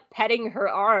just, like, petting her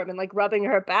arm and, like, rubbing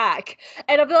her back.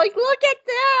 And I'll be like, look at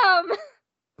them!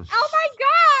 Oh, my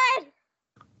God!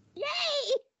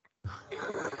 Yay!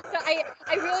 So I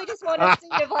really just want to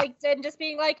see of, like, Din just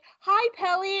being like, hi,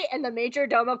 Peli, and the Major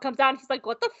Domo comes out and he's like,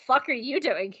 what the fuck are you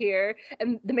doing here?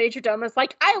 And the Major Domo's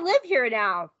like, I live here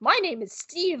now. My name is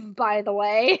Steve, by the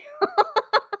way.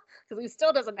 Because he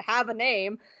still doesn't have a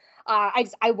name.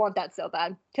 I want that so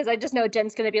bad. Because I just know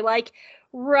Din's going to be like,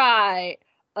 right,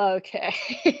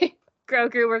 okay.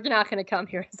 Grogu, we're not going to come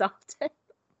here as often.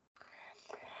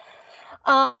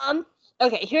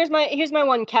 Okay, here's my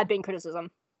one Cad Bane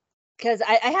criticism. Because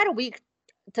I had a week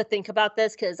to think about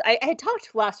this, because I had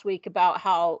talked last week about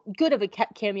how good of a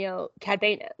cameo Cad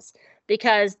Bane is.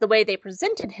 Because the way they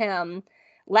presented him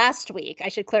last week, I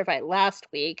should clarify, last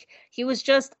week, he was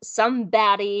just some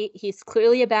baddie. He's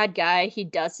clearly a bad guy. He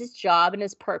does his job and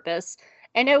his purpose,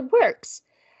 and it works.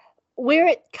 Where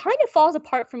it kind of falls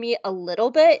apart for me a little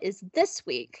bit is this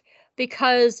week,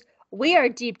 because we are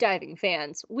deep diving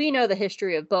fans. We know the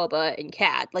history of Boba and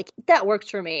Cad. Like, that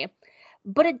works for me.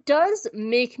 But it does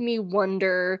make me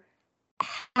wonder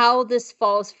how this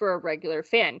falls for a regular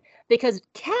fan. Because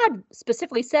Cad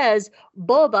specifically says,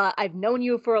 Boba, I've known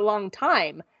you for a long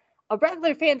time. A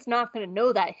regular fan's not going to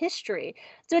know that history.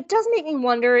 So it does make me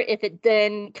wonder if it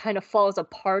then kind of falls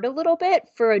apart a little bit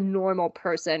for a normal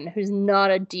person who's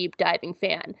not a deep diving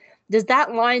fan. Does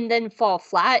that line then fall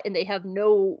flat and they have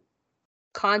no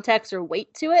context or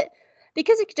weight to it?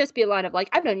 Because it could just be a line of like,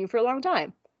 I've known you for a long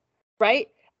time, right?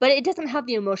 But it doesn't have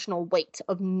the emotional weight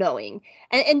of knowing.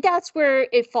 And that's where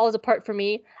it falls apart for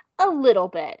me a little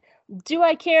bit. Do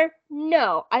I care?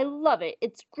 No, I love it.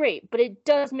 It's great. But it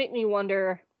does make me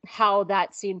wonder how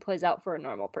that scene plays out for a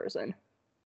normal person.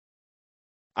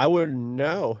 I wouldn't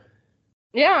know.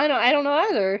 Yeah, I don't know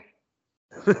either.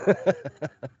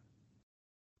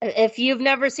 If you've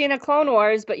never seen a Clone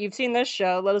Wars, but you've seen this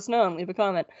show, let us know and leave a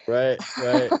comment. Right.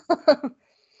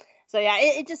 So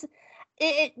yeah,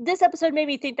 this episode made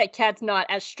me think that Cad's not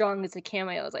as strong as a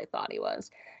cameo as I thought he was.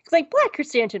 Because, like, Black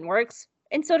Chrysanthemum works,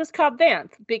 and so does Cobb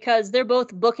Vanth, because they're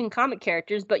both book and comic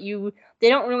characters, but they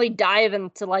don't really dive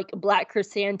into, like, Black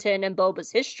Chrysanthemum and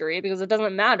Boba's history, because it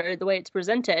doesn't matter the way it's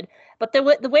presented. But the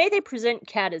way they present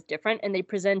Cad is different, and they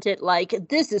present it like,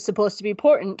 this is supposed to be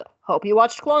important. Hope you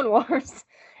watched Clone Wars.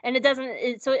 And it doesn't,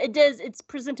 it's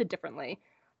presented differently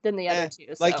than the other two.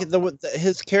 So. Like,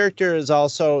 his character is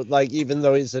also, like, even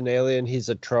though he's an alien, he's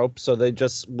a trope, so they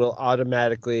just will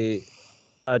automatically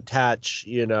attach,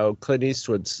 Clint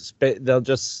Eastwood's they'll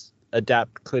just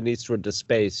adapt Clint Eastwood to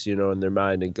space, in their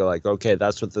mind and go like, okay,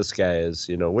 that's what this guy is,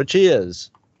 which he is.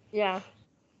 Yeah.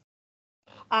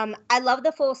 I love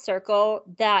the full circle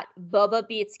that Boba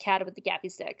beats Cad with the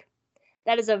gappy stick.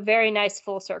 That is a very nice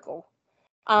full circle.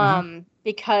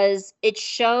 Because it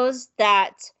shows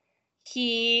that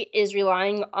he is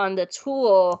relying on the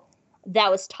tool that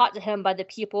was taught to him by the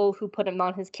people who put him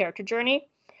on his character journey.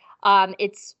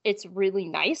 It's really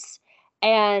nice,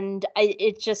 and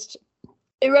it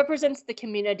represents the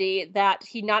community that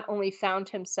he not only found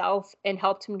himself and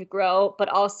helped him to grow, but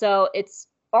also it's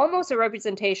almost a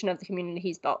representation of the community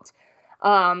he's built.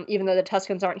 even though the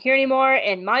Tuskens aren't here anymore.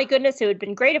 And my goodness, it would have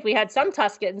been great if we had some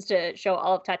Tuskens to show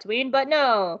all of Tatooine, but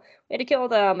no, we had to kill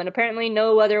them, and apparently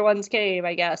no other ones came,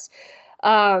 I guess.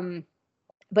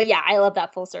 But yeah, I love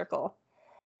that full circle.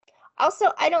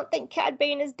 Also, I don't think Cad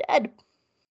Bane is dead.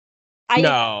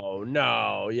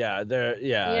 No, yeah. And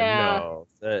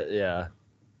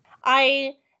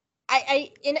I'm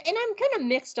kind of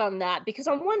mixed on that, because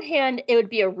on one hand, it would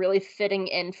be a really fitting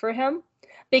end for him,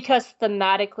 because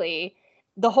thematically,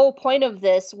 the whole point of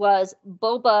this was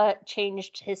Boba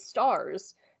changed his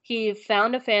stars. He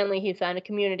found a family, he found a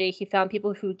community, he found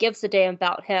people who gives a damn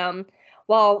about him,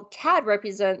 while Cad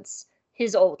represents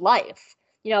his old life.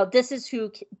 You know, this is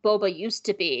who Boba used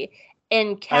to be.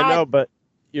 And Cad, I know, but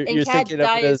you're thinking of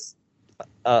it as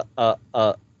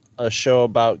a show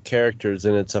about characters,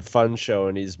 and it's a fun show,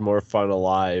 and he's more fun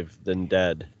alive than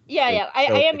dead. Yeah. I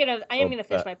am gonna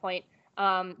finish my point.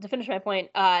 To finish my point,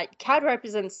 Cad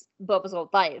represents Boba's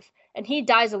old life, and he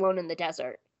dies alone in the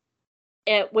desert,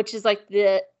 which is like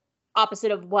the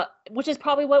opposite of which is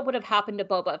probably what would have happened to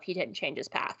Boba if he didn't change his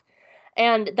path,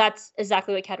 and that's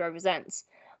exactly what Cad represents.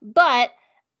 But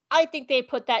I think they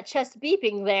put that chest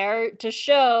beeping there to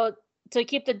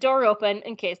keep the door open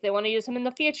in case they want to use him in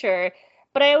the future.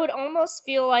 But I would almost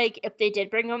feel like if they did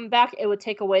bring him back, it would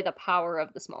take away the power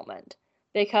of this moment,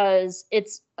 because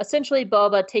it's essentially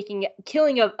Boba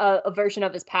killing a version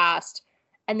of his past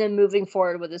and then moving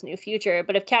forward with his new future.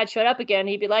 But if Cad showed up again,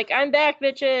 he'd be like, "I'm back,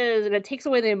 bitches," and it takes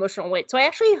away the emotional weight. So I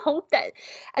actually hope that,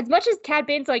 as much as Cad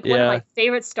Bane's like one of my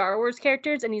favorite Star Wars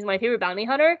characters and he's my favorite bounty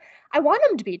hunter, I want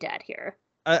him to be dead here.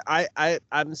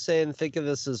 I'm saying, think of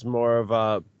this as more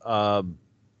of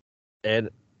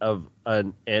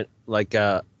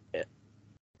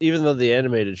even though the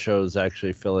animated shows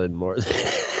actually fill in more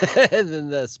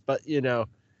than this, but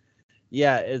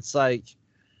it's like,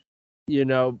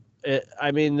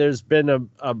 I mean, there's been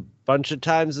a bunch of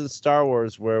times in Star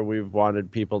Wars where we've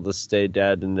wanted people to stay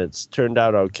dead, and it's turned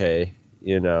out okay,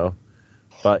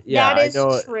 but yeah, that is I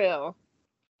know true.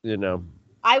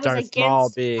 I was Darth Maul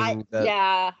being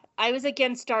I was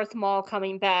against Darth Maul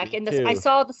coming back, and I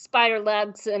saw the spider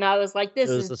legs, and I was like, "This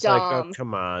is dumb." Like, oh,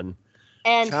 come on.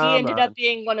 And he ended up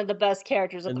being one of the best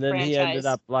characters of the franchise. And then he ended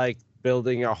up like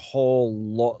building a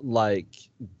whole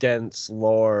dense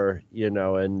lore,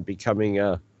 and becoming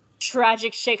a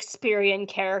tragic Shakespearean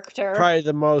character.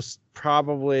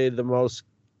 Arguably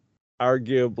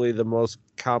the most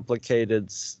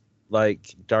complicated,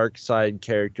 dark side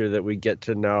character that we get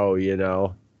to know,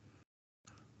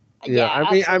 Yeah,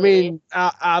 I mean,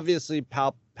 obviously,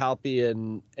 Palpy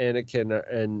and Anakin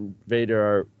and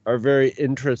Vader are very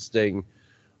interesting,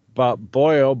 but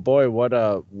boy, oh boy, what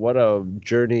a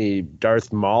journey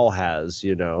Darth Maul has,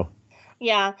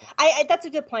 Yeah, I that's a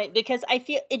good point, because I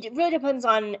feel it really depends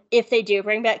on if they do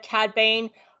bring back Cad Bane,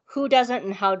 who doesn't,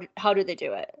 and how do they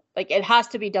do it? Like, it has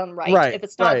to be done right. If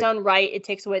it's not done right, it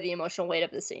takes away the emotional weight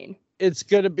of the scene. It's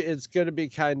gonna be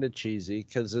kind of cheesy,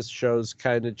 because this show's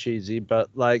kind of cheesy, but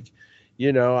I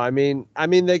mean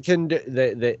they can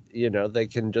they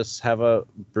can just have a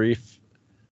brief.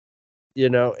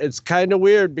 It's kind of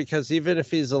weird, because even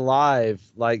if he's alive,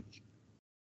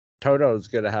 Toto's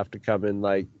gonna have to come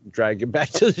and drag him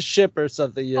back to the ship or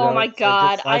something. Oh my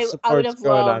god, I would have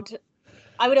loved.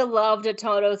 I would have loved a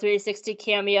Toto 360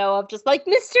 cameo of just like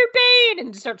Mr. Bane,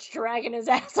 and just starts dragging his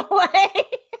ass away.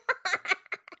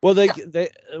 Well, they could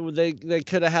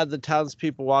have had the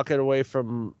townspeople walking away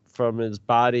from his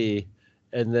body,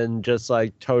 and then just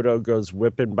Toto goes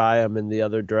whipping by him in the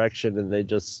other direction, and they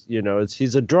just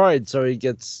he's a droid, so he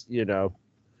gets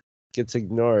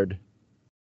ignored,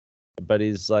 but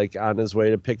he's on his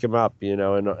way to pick him up,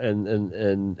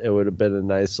 and it would have been a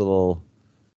nice little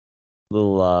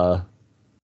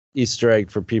Easter egg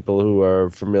for people who are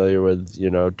familiar with,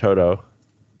 Toto.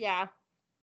 Yeah.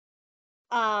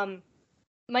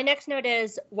 My next note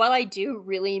is, while I do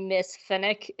really miss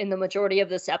Fennec in the majority of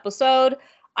this episode,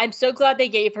 I'm so glad they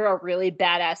gave her a really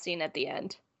badass scene at the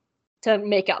end to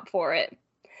make up for it.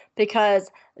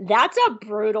 Because that's a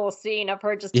brutal scene of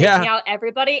her just taking out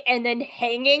everybody and then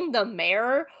hanging the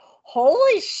mayor.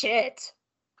 Holy shit.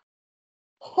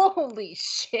 Holy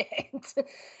shit.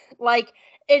 I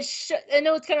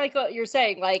know it's kind of like what you're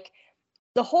saying.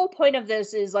 The whole point of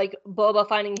this is Boba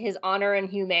finding his honor and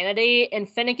humanity, and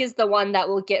Fennec is the one that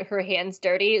will get her hands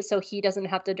dirty so he doesn't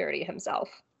have to dirty himself.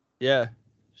 Yeah.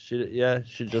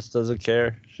 She just doesn't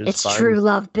care. It's true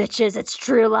love, bitches. It's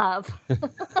true love.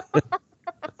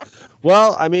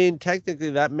 Well, I mean,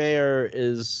 technically that mayor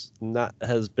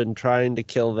has been trying to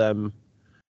kill them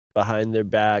behind their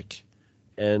back,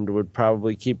 and would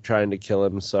probably keep trying to kill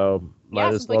him, so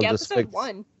might as well just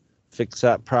fix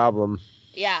that problem.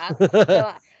 Yeah.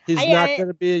 So, He's not going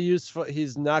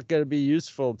to be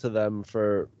useful to them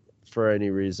for any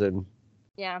reason.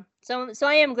 Yeah. So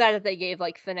I am glad that they gave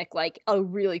like Finnick like a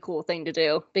really cool thing to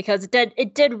do, because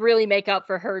it did really make up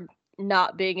for her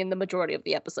not being in the majority of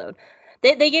the episode.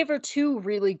 They gave her 2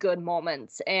 really good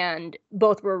moments, and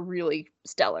both were really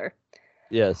stellar.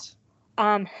 Yes.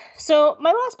 So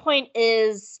my last point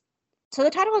is, so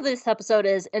the title of this episode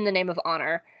is In the Name of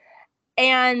Honor.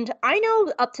 And I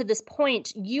know up to this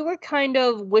point, you were kind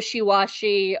of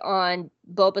wishy-washy on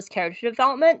Boba's character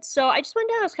development. So I just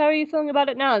wanted to ask, how are you feeling about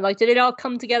it now? Like, did it all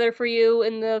come together for you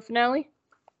in the finale?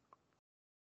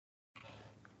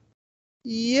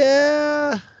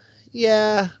 Yeah.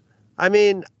 I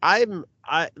mean, I don't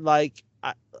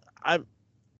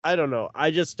know.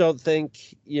 I just don't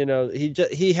think,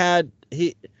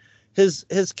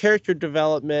 his character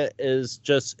development is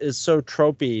so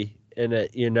tropey in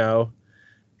it,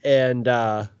 and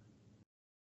the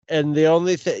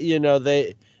only thing,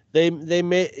 they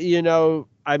made,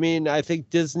 I mean, I think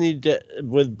Disney did,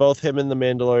 with both him and the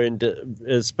Mandalorian,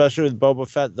 especially with Boba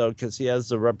Fett, though, because he has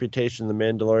the reputation the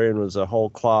Mandalorian was a whole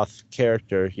cloth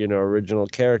character, original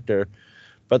character,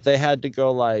 but they had to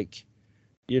go like,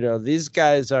 these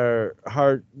guys are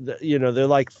hard, they're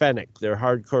like Fennec, they're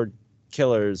hardcore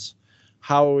killers.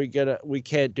 How are we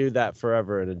can't do that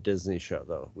forever in a Disney show,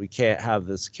 though. We can't have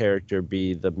this character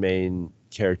be the main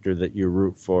character that you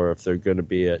root for if they're going to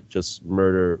be a just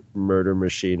murder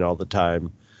machine all the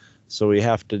time. So we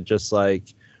have to just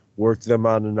like work them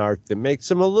on an arc that makes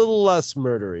them a little less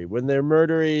murdery. When they're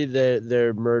murdery,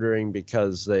 they're murdering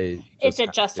because it's a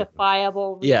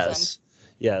justifiable reason.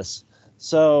 Yes.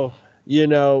 So,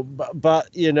 but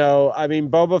I mean,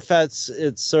 Boba Fett's,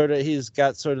 it's sort of, he's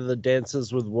got sort of the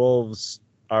Dances with Wolves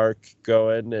arc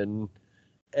going, and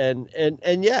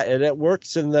yeah, and it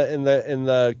works in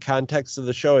the context of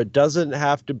the show. It doesn't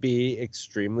have to be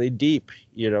extremely deep,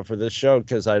 for this show,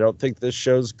 because I don't think this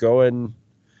show's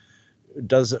it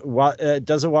doesn't want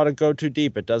to go too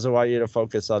deep. It doesn't want you to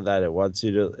focus on that. It wants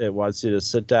you to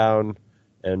sit down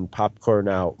and popcorn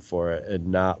out for it and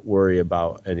not worry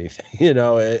about anything.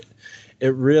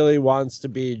 It really wants to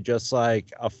be just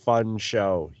like a fun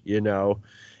show,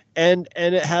 and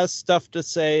it has stuff to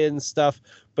say and stuff,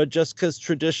 but just because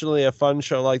traditionally a fun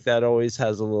show like that always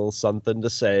has a little something to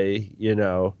say,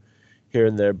 here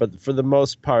and there. But for the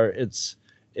most part, it's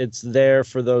there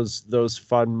for those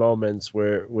fun moments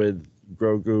where with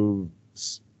Grogu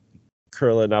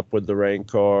curling up with the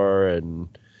Rancor, and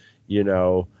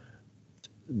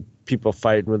people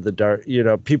fighting with the dark,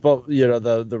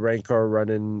 the Rancor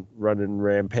running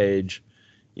rampage,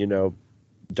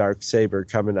 dark saber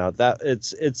coming out. That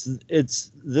it's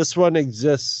this one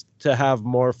exists to have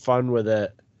more fun with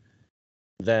it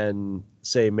than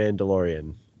say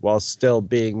Mandalorian, while still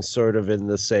being sort of in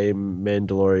the same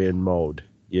Mandalorian mode,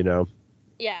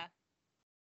 Yeah.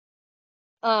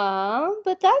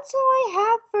 But that's all I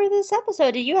have for this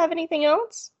episode. Do you have anything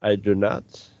else? I do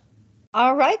not.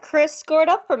 All right, Chris, score it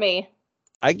up for me.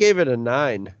 I gave it a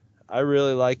 9. I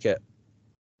really like it.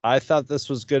 I thought this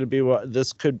was going to be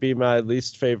this could be my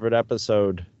least favorite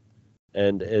episode,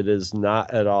 and it is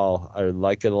not at all. I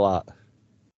like it a lot.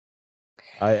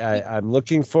 I'm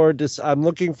looking forward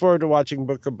to watching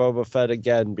Book of Boba Fett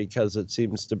again, because it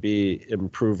seems to be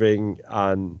improving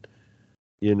on,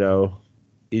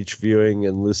 each viewing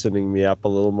and loosening me up a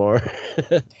little more.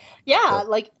 Yeah,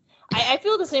 like I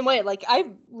feel the same way. Like, I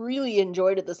really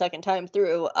enjoyed it the second time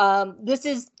through. This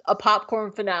is a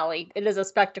popcorn finale. It is a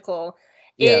spectacle.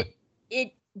 Yeah.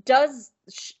 It does,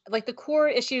 like, the core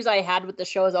issues I had with the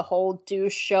show as a whole do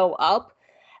show up,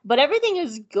 but everything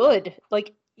is good.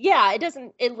 Like, yeah,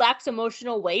 it lacks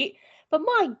emotional weight, but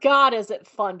my God, is it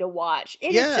fun to watch.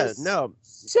 It is just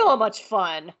so much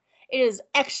fun. It is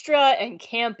extra and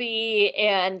campy,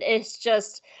 and it's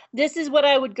just, this is what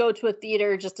I would go to a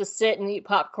theater just to sit and eat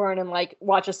popcorn and like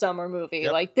watch a summer movie.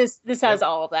 Yep. Like this has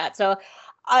all of that. So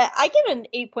I give it an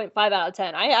 8.5 out of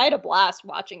 10. I had a blast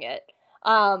watching it.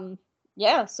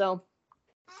 Yeah, so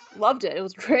loved it. It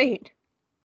was great.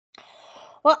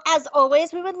 Well, as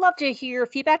always, we would love to hear your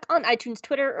feedback on iTunes,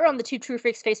 Twitter, or on the Two True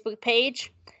Freaks Facebook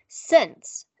page.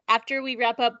 Since after we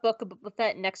wrap up Book of Boba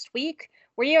Fett next week,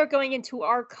 we are going into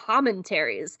our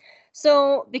commentaries.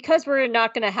 So because we're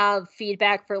not going to have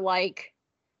feedback for like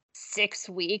 6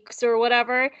 weeks or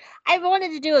whatever, I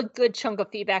wanted to do a good chunk of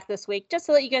feedback this week, just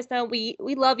to let you guys know we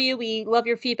love you. We love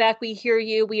your feedback. We hear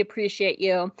you. We appreciate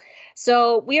you.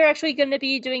 So we are actually going to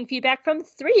be doing feedback from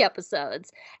 3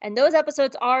 episodes. And those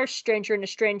episodes are Stranger in a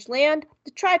Strange Land,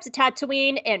 The Tribes of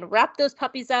Tatooine, and Wrap Those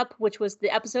Puppies Up, which was the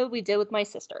episode we did with my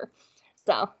sister.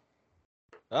 So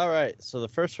All right. So the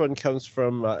first one comes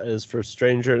from is for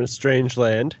Stranger in a Strange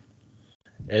Land,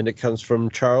 and it comes from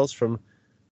Charles from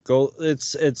Gold.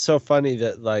 It's so funny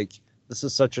that like this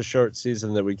is such a short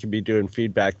season that we can be doing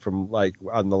feedback from like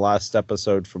on the last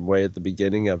episode from way at the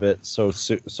beginning of it so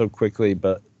quickly.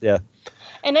 But yeah.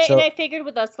 And I figured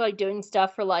with us like doing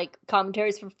stuff for like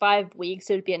commentaries for 5 weeks,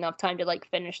 it would be enough time to like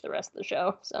finish the rest of the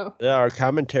show. So yeah, our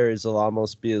commentaries will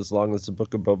almost be as long as the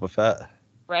Book of Boba Fett.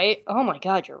 Right? Oh my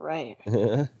God, you're right.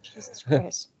 Jesus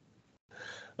Christ.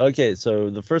 Okay, so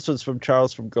the first one's from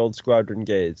Charles from Gold Squadron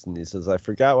Gaze, and he says, I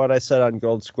forgot what I said on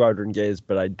Gold Squadron Gaze,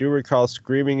 but I do recall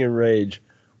screaming in rage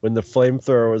when the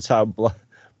flamethrower was how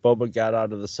Boba got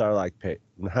out of the Sarlacc pit.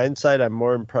 In hindsight, I'm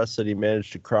more impressed that he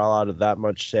managed to crawl out of that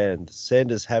much sand.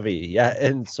 Sand is heavy, yeah,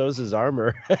 and so's his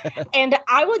armor. And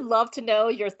I would love to know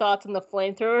your thoughts on the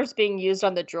flamethrowers being used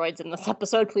on the droids in this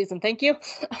episode, please and thank you.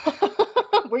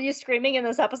 Were you screaming in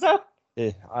this episode?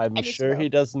 I'm sure he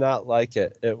does not like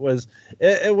it. It was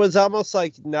almost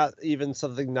like not even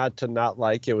something not to not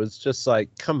like. It was just like,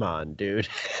 come on, dude.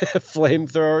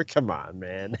 Flamethrower, come on,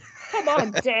 man. Come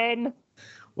on, Dan.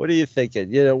 What are you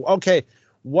thinking? You know, okay,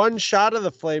 one shot of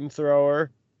the flamethrower,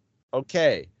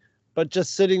 okay. But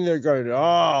just sitting there going,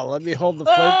 oh, let me hold the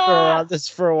flamethrower on this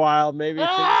for a while. Maybe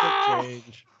things will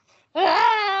change.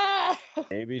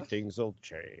 Maybe things will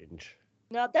change.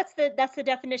 No, that's the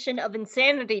definition of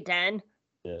insanity, Dan.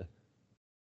 Yeah.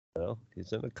 Well,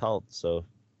 he's in a cult, so.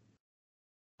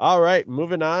 All right,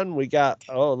 moving on. We got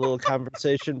a little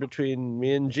conversation between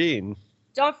me and Gene.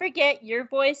 Don't forget, your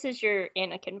voice is your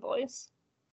Anakin voice.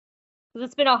 Because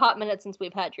it's been a hot minute since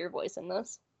we've had your voice in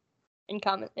this, in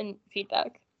comment, in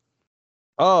feedback.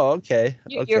 Oh, okay.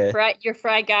 Your fry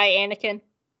guy, Anakin.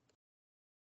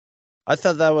 I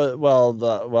thought that was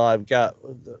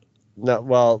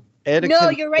Anakin. No,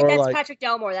 you're right. That's like, Patrick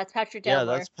Delmore. That's Patrick Delmore.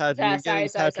 Yeah, that's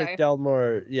Patrick. Patrick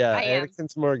Delmore. Yeah,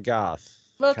 Anakin's more goth.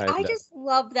 Look, kinda. I just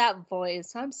love that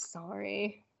voice. I'm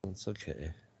sorry. It's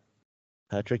okay.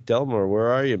 Patrick Delmore, where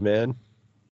are you, man?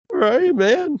 Where are you,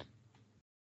 man?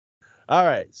 All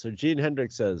right, so Gene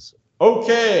Hendricks says,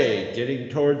 okay, getting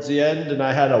towards the end, and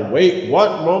I had a wait,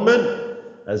 what moment?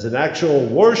 As an actual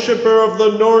worshiper of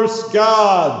the Norse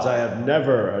gods, I have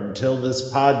never, until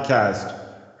this podcast,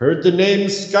 heard the name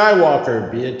Skywalker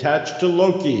be attached to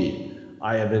Loki.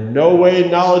 I am in no way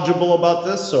knowledgeable about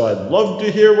this, so I'd love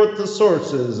to hear what the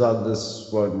source is on this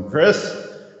one, Chris.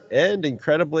 And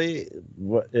incredibly,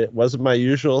 it wasn't my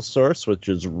usual source, which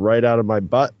is right out of my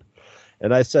butt.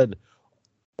 And I said,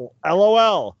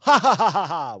 LOL, ha ha ha ha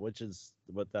ha, which is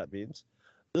what that means.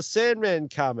 The Sandman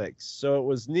comics. So it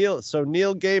was Neil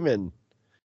Gaiman,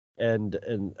 and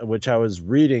which I was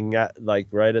reading at like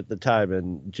right at the time.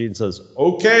 And Gene says,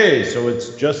 okay, so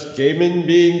it's just Gaiman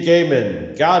being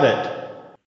Gaiman. Got it.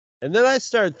 And then I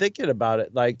started thinking about it,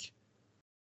 and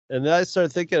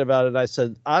I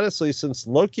said, honestly, since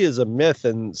Loki is a myth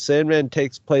and Sandman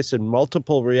takes place in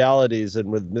multiple realities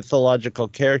and with mythological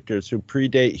characters who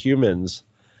predate humans,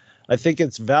 I think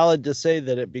it's valid to say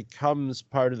that it becomes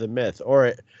part of the myth,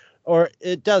 or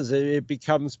it does. It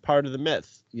becomes part of the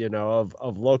myth,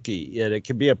 of Loki. And it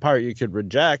can be a part you could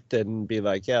reject and be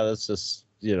like, yeah, that's just,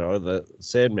 the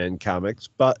Sandman comics.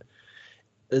 But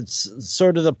it's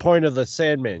sort of the point of the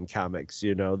Sandman comics,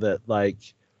 that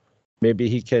like maybe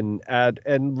he can add,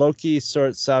 and Loki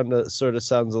sort of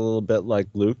sounds a little bit like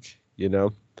Luke,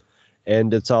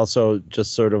 And it's also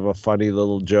just sort of a funny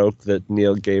little joke that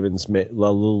Neil Gaiman's a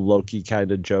little Loki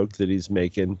kind of joke that he's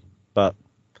making.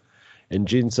 And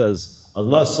Gene says,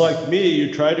 unless like me,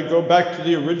 you try to go back to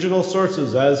the original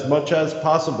sources as much as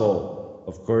possible.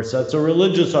 Of course, that's a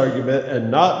religious argument and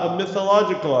not a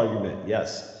mythological argument.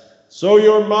 Yes. So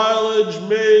your mileage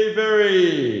may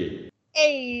vary.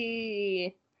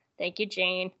 Hey, thank you,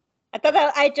 Jane. I thought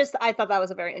that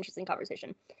was a very interesting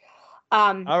conversation.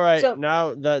 All right, so,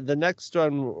 now the next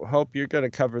one. Hope you're going to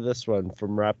cover this one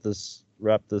from wrap these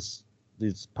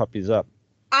puppies up.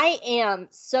 I am.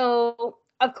 So,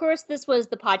 of course, this was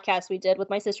the podcast we did with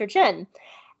my sister Jen,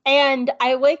 and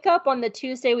I wake up on the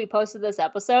Tuesday we posted this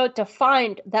episode to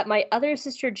find that my other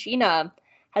sister Gina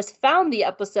has found the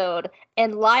episode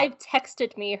and live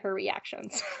texted me her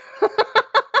reactions.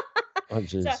 Oh,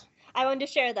 jeez. So I wanted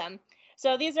to share them.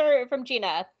 So these are from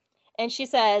Gina, and she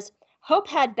says, Hope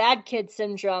had bad kid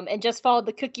syndrome and just followed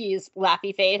the cookies,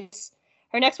 laughy face.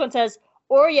 Her next one says,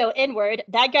 Oreo inward,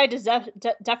 that guy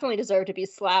definitely deserved to be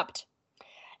slapped.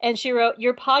 And she wrote,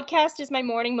 your podcast is my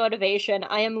morning motivation.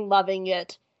 I am loving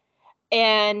it.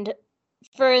 And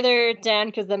further down,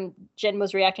 because then Jen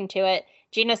was reacting to it,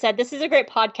 Gina said, this is a great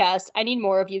podcast. I need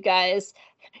more of you guys.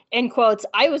 In quotes,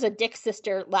 I was a dick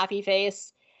sister, laughy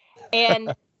face.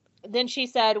 And then she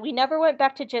said, "We never went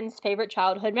back to Jen's favorite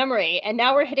childhood memory, and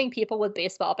now we're hitting people with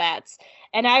baseball bats."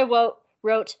 And I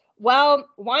wrote, "Well,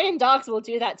 wine and dogs will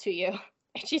do that to you."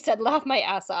 And she said, "Laugh my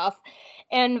ass off."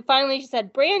 And finally she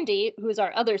said, "Brandy, who's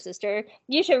our other sister,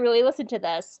 you should really listen to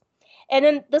this." And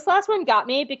then this last one got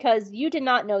me because you did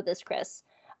not know this, Chris.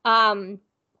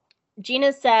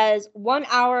 Gina says 1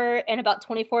 hour and about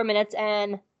 24 minutes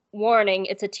and warning,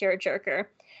 it's a tearjerker.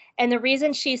 And the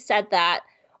reason she said that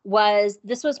was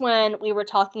this was when we were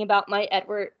talking about my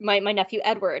nephew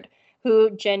Edward, who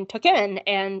Jen took in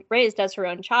and raised as her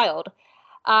own child.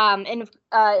 And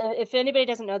if anybody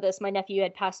doesn't know this, my nephew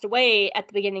had passed away at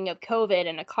the beginning of COVID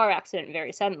in a car accident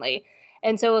very suddenly.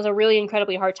 And so it was a really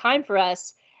incredibly hard time for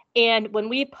us. And when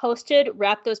we posted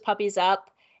Wrap Those Puppies Up,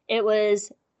 it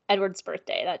was Edward's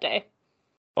birthday that day.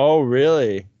 Oh,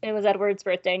 really? It was Edward's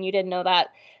birthday, and you didn't know that.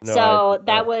 No, So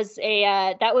that was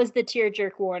the tear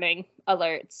jerk warning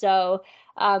alert. So,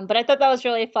 but I thought that was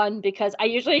really fun because I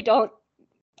usually don't.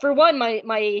 For one,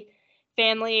 my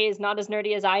family is not as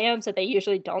nerdy as I am, so they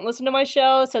usually don't listen to my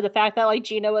show. So the fact that like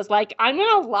Gina was like, "I'm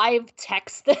gonna live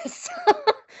text this,"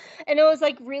 and it was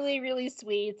like really, really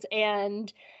sweet.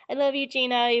 And I love you,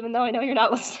 Gina, even though I know you're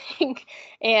not listening.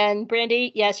 And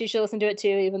Brandy, yes, you should listen to it too,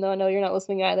 even though I know you're not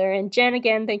listening either. And Jen,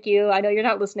 again, thank you. I know you're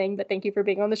not listening, but thank you for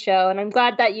being on the show. And I'm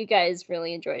glad that you guys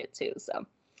really enjoy it too. So,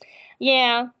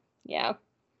 yeah.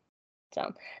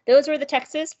 So those were the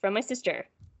texts from my sister.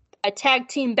 A tag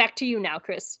team back to you now,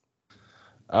 Chris.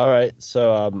 All right.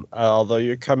 So, although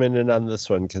you're coming in on this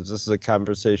one, because this is a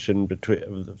conversation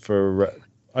between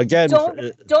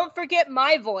Don't forget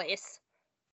my voice.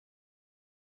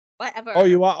 Whatever. Oh,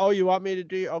 you want me to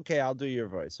do? Okay, I'll do your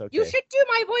voice. Okay. You should do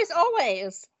my voice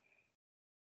always.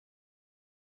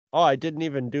 Oh, I didn't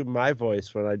even do my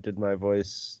voice when I did my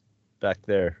voice back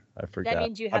there. I forgot. That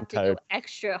means you have to go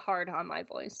extra hard on my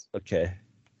voice. Okay.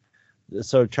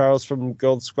 So Charles from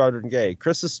Gold Squadron Gay.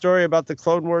 Chris's story about the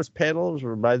Clone Wars panels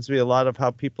reminds me a lot of how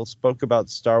people spoke about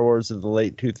Star Wars in the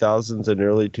late 2000s and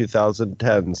early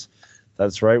 2010s.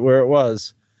 That's right where it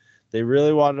was. They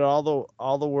really wanted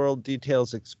all the world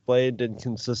details explained and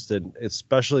consistent,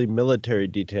 especially military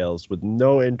details, with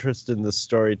no interest in the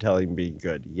storytelling being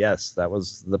good. Yes, that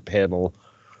was the panel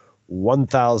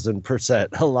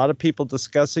 1000%. A lot of people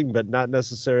discussing, but not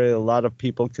necessarily a lot of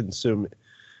people consuming.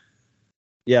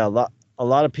 Yeah, a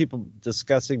lot of people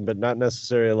discussing, but not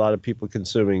necessarily a lot of people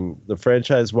consuming. The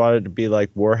franchise wanted to be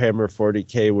like Warhammer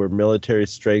 40K, where military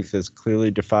strength is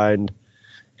clearly defined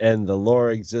and the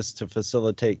lore exists to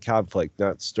facilitate conflict,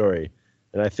 not story.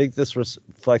 And I think this was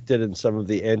reflected in some of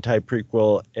the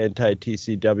anti-prequel,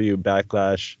 anti-TCW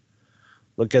backlash.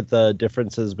 Look at the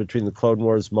differences between the Clone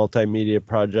Wars multimedia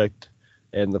project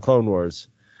and the Clone Wars.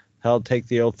 Hell, take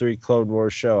the 03 Clone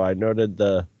Wars show. I noted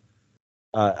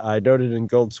in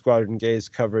Gold Squadron Gay's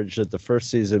coverage that the first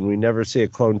season we never see a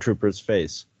clone trooper's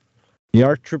face. The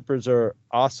ARC troopers are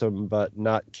awesome, but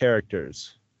not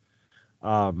characters.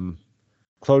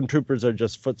 Clone troopers are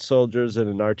just foot soldiers in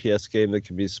an RTS game that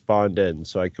can be spawned in,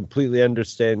 so I completely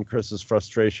understand Chris's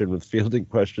frustration with fielding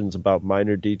questions about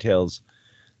minor details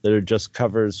that are just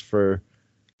covers for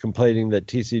complaining that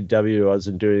TCW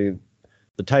wasn't doing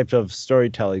the type of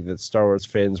storytelling that Star Wars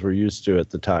fans were used to at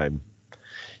the time.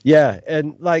 Yeah,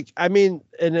 and like, I mean,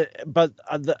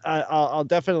 I'll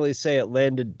definitely say it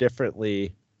landed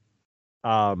differently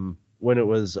when it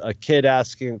was a kid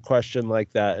asking a question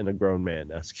like that and a grown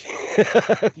man asking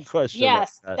a question.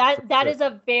 Yes, like that is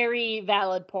a very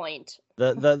valid point.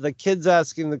 The kids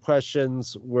asking the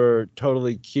questions were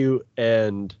totally cute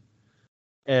and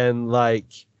like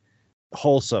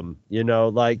wholesome, you know,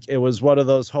 like it was one of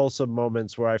those wholesome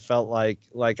moments where I felt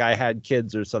like I had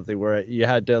kids or something, where you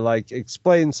had to like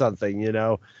explain something, you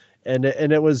know, and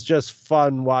it was just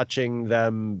fun watching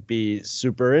them be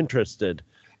super interested.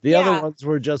 The other ones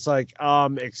were just like,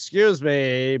 excuse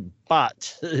me,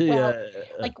 but well,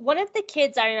 like one of the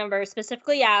kids I remember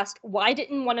specifically asked, why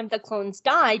didn't one of the clones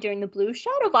die during the Blue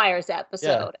Shadow Virus episode?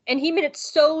 Yeah. And he made it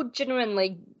so genuine.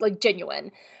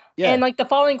 Yeah. And like the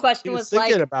following question was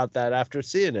thinking about that after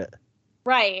seeing it.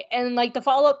 Right. And like the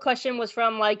follow-up question was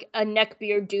from like a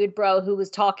neckbeard dude bro who was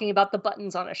talking about the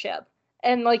buttons on a ship.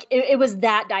 And like it was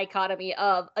that dichotomy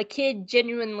of a kid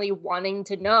genuinely wanting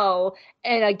to know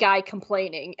and a guy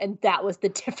complaining, and that was the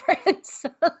difference.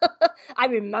 I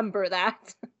remember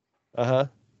that. Uh-huh.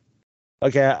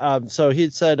 Okay, so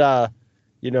he said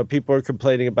people were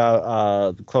complaining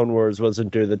about the Clone Wars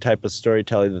wasn't doing the type of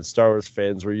storytelling that Star Wars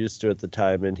fans were used to at the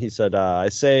time, and he said, I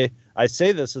say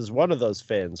this as one of those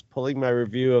fans, pulling my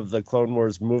review of the Clone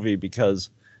Wars movie because,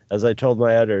 as I told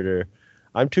my editor,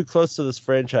 I'm too close to this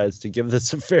franchise to give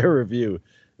this a fair review.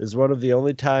 is one of the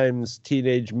only times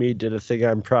teenage me did a thing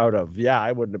I'm proud of. Yeah,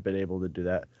 I wouldn't have been able to do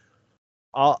that.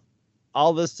 All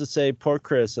this to say, poor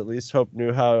Chris. At least Hope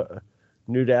knew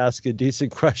to ask a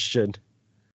decent question.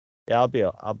 Yeah, I'll be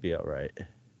all right.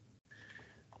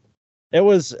 It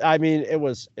was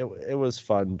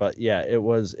fun, but yeah, it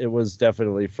was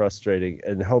definitely frustrating.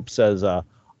 And Hope says,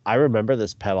 I remember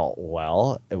this panel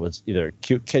well. It was either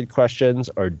cute kid questions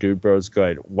or dude bros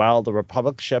going, well, the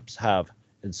Republic ships have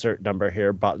insert number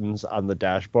here buttons on the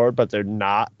dashboard, but they're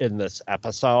not in this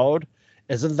episode.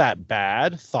 Isn't that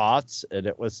bad? Thoughts? And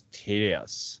it was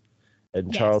tedious. And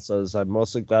Yes. Charles says, I'm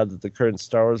mostly glad that the current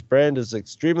Star Wars brand is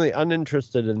extremely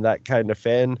uninterested in that kind of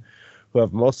fan who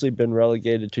have mostly been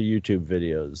relegated to YouTube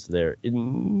videos. They're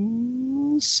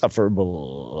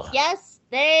insufferable. Yes,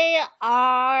 they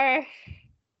are.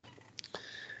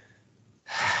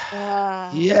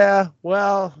 Yeah,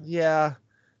 well, yeah,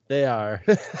 they are.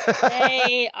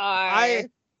 They are.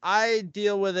 I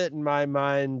deal with it in my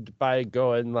mind by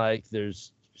going like,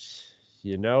 there's,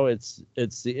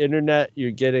 it's the internet.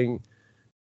 You're getting,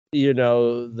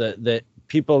 that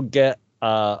people get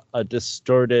a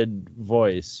distorted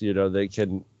voice. They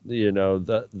can,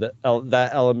 that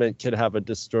element can have a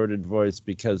distorted voice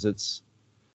because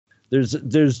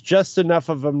there's just enough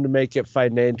of them to make it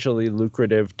financially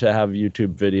lucrative to have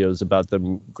YouTube videos about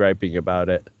them griping about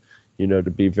it,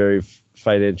 to be very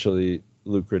financially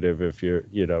lucrative if you're,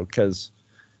 because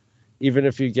even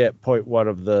if you get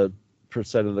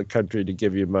 0.1% of the country to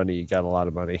give you money, you got a lot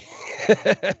of money.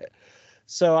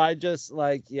 So I just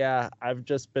I've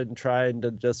just been trying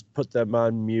to just put them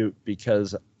on mute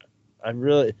because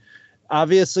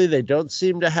obviously they don't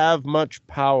seem to have much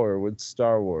power with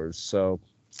Star Wars. So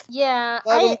Yeah,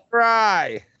 let them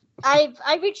try.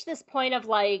 I reached this point of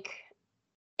like,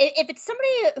 if it's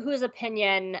somebody whose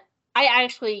opinion I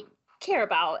actually care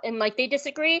about and like they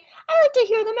disagree, I like to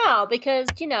hear them out because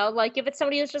like if it's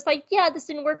somebody who's just like, yeah, this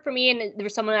didn't work for me, and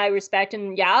there's someone I respect,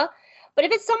 and yeah. But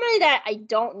if it's somebody that I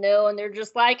don't know and they're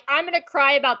just like, I'm gonna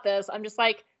cry about this, I'm just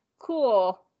like,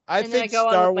 cool. I think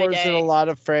Star Wars and a lot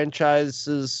of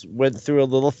franchises went through a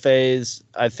little phase.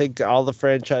 I think all the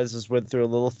franchises went through a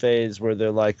little phase where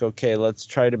they're like, okay, let's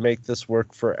try to make this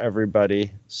work for everybody.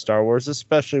 Star Wars,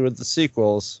 especially with the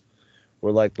sequels,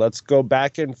 we're like, let's go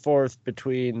back and forth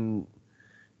between,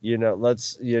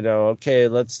 let's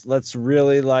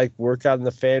really like work on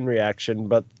the fan reaction.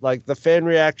 But like the fan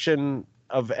reaction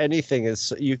of anything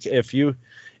is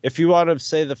if you want to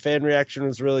say the fan reaction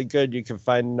was really good, you can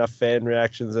find enough fan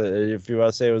reactions. If you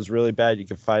want to say it was really bad, you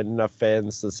can find enough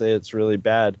fans to say it's really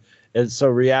bad. And so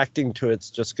reacting to it's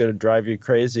just going to drive you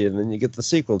crazy. And then you get the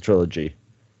sequel trilogy,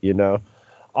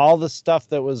 all the stuff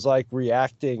that was like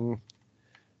reacting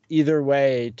either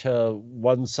way to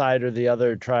one side or the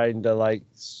other, trying to like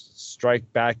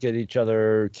strike back at each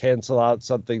other, cancel out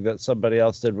something that somebody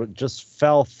else did, just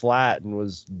fell flat and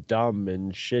was dumb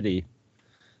and shitty.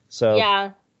 So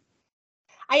yeah.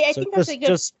 I think that's a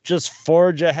good. Just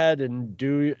forge ahead and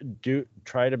do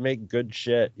try to make good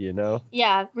shit,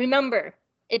 Yeah, remember,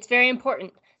 it's very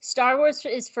important. Star Wars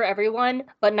is for everyone,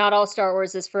 but not all Star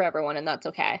Wars is for everyone, and that's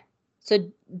okay. So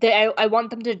I want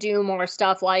them to do more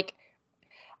stuff like.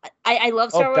 I love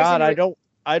Star Wars. Oh God,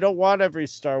 I don't want every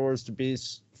Star Wars to be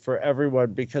for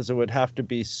everyone because it would have to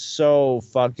be so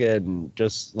fucking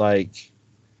just like.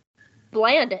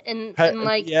 Bland and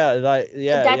like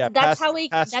that's how we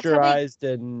pasteurized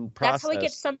and processed. That's how we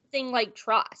get something like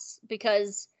Tross,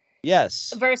 because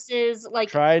yes, versus like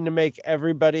trying to make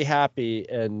everybody happy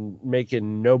and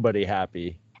making nobody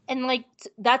happy. And like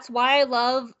that's why I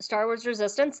love Star Wars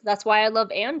Resistance. That's why I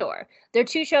love Andor. They're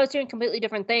two shows doing completely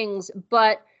different things,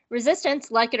 but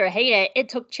Resistance, like it or hate it, it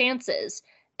took chances.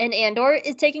 And Andor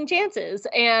is taking chances.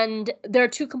 And they're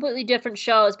two completely different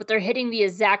shows, but they're hitting the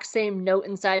exact same note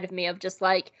inside of me of just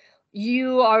like,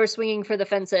 you are swinging for the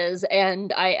fences,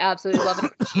 and I absolutely love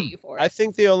and appreciate you for it. I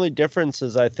think the only difference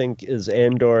is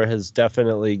Andor has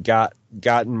definitely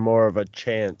gotten more of a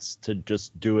chance to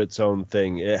just do its own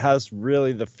thing. It has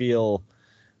really the feel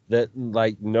that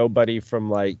like nobody from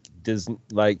like Disney,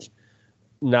 like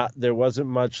there wasn't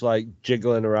much like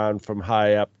jiggling around from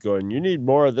high up going, you need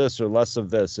more of this or less of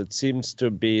this. It seems to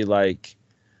be like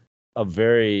a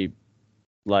very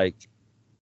like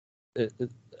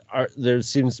there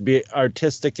seems to be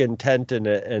artistic intent in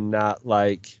it, and not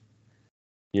like,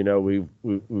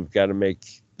 we've got to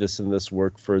make this and this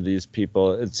work for these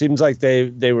people. It seems like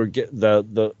they were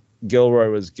the Gilroy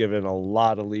was given a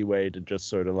lot of leeway to just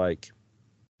sort of like,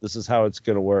 this is how it's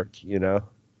going to work,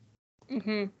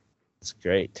 Mm-hmm. It's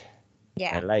great.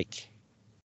 Yeah. I like.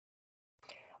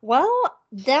 Well,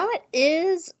 That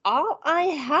is all I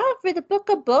have for the Book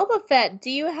of Boba Fett.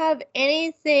 Do you have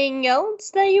anything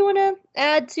else that you want to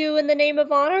add to In the Name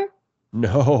of Honor?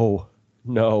 No.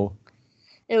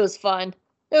 It was fun.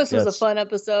 This was a fun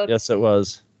episode. Yes, it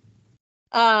was.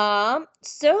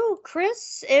 So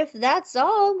Chris, if that's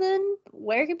all, then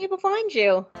where can people find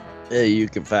you? You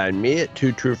can find me at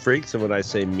Two True Freaks, and when I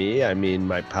say me, I mean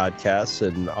my podcasts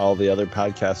and all the other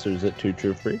podcasters at Two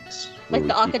True Freaks. Like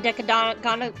the Akadeka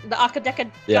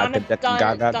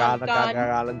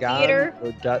Theater.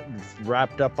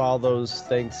 Wrapped up all those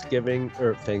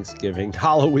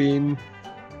Halloween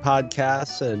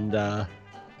podcasts, and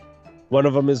one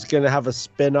of them is going to have a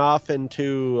spin-off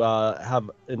into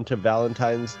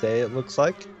Valentine's Day, it looks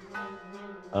like.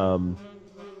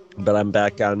 But I'm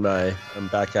back on my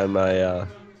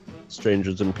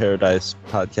Strangers in Paradise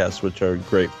podcast, which are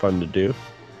great fun to do.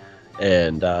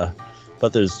 And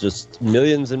but there's just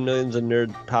millions and millions of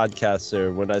nerd podcasts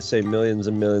there. When I say millions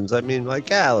and millions, I mean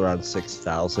like around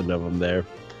 6,000 of them there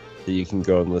that you can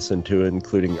go and listen to,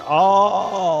 including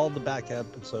all the back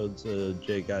episodes of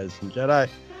J Guys and Jedi.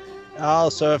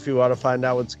 Also, if you want to find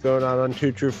out what's going on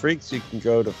Two True Freaks, you can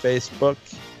go to Facebook,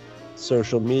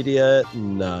 social media,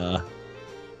 and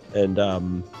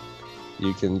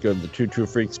you can go to the Two True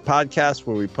Freaks podcast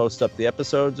where we post up the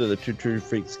episodes, or the Two True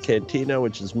Freaks Cantina,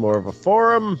 which is more of a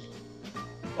forum,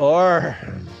 or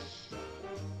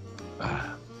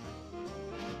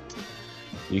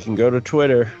you can go to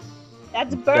Twitter.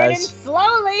 That's burning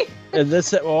slowly. And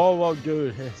this,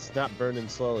 dude, it's not burning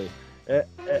slowly.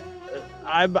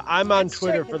 I'm on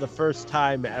Twitter for the first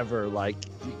time ever, like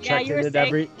checking it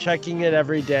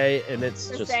every day, and it's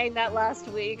just saying that last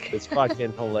week. It's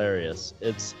fucking hilarious.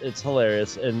 It's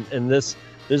hilarious, and there's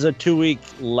a 2-week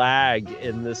lag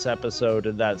in this episode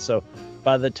and that. So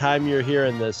by the time you're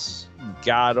hearing this,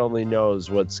 God only knows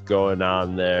what's going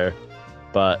on there.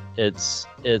 But it's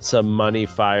a money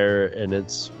fire, and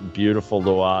it's beautiful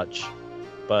to watch.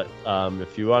 But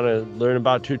if you want to learn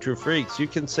about Two True Freaks, you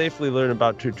can safely learn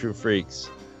about Two True Freaks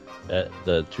at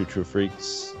the Two True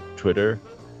Freaks Twitter,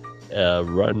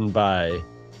 run by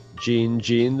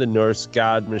Gene, the Norse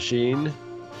god machine.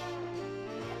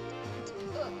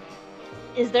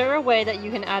 Is there a way that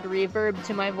you can add reverb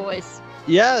to my voice?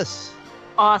 Yes.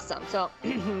 Awesome. So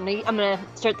I'm gonna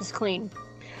start this clean.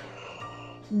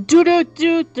 Do Gene.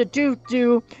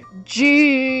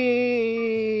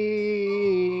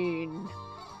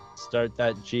 Start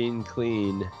that Gene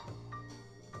clean.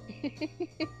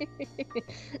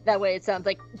 That way it sounds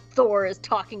like Thor is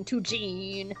talking to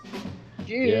Gene.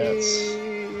 Gene. Yes.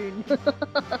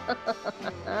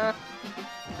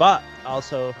 But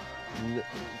also,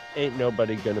 ain't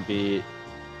nobody gonna be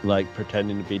like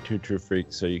pretending to be Two True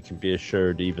Freaks, so you can be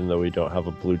assured, even though we don't have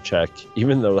a blue check,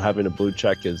 even though having a blue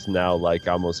check is now like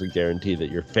almost a guarantee that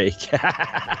you're fake.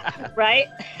 Right?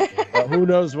 But who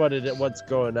knows what's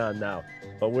going on now?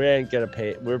 But we ain't gonna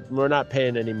pay. We're not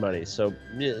paying any money, so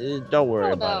don't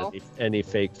worry about any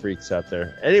fake freaks out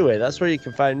there. Anyway, that's where you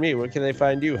can find me. Where can they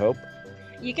find you, Hope?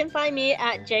 You can find me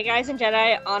at J Guys and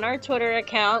Jedi on our Twitter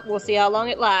account. We'll see how long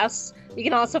it lasts. You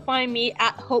can also find me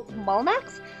at Hope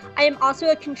Molnax. I am also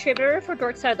a contributor for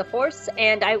Dork Side of the Force,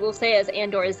 and I will say, as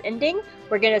Andor is ending,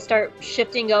 we're gonna start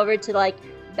shifting over to like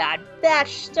Bad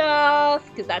Batch stuff,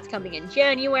 because that's coming in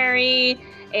January,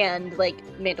 and like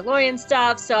Mandalorian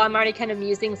stuff. So I'm already kind of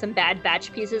musing some Bad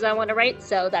Batch pieces I want to write,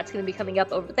 so that's going to be coming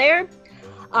up over there.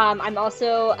 I'm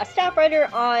also a staff writer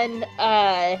on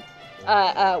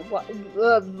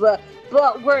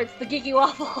words, the Geeky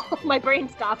Waffle. My brain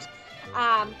stopped.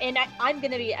 And I'm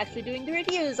going to be actually doing the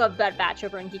reviews of Bad Batch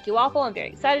over on Geeky Waffle. I'm very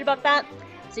excited about that,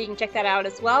 so you can check that out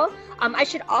as well. I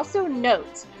should also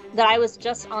note that I was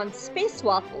just on Space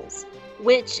Waffles,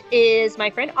 which is my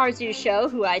friend Arzu's show,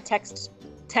 who I texted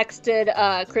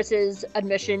Chris's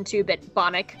admission to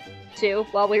Bitbonic to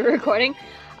while we were recording.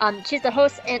 She's the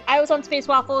host, and I was on Space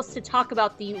Waffles to talk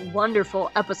about the wonderful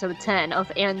episode 10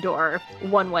 of Andor,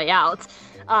 One Way Out.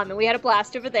 And we had a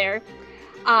blast over there.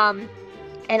 And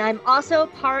I'm also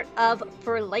part of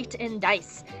For Light and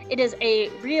Dice. It is a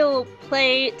real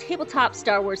play tabletop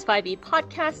Star Wars 5e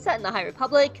podcast set in the High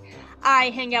Republic.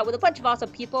 I hang out with a bunch of awesome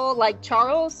people like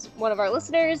Charles, one of our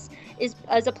listeners, is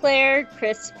as a player,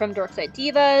 Chris from Dorkside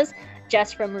Divas,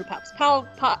 Jess from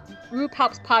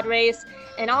RuPaul's Pod Race,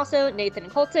 and also Nathan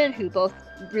and Colton, who both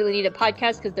really need a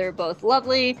podcast because they're both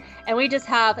lovely. And we just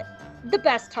have the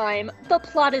best time. The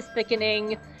plot is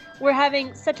thickening. We're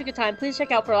having such a good time. Please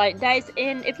check out For Light and Dice.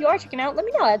 And if you are checking out, let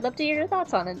me know. I'd love to hear your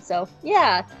thoughts on it. So,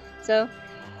 yeah. So,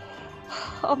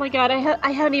 oh my god,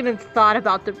 I haven't even thought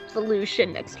about the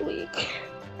resolution next week.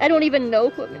 I don't even know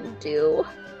what I'm going to do.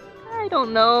 I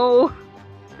don't know.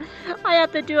 I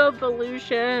have to do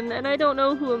Evolution, and I don't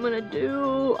know who I'm gonna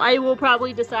do. I will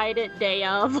probably decide it day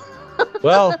of.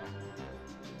 Well,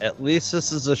 at least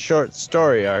this is a short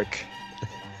story arc.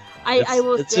 I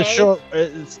will it's say a short.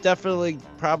 It's definitely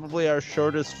probably our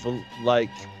shortest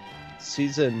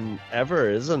season ever,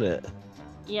 isn't it?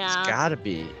 yeah. It's gotta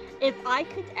be. If I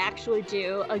could actually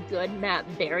do a good Matt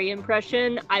Berry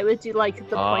impression, I would do like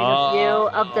the point of view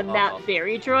of the Matt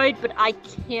Berry droid, but I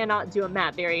cannot do a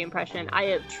Matt Berry impression. I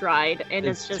have tried, and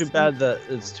it's just too bad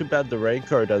the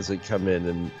Rancor doesn't come in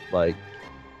and like.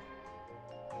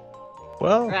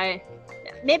 Well, right.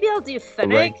 Maybe I'll do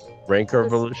Fennec. Rancor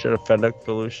Evolution, a Fennec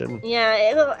Evolution.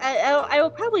 Yeah, I will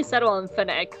probably settle on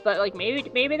Fennec, but like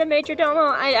maybe the Major Domo.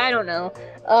 I don't know.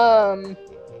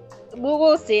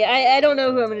 We'll see. I don't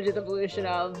know who I'm gonna do the evolution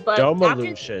of, but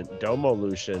Domolution, Domo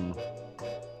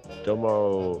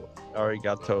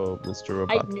Arigato, Mr.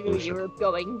 Robot. I knew you were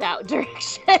going that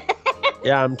direction.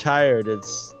 Yeah, I'm tired.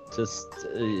 It's just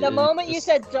the moment you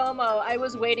said Domo, I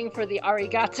was waiting for the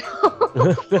Arigato.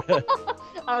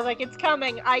 I was like, it's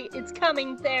coming. It's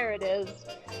coming. There it is.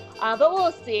 But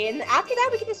we'll see. And after that,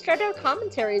 we get to start our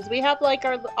commentaries. We have like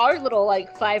our little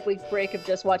like 5-week break of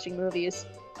just watching movies.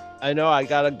 I know. I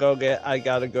gotta go get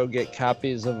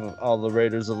copies of all the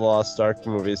Raiders of the Lost Ark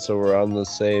movies, so we're on the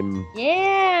same.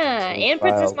 Yeah, and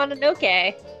Princess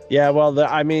Mononoke. Yeah, well,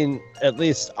 I mean, at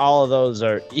least all of those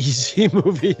are easy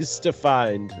movies to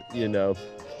find, you know.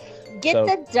 Get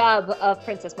the dub of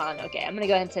Princess Mononoke. I'm gonna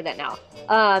go ahead and say that now.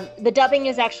 The dubbing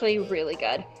is actually really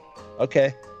good.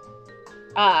 Okay.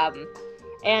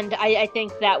 And I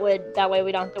think that way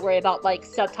we don't have to worry about like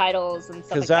subtitles and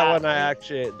stuff like that.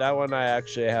 Because that one I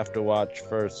actually have to watch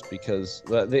first, because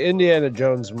the Indiana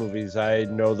Jones movies, I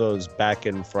know those back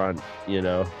and front, you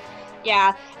know.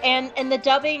 Yeah, and the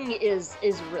dubbing is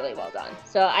really well done.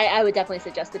 So I would definitely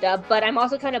suggest the dub, but I'm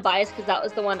also kind of biased because that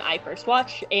was the one I first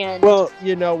watched. And well,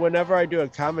 you know, whenever I do a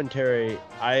commentary,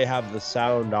 I have the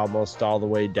sound almost all the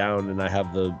way down, and I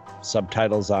have the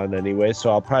subtitles on anyway. So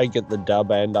I'll probably get the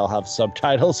dub, and I'll have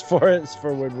subtitles for it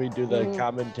for when we do the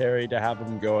commentary to have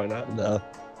them going on the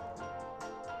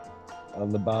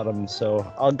bottom. So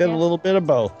I'll get a little bit of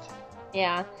both.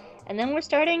 Yeah. And then we're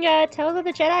starting Tales of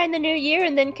the Jedi in the new year,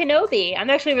 and then Kenobi. I'm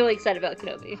actually really excited about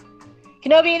Kenobi.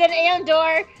 Kenobi, then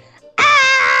Andor.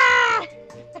 Ah!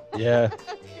 Yeah.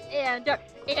 Andor.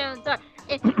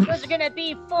 Those are gonna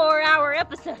be 4-hour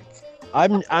episodes.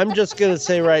 I'm just gonna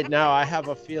say right now, I have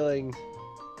a feeling.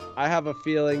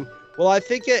 Well, I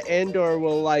think Andor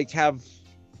will like have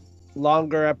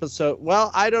longer episode.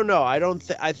 Well, I don't know. I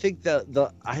think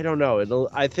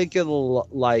it'll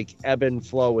like ebb and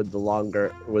flow with the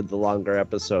longer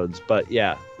episodes. But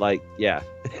yeah.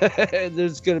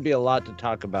 There's going to be a lot to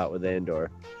talk about with Andor.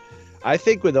 I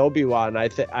think with Obi-Wan, I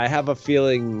have a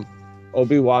feeling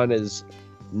Obi-Wan is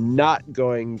not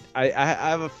going. I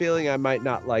have a feeling I might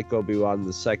not like Obi-Wan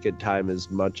the second time as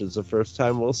much as the first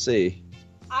time. We'll see.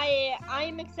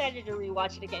 I'm excited to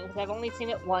rewatch it again because I've only seen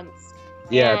it once.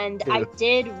 Yeah, and I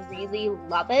did really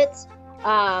love it.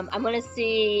 I'm going to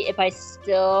see if I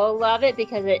still love it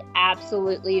because it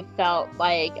absolutely felt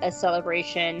like a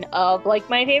celebration of like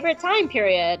my favorite time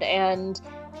period. And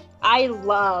I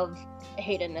love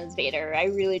Hayden as Vader. I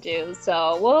really do.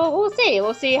 So we'll see.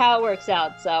 We'll see how it works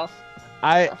out. So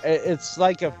it's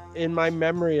like in my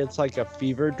memory, it's like a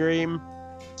fever dream.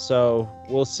 So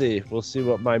we'll see. We'll see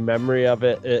what my memory of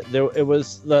it. It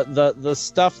was the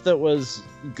stuff that was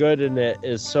good in it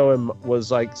was so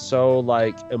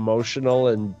emotional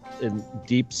and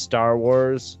deep Star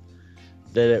Wars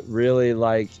that it really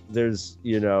like there's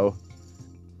there's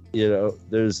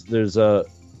a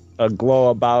glow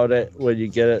about it when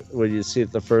you see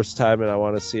it the first time, and I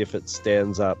want to see if it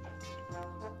stands up.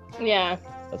 Yeah.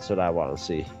 That's what I want to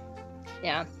see.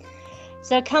 Yeah.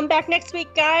 So come back next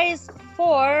week, guys,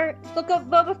 for Book of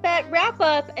Boba Fett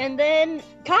wrap-up, and then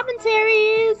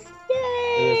commentaries!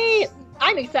 Yay!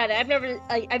 I'm excited. I've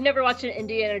never watched an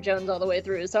Indiana Jones all the way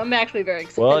through, so I'm actually very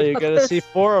excited. Well, you're going to see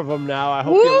 4 of them now. I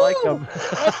hope you like them.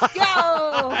 Let's go!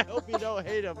 I hope you don't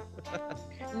hate them.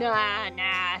 Nah.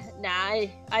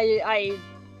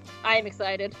 I'm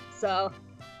excited, so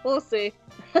we'll see.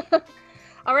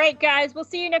 All right, guys, we'll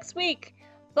see you next week.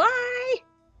 Bye!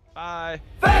 Bye.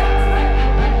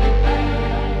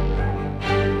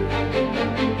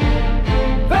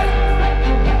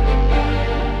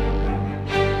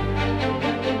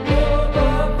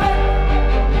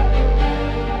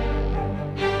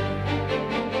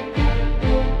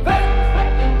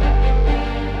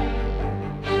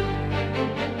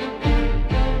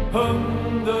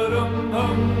 Hum,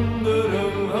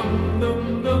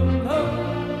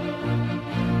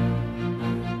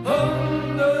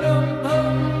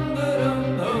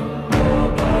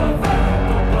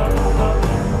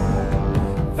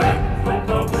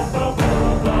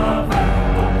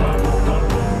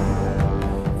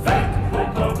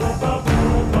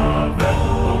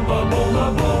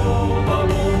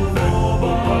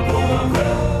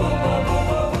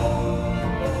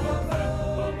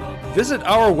 Visit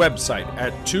our website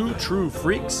at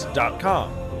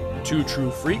twotruefreaks.com. Two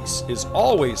True Freaks is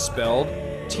always spelled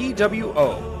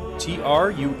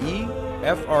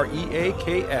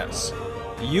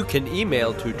TWOTRUEFREAKS. You can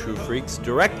email Two True Freaks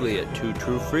directly at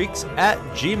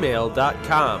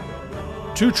twotruefreaks@gmail.com.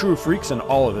 Two True Freaks and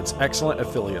all of its excellent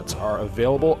affiliates are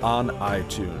available on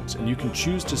iTunes, and you can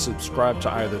choose to subscribe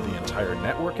to either the entire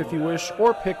network if you wish,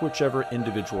 or pick whichever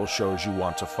individual shows you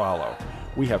want to follow.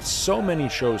 We have so many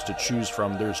shows to choose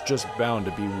from, there's just bound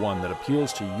to be one that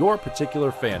appeals to your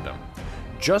particular fandom.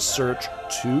 Just search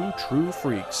Two True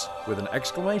Freaks with an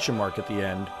exclamation mark at the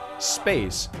end,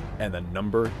 space, and the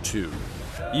number 2.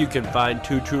 You can find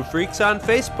Two True Freaks on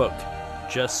Facebook.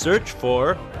 Just search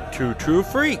for Two True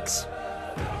Freaks.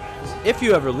 If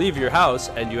you ever leave your house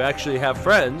and you actually have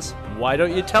friends, why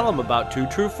don't you tell them about Two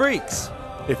True Freaks?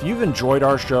 If you've enjoyed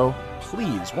our show,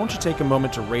 please won't you take a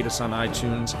moment to rate us on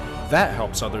iTunes? That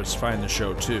helps others find the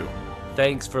show too.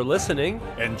 Thanks for listening,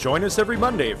 And join us every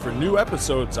Monday for new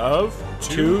episodes of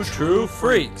Two True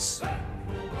Freaks.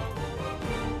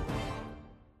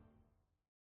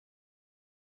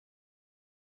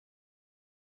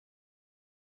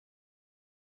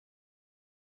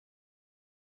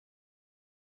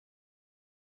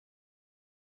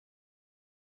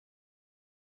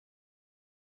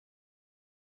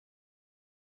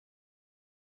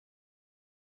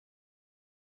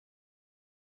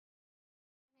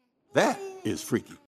 That is freaky.